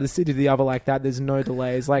one side of the city to the other like that. There's no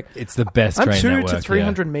delays. Like, it's the best train network. I'm 200 to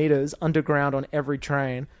 300 meters underground on every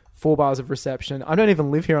train. 4 bars of reception. I don't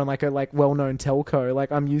even live here on like a well-known telco.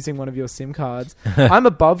 Like, I'm using one of your SIM cards. I'm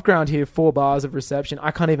above ground here, 4 bars of reception.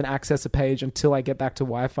 I can't even access a page until I get back to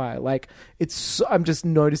Wi-Fi. Like, I'm just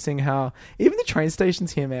noticing how even the train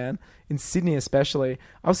stations here, man, in Sydney especially.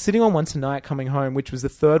 I was sitting on one tonight coming home, which was the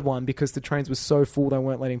third one because the trains were so full they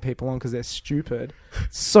weren't letting people on because they're stupid.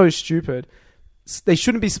 So stupid. They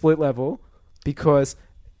shouldn't be split level because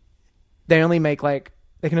they can only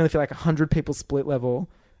fit like 100 people split level.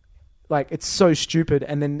 Like, it's so stupid.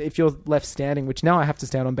 And then if you're left standing, which now I have to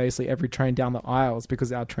stand on basically every train down the aisles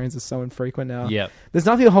because our trains are so infrequent now. Yeah. There's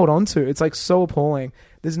nothing to hold on to. It's like so appalling.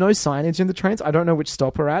 There's no signage in the trains. I don't know which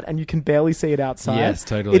stop we're at and you can barely see it outside. Yes,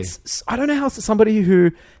 totally. I don't know how somebody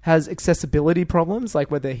who has accessibility problems,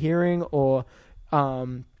 like whether hearing or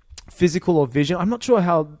physical or vision, I'm not sure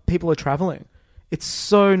how people are traveling. It's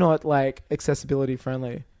so not like accessibility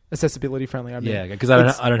friendly, I mean. Yeah, because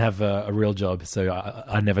I don't have a real job, so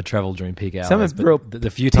I never travel during peak hours. Some of but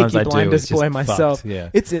the few times I do, it's just myself. Fucked.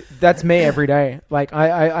 Yeah, that's me every day. Like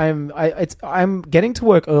I'm getting to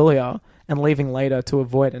work earlier and leaving later to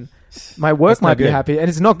avoid, and my work might be happy, and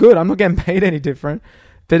it's not good. I'm not getting paid any different,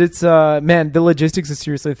 but it's man, the logistics is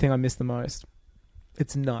seriously the thing I miss the most.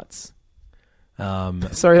 It's nuts.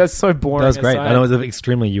 Sorry, that's so boring. That was great. I know it was an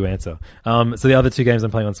extremely you answer. So the other 2 games I'm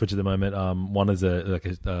playing on Switch at the moment, one is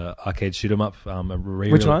a arcade shoot 'em up.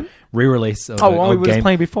 Which one? Re-release. Of we were just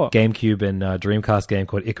playing before. GameCube and Dreamcast game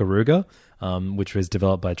called Ikaruga, which was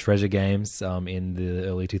developed by Treasure Games in the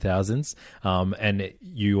early 2000s. And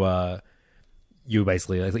you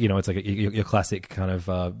basically, it's like your classic kind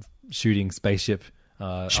of shooting spaceship.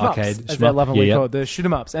 Arcade, as they're lovingly called, the shoot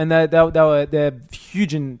 'em ups, and they're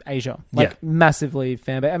huge in Asia, massively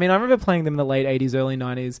fan base. I mean, I remember playing them in the late 80s, early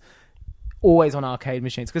 90s, always on arcade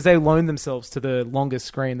machines because they loaned themselves to the longest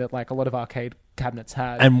screen that like a lot of arcade cabinets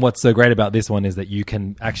had. And what's so great about this one is that you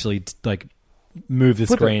can actually flip the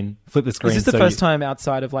screen. Is this the first time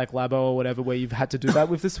outside of like Labo or whatever where you've had to do that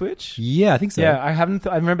with the Switch? Yeah, I think so. Yeah, I haven't.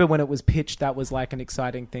 I remember when it was pitched, that was like an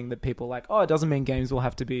exciting thing that people like. Oh, it doesn't mean games will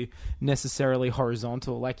have to be necessarily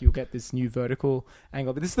horizontal. Like you'll get this new vertical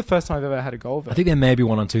angle. But this is the first time I've ever had a go of it. I think there may be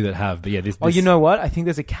 1 or 2 that have, but yeah. This... Oh, you know what? I think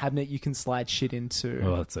there's a cabinet you can slide shit into.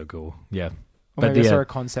 Oh, that's so cool. Yeah, or maybe a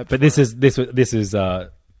concept. But this is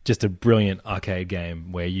just a brilliant arcade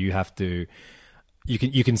game where you have to.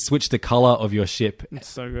 you can switch the color of your ship It's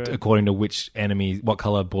so good. according to what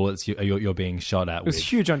color bullets you're being shot at. It was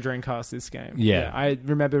huge on Dreamcast, this game. Yeah. I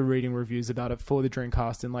remember reading reviews about it for the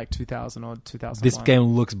Dreamcast in like 2000 or 2001. This game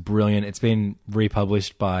looks brilliant. It's been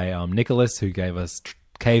republished by Nicholas, who gave us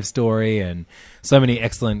Cave Story and so many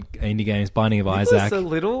excellent indie games. Binding of Isaac. It's a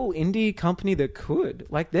little indie company that could.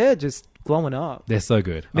 Like, they're just blowing up. They're so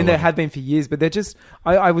good. I mean, they have been for years, but they're just...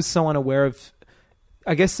 I was so unaware of...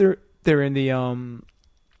 I guess they're in the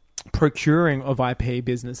procuring of IP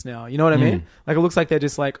business now. You know what I mean? Like, it looks like they're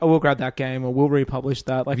just like, oh, we'll grab that game or we'll republish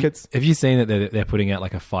that. Like, have you seen that they're putting out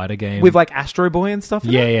like a fighter game with like Astro Boy and stuff?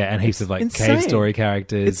 Yeah, and heaps of like insane. Cave Story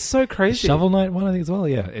characters. It's so crazy. Shovel Knight one, I think, as well.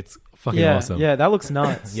 Yeah, it's fucking awesome. Yeah, that looks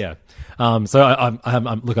nuts. Yeah. So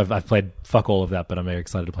I've played fuck all of that, but I'm very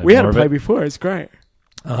excited to play. We more hadn't of it. played before. It's great.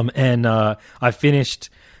 And I finished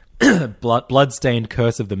Bloodstained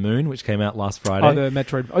Curse of the Moon, which came out last Friday. Oh, the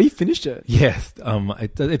Metroid. Oh, you finished it? Yeah.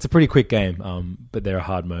 It's a pretty quick game, but there are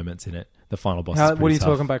hard moments in it. The final boss is pretty What are you tough.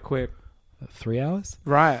 talking about quick? 3 hours?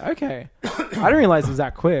 Right, okay. I didn't realize it was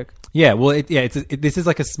that quick. Yeah, well, this is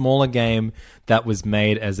like a smaller game that was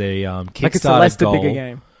made as a Kickstarter like a Celeste goal. a bigger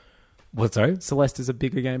game. What, sorry? Celeste is a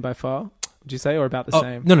bigger game by far. Would you say, or about the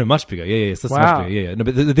same? No, much bigger. Yeah, so Wow. much bigger. Yeah. No,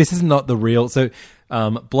 but this is not the real. So,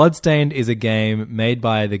 Bloodstained is a game made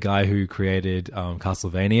by the guy who created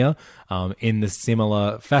Castlevania, in the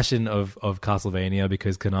similar fashion of Castlevania,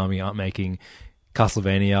 because Konami aren't making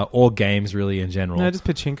Castlevania or games really in general. No, just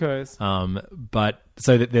pachinkos. But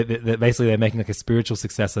so that basically they're making like a spiritual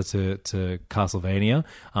successor to Castlevania.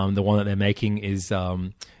 The one that they're making is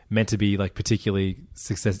meant to be like particularly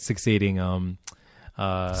succeeding.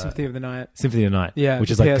 Symphony of the Night. Symphony of the Night, Yeah, which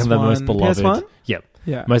the is like kind of the most PS1. beloved. PS1? Yep.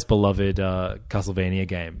 Yeah. Most beloved Castlevania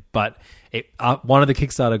game. But one of the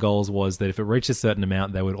Kickstarter goals was that if it reached a certain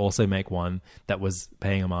amount, they would also make one that was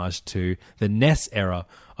paying homage to the NES era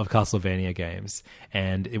of Castlevania games.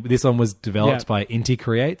 And this one was developed by Inti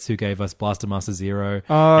Creates, who gave us Blaster Master Zero,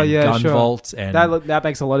 and Gunvolt, and that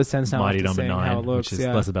makes a lot of sense now. Mighty after Number seeing how 9, it looks, which is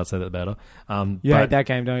less about say that better. You hate that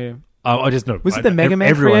game, don't you? I just know. Was it the Mega Man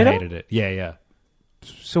everyone creator? hated it. Yeah.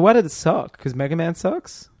 So why did it suck? Because Mega Man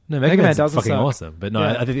sucks? No, Mega Man doesn't fucking suck. awesome. But no,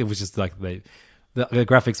 Yeah. I think it was just like the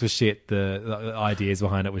graphics were shit. The ideas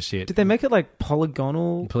behind it were shit. Did they make it like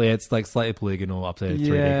polygonal? It's like slightly polygonal up there, 3D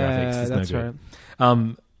graphics. It's that's no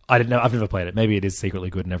good. I didn't know. I've never played it. Maybe it is secretly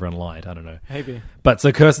good and everyone lied. I don't know. Maybe. But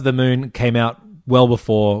so Curse of the Moon came out well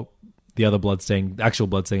before the other actual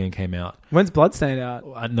Bloodstained came out. When's Bloodstained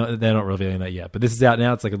out? No, they're not revealing that yet. But this is out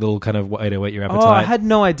now. It's like a little kind of way to whet your appetite. Oh, I had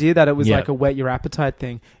no idea that it was Yeah. like a whet your appetite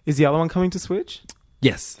thing. Is the other one coming to Switch?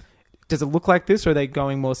 Yes. Does it look like this, or are they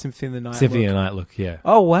going more Symphony of the Night? Symphony look? of the Night look, yeah.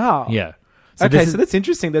 Oh, wow. Yeah. So this is- so that's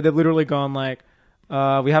interesting that they've literally gone like,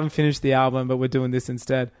 we haven't finished the album, but we're doing this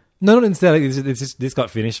instead. No, not instead. This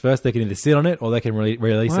got finished first. They can either sit on it or they can release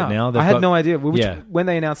Wow. it now. I had no idea. Yeah. When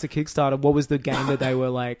they announced the Kickstarter, what was the game that they were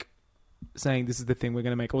like saying this is the thing we're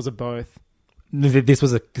going to make? Or was it both? This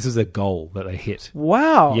was a goal that they hit.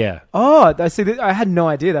 Wow. Yeah. Oh, I see. I had no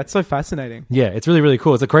idea. That's so fascinating. Yeah, it's really, really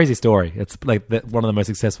cool. It's a crazy story. It's like one of the most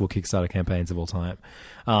successful Kickstarter campaigns of all time.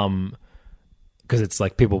 Because it's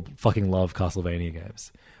like people fucking love Castlevania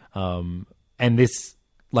games. And this,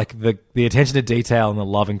 like the attention to detail and the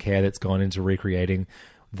love and care that's gone into recreating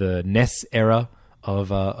the NES era of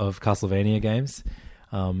Castlevania games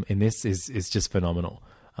in this is just phenomenal.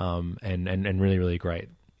 And really, really great.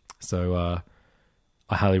 So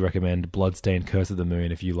I highly recommend Bloodstained Curse of the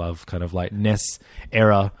Moon if you love kind of like NES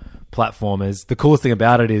era platformers. The coolest thing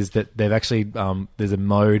about it is that they've actually there's a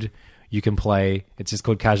mode you can play. It's just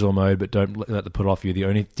called casual mode, but don't let it put off you. The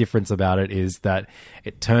only difference about it is that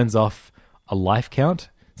it turns off a life count.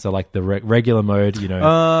 So like the regular mode, you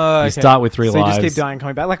start with 3 lives. So you just keep dying,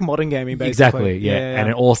 coming back, like modern gaming, basically. Exactly, yeah. And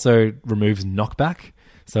it also removes knockback.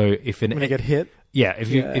 So if when you get hit. Yeah, if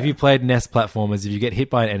you played NES platformers, if you get hit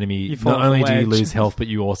by an enemy, fall not off only the do you ledge. lose health, but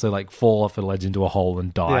you also like fall off the ledge into a hole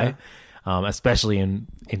and die. Especially in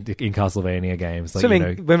Castlevania games. Like, So I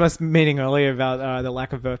mean, when I was meaning earlier about the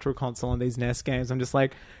lack of virtual console in these NES games, I'm just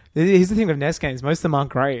like, here's the thing with NES games: most of them aren't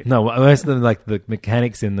great. No, most of them, like the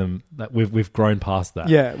mechanics in them, that we've grown past that.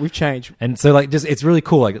 Yeah, we've changed. And so like it's really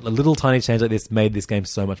cool. Like a little tiny change like this made this game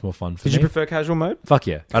so much more fun for me. Did you prefer casual mode? Fuck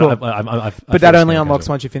yeah! Cool. But that only unlocks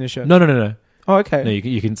once you finish it. No. Oh, okay. No,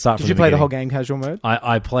 you can start. Did from you the play the beginning. whole game casual mode?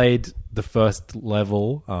 I played the first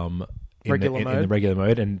level in the regular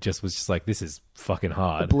mode, and just was just like, this is fucking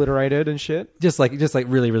hard, obliterated and shit. Just like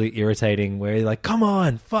really really irritating. Where you're like, come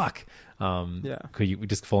on, fuck. Yeah, because you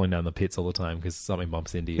just falling down the pits all the time because something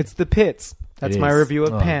bumps into you. It's the pits. That's my review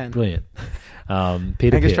of Pan. Brilliant.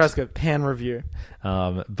 Peter Angus Pitt. Traska, Pan review.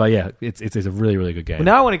 But yeah, it's a really really good game. Well,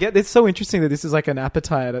 now I want to get. It's so interesting that this is like an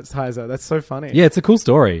appetizer. That's so funny. Yeah, it's a cool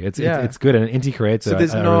story. It's good, and Inti creates. So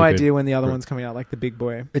there's no idea when the other one's coming out, like the big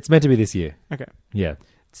boy. It's meant to be this year. Okay. Yeah.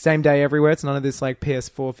 Same day everywhere. It's none of this like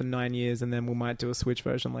PS4 for 9 years, and then we might do a Switch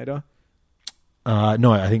version later.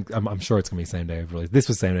 No, I think I'm sure it's gonna be same day of release. This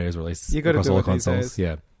was same day as release across all the consoles.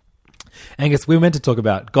 Yeah. Angus, we were meant to talk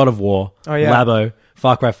about God of War, Labo,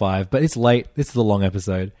 Far Cry 5, but it's late. This is a long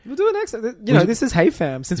episode. We'll do it next. This is Hey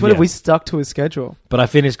Fam. Since when have we stuck to a schedule? But I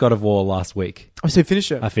finished God of War last week. Oh, so you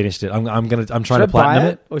finished it? I finished it. I'm trying to platinum buy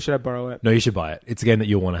it, or should I borrow it? No, you should buy it. It's a game that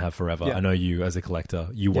you'll want to have forever. Yeah. I know you as a collector.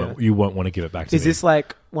 You won't want to give it back to me. Is this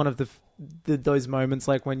like one of those moments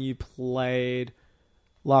like when you played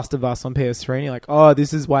Last of Us on PS3 and you're like, oh,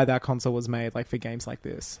 this is why that console was made, like for games like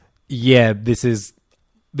this? Yeah, this is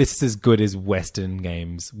as good as Western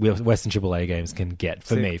AAA games can get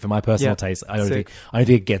for me, for my personal taste. I don't think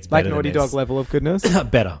it gets better. Like Naughty Dog level of goodness.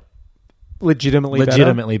 Better.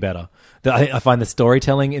 Legitimately better. I find the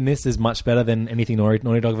storytelling in this is much better than anything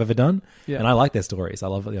Naughty Dog have ever done. Yeah. And I like their stories. I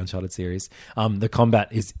love the Uncharted series. The combat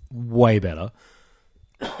is way better.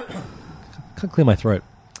 Can't clear my throat.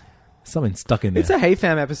 Something stuck in there. It's a Hey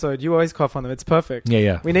Fam episode. You always cough on them. It's perfect.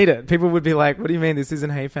 Yeah. We need it. People would be like, what do you mean this isn't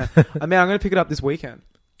Hey Fam? I mean, I'm going to pick it up this weekend.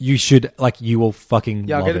 You should, you will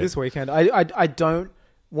fucking I'll love get it this weekend. I don't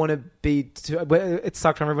want to be too... It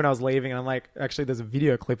sucked. I remember when I was leaving and I'm like, actually there's a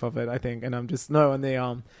video clip of it, I think, and I'm just... No, in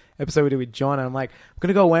the episode we did with John, and I'm like, I'm going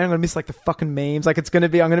to go away, I'm going to miss like the fucking memes. Like I'm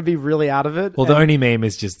going to be really out of it. Well, the only meme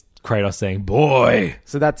is just Kratos saying, boy.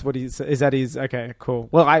 So that's what is that his... Okay, cool.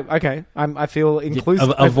 Well, I feel inclusive.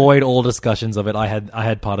 Yeah, avoid all discussions of it. I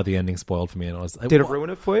had part of the ending spoiled for me, and I was... Did it ruin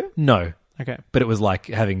it for you? No. Okay. But it was like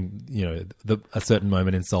having, a certain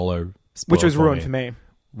moment in Solo... Which was ruined for me.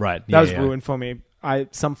 Right. That was ruined for me.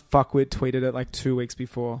 Some fuckwit tweeted it like 2 weeks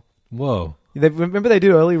before. Whoa. Remember they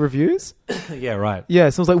do early reviews? Yeah, right. Yeah,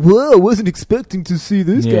 so I was like, whoa, I wasn't expecting to see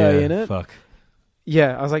this guy in it. Fuck.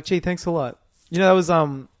 Yeah, I was like, gee, thanks a lot. That was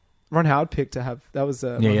Ron Howard pick to have. That was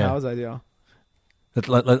Ron Howard's idea.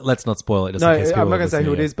 Let's not spoil it. No, I'm not going to say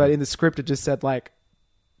who it is, but in the script it just said like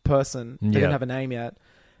person. They didn't have a name yet.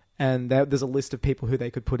 And there's a list of people who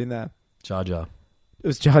they could put in there. Jar Jar. It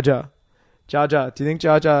was Jar Jar. Jar Jar. Do you think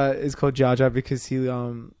Jar Jar is called Jar Jar because he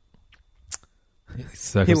laughs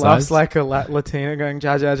like a Latina going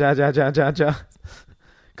Jar Jar Jar Jar Jar Jar Jar?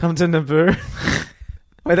 Come to Naboo.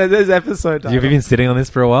 Wait, there's episode. Have you been sitting on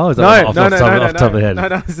this for a while? Is No, that off the top of the head? No,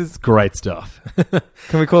 this is great stuff.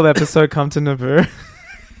 Can we call the episode "Come to Naboo"?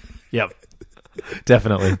 Yep,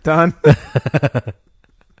 definitely done.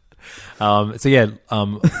 So yeah,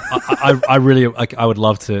 I really I would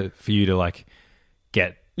love for you to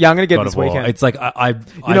get. Yeah, I'm going to get this weekend. It's like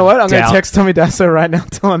You know what? I'm going to text Tommy Dasso right now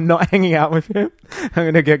until I'm not hanging out with him. I'm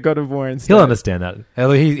going to get God of War instead. He'll understand that.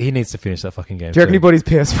 He needs to finish that fucking game. Do you reckon he bought his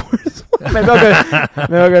PS4 as well? Maybe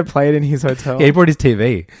I'll go play it in his hotel. Yeah, he brought his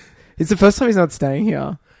TV. It's the first time he's not staying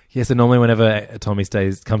here. Yeah, so normally whenever Tommy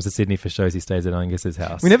comes to Sydney for shows, he stays at Angus's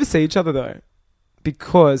house. We never see each other though,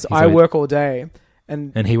 because I work all day.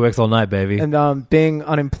 And he works all night, baby. And being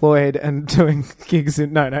unemployed and doing gigs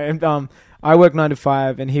I work 9 to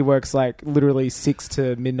 5 and he works like literally 6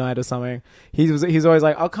 to midnight or something. He's always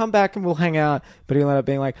like, I'll come back and we'll hang out. But he'll end up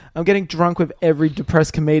being like, I'm getting drunk with every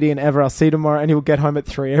depressed comedian ever. I'll see you tomorrow. And he'll get home at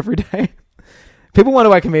 3 every day. People wonder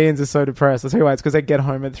why comedians are so depressed. I'll tell you why. It's because they get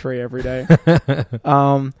home at 3 every day.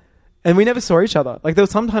 And we never saw each other. Like there were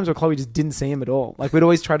some times where Chloe just didn't see him at all. Like we'd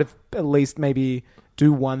always try to at least maybe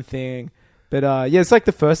do one thing. But yeah, it's like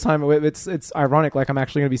the first time. It's ironic. Like I'm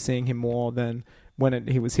actually going to be seeing him more than when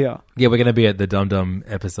he was here. Yeah, we're going to be at the Dum Dum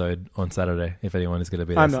episode on Saturday. If anyone is going to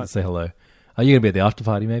be there, I'm not. Say hello. Are you going to be at the after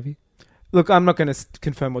party? Maybe. Look, I'm not going to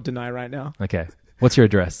confirm or deny right now. Okay. What's your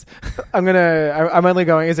address? I'm only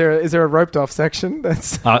going. Is there a roped off section?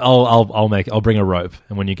 That's. I'll bring a rope,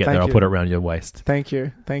 and when you get there, I'll put it around your waist. Thank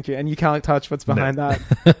you, and you can't touch what's behind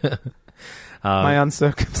that. My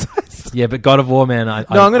uncircumcised. Yeah, but God of War, man. I'm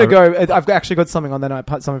going to go. I've actually got something on that night.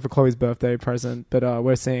 Something for Chloe's birthday present. But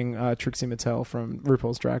we're seeing Trixie Mattel from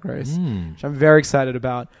RuPaul's Drag Race, which I'm very excited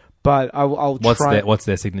about. But I'll try. What's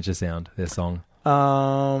their signature sound? Their song?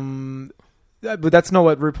 But that's not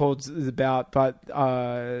what RuPaul's is about. But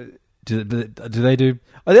do they do?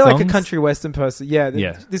 Are they songs? like a country western person? Yeah.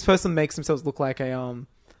 This person makes themselves look like a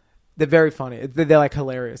They're very funny. They're like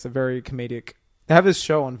hilarious. They're very comedic. They have this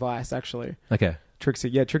show on Vice actually. Okay. Trixie.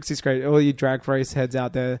 Yeah, Trixie's great. All you drag race heads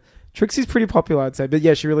out there. Trixie's pretty popular, I'd say. But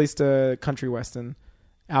yeah, she released a country western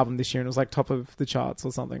album this year and it was like top of the charts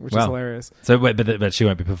or something, which is hilarious. So wait, but she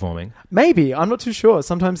won't be performing? Maybe. I'm not too sure.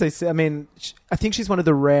 Sometimes they say, I mean, I think she's one of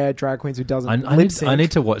the rare drag queens who doesn't lip sync. I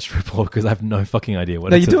need to watch RuPaul because I have no fucking idea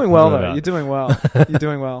what No, it's you're doing well, though. about. You're doing well. You're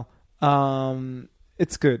doing well.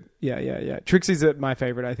 It's good. Yeah. Trixie's my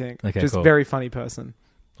favorite, I think. Okay, just cool. very funny person.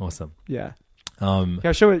 Awesome. Yeah. Yeah,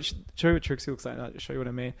 I'll show you what Trixie looks like. I'll just show you what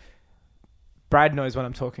I mean. Brad knows what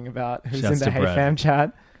I'm talking about. Who's Shouts in the to Hey Brad. Fam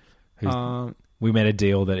chat. We made a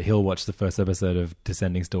deal that he'll watch the first episode of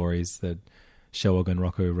Descending Stories that Shogun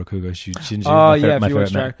Rakugo Shinju. Oh, my if you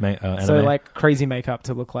watch favorite drag. So like crazy makeup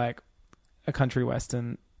to look like a country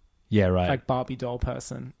western. Yeah, right. Like Barbie doll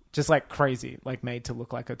person. Just like crazy, like made to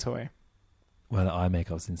look like a toy. Well, the eye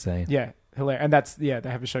makeup's insane. Yeah, hilarious. And that's, they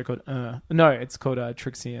have a show called No, it's called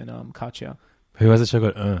Trixie and Katya. Who has a show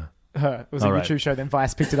called Her. It was a YouTube show. Then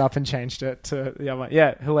Vice picked it up and changed it to the other one.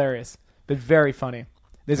 Yeah, hilarious. But very funny.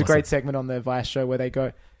 There's a great segment on the Vice show where they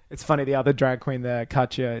go... It's funny, the other drag queen, the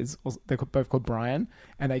Katya, they're both called Brian,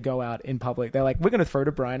 and they go out in public. They're like, we're going to throw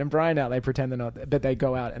to Brian and Brian out. They pretend they're not, but they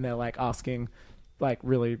go out and they're like asking like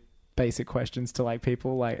really basic questions to like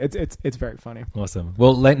people. Like it's very funny. Awesome.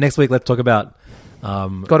 Well, next week let's talk about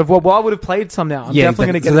God of War. Well, I would have played some now. I'm definitely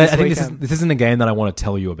going to get I this think this isn't a game that I want to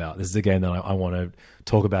tell you about. This is a game that I want to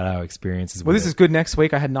talk about our experiences. Well, with this is good. Next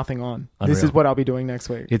week I had nothing on. Unreal. This is what I'll be doing next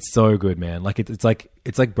week. It's so good, man. Like it's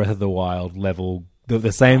like Breath of the Wild level.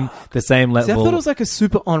 The same level. See, I thought it was like a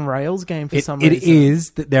super on rails game for some reason. It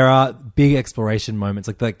is. There are big exploration moments.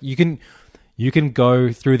 Like you can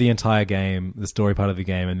go through the entire game, the story part of the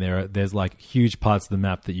game, and there's like huge parts of the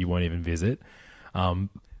map that you won't even visit. And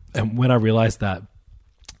when I realized that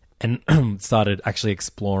and started actually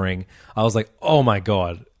exploring, I was like, oh my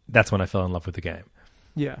God, that's when I fell in love with the game.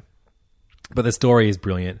 Yeah. But the story is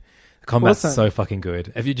brilliant. The combat's so fucking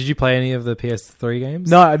good. Did you play any of the PS3 games?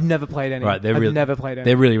 No, I've never played any. Right, I've never played any.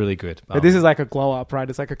 They're really, really good. But this is like a glow up, right?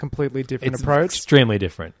 It's like a completely different approach. Extremely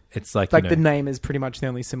different. It's like the name is pretty much the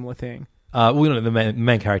only similar thing. The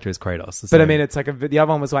main character is Kratos. But I mean, it's like the other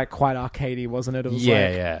one was like quite arcadey, wasn't it? It was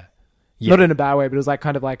yeah. Not in a bad way, but it was like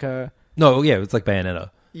kind of like a... No, yeah, it's like Bayonetta.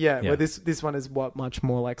 Yeah, but this one is much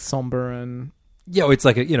more like somber and... Yeah, it's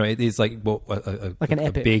like it is like like an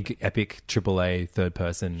epic, big epic AAA third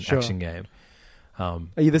person action game. Are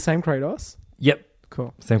you the same Kratos? Yep,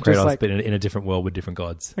 cool. Same Kratos, but in a different world with different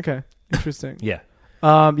gods. Okay, interesting. Yeah,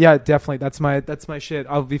 yeah, definitely. That's my shit.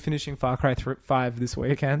 I'll be finishing Far Cry 5 this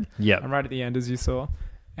weekend. Yeah, I'm right at the end, as you saw,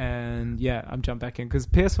 and yeah, I'm jumped back in because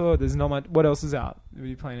PS4. There's not much. What else is out? Are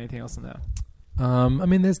you playing anything else on there? I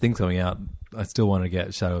mean, there's things coming out. I still want to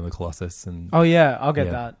get Shadow of the Colossus, and oh yeah, I'll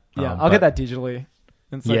get that. Yeah, I'll get that digitally.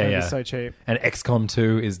 It's like it's so cheap. And XCOM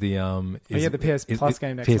 2 is the the PS Plus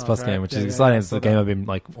game. PS Plus game, which is exciting. It's the game I've been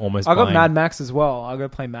like almost. I got Mad Max as well. I'll go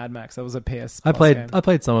play Mad Max. That was a PS. I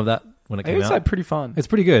played some of that when it came out. It's like pretty fun. It's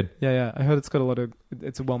pretty good. Yeah. I heard it's got a lot of.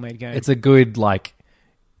 It's a well-made game. It's a good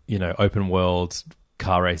open world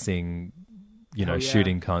car racing.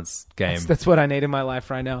 Shooting cunts game. That's what I need in my life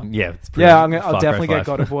right now. Yeah, it's I'll definitely get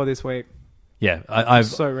God of War this week. Yeah, I'm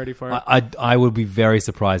so ready for it. I would be very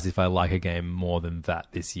surprised if I like a game more than that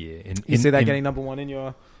this year. You see that getting number one in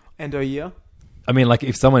your Endo year? I mean, like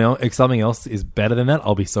if something else is better than that,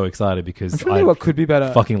 I'll be so excited because I'm trying to think what could be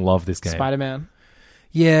better. Fucking love this game. Spider-Man.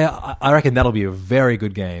 Yeah, I reckon that'll be a very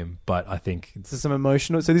good game, but I think so some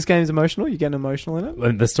emotional. So this game is emotional. You getting emotional in it?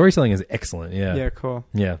 And the storytelling is excellent. Yeah. Yeah. Cool.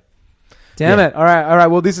 Yeah. Damn it! All right.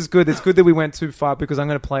 Well, this is good. It's good that we went too far because I'm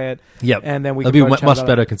going to play it. Yep. And then it'll be a much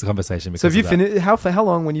better conversation. So have you finished? How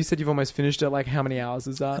long? When you said you've almost finished it, like how many hours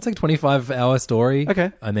is that? It's like 25-hour story.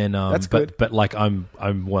 Okay. And then that's good. But like I'm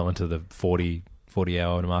well into the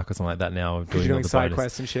 40-hour mark or something like that now. Doing side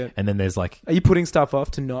quests and shit. And then there's like, are you putting stuff off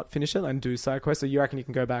to not finish it and do side quests? Or you reckon you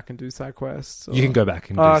can go back and do side quests? Or? You can go back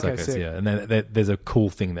and do side quests. Sick. Yeah. And then there's a cool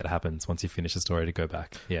thing that happens once you finish the story to go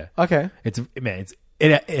back. Yeah. Okay.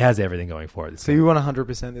 It has everything going for it. So you want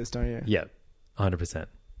 100% this, don't you? Yeah, 100%.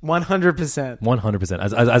 100%. 100%.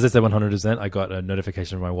 As I said, 100%. I got a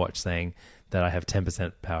notification from my watch saying that I have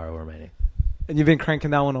 10% power remaining. And you've been cranking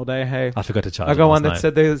that one all day. Hey, I forgot to charge. I got one that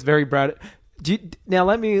said that it was very bright. Now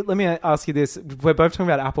let me ask you this. We're both talking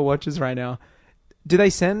about Apple Watches right now. Does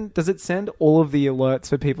it send all of the alerts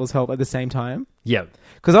for people's health at the same time? Yeah.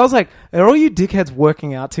 Because I was like, are all you dickheads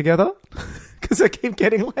working out together? because I keep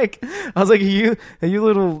getting like, I was like, are you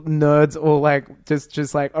little nerds all like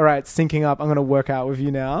just like, all right, syncing up. I'm gonna work out with you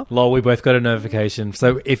now. Lol, we both got a notification.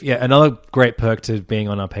 So another great perk to being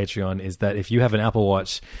on our Patreon is that if you have an Apple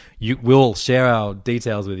Watch, we'll share our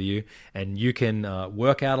details with you, and you can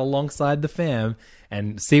work out alongside the fam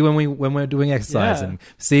and see when we're doing exercise and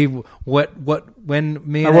see when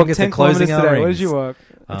me and Angus are closing our rings. What did you work?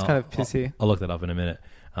 It's kind of pissy. I'll look that up in a minute.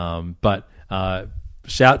 But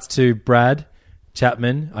shouts to Brad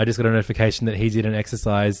Chapman. I just got a notification that he did an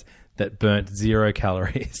exercise that burnt 0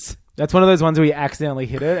 calories. That's one of those ones where you accidentally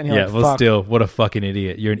hit it and you're like, fuck. Still, what a fucking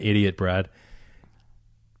idiot. You're an idiot, Brad.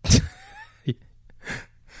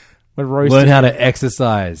 Learn how to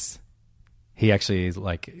exercise. He actually is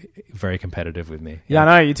like very competitive with me. Yeah, I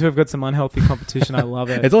know. You two have got some unhealthy competition. I love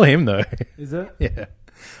it. It's all him though. Is it? Yeah.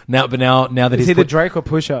 Now that is he the Drake or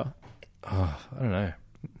Pusha? Oh, I don't know.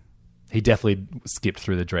 He definitely skipped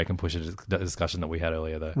through the Drake and Pusha discussion that we had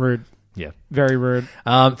earlier, though. Rude. Yeah. Very rude.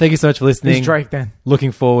 Thank you so much for listening. Who's Drake then?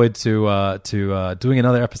 Looking forward to doing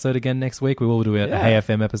another episode again next week. We will do a Hey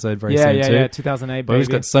FM episode very soon too. Yeah, 2008, but we've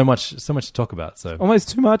got so much to talk about. So almost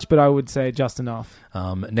too much, but I would say just enough.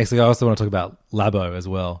 Next week, I also want to talk about Labo as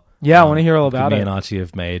well. Yeah, I want to hear all about it. Me and Archie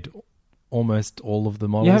have made almost all of the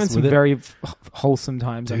models. You're having some very wholesome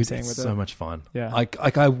times. Dude, I'm saying it's with so it. much fun. Yeah,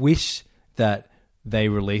 I wish that they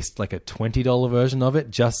released like a $20 version of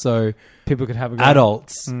it, just so people could have a go.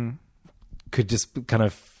 Adults could just kind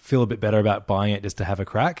of feel a bit better about buying it just to have a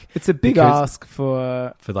crack. It's a big ask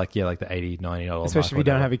for like the $80, $90, especially if you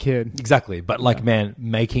don't have a kid. Exactly, but like man,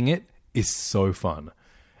 making it is so fun,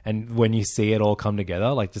 and when you see it all come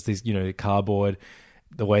together, like just these cardboard.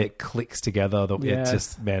 The way it clicks together, it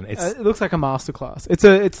just man, it looks like a masterclass. It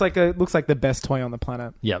looks like the best toy on the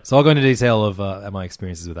planet. Yeah, so I'll go into detail of my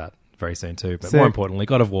experiences with that very soon too. But more importantly,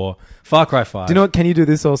 God of War, Far Cry 5. Do you know what? Can you do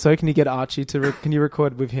this also? Can you get Archie to? Can you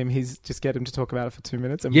record with him? Just get him to talk about it for 2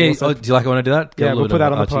 minutes. And do you like? I want to do that? We'll put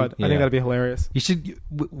that on the pod. Yeah. I think that'd be hilarious. You should.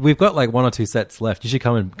 We've got like 1 or 2 sets left. You should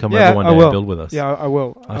come over one day and build with us. Yeah, I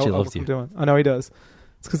will. Archie loves you. I know he does.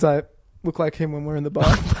 It's because I look like him when we're in the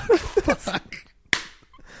bar.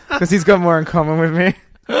 Because he's got more in common with me.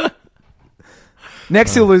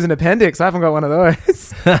 Next, he'll lose an appendix. I haven't got one of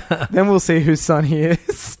those. Then we'll see whose son he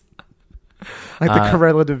is. Like the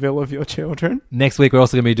Corella Deville of your children. Next week, we're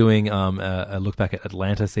also going to be doing a look back at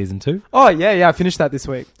Atlanta Season 2. Oh, yeah. I finished that this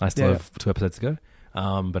week. I still have 2 episodes to go.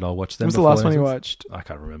 But I'll watch them. What was the last one you watched? I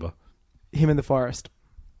can't remember. Him in the Forest.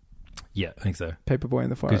 Yeah, I think so. Paperboy in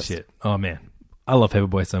the Forest. Good shit. Oh, man. I love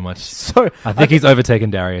Paperboy so much. I think he's overtaken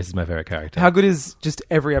Darius as my favorite character. How good is just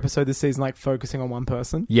every episode this season, like focusing on one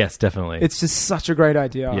person? Yes, definitely. It's just such a great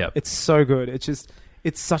idea. Yep. It's so good.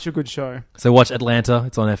 It's such a good show. So watch Atlanta.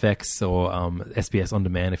 It's on FX or SBS On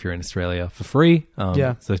Demand if you're in Australia for free.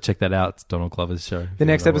 So check that out. It's Donald Glover's show. The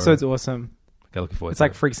next episode's awesome. Okay, looking forward to it. It's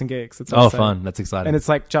like Freaks and Geeks. It's fun. That's exciting. And it's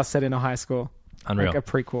like just set in a high school. Unreal. Like a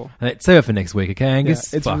prequel. Save it for next week, okay,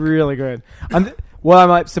 Angus? Yeah, it's really good. What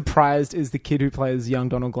I'm surprised is the kid who plays young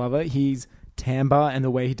Donald Glover. He's timbre and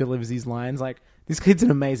the way he delivers his lines. Like, this kid's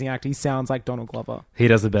an amazing actor. He sounds like Donald Glover. He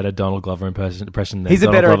does a better Donald Glover impression than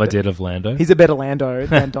Donald Glover did of Lando. He's a better Lando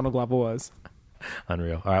than Donald Glover was.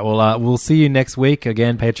 Unreal. All right, well, we'll see you next week.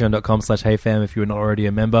 Again, patreon.com/HeyFam if you're not already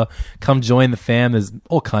a member. Come join the fam. There's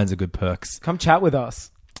all kinds of good perks. Come chat with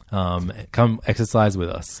us. Come exercise with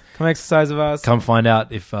us. Come exercise with us. Come find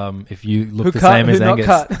out if you look the same as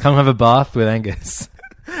Angus. Come have a bath with Angus.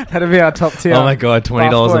 That'll be our top tier. Oh my God,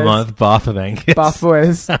 $20 a month, bath with Angus. Bath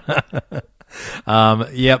boys.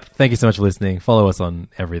 Yep. Thank you so much for listening. Follow us on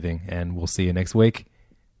everything, and we'll see you next week.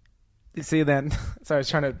 See you then. Sorry, I was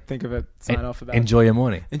trying to think of a sign off about. Enjoy your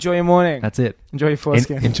morning. Enjoy your morning. That's it. Enjoy your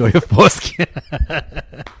foreskin. Enjoy your foreskin.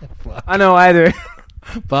 I know I do.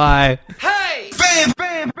 Bye. Hey! Bam,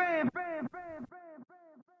 bam, bam, bam, bam,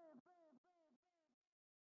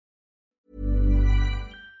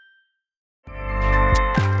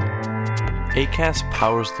 Acast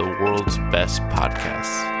powers the world's best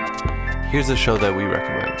podcasts. Here's a show that we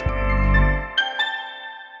recommend.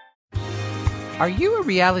 Are you a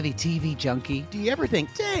reality TV junkie? Do you ever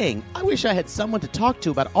think, dang, I wish I had someone to talk to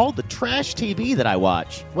about all the trash TV that I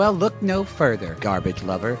watch? Well, look no further, garbage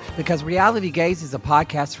lover, because Reality Gaze is a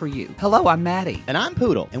podcast for you. Hello, I'm Maddie. And I'm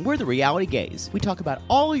Poodle, and we're the Reality Gaze. We talk about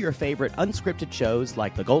all your favorite unscripted shows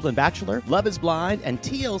like The Golden Bachelor, Love is Blind, and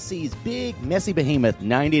TLC's big, messy behemoth,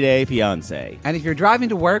 90 Day Fiancé. And if you're driving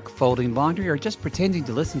to work, folding laundry, or just pretending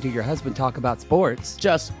to listen to your husband talk about sports,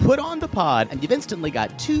 just put on the pod, and you've instantly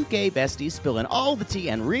got 2 gay besties spilling all the tea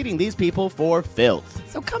and reading these people for filth.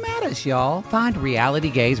 So come at us, y'all. Find Reality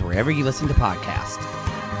Gaze wherever you listen to podcasts.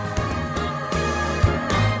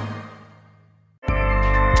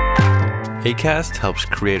 Acast helps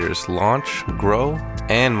creators launch, grow,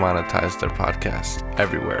 and monetize their podcasts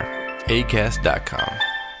everywhere. Acast.com.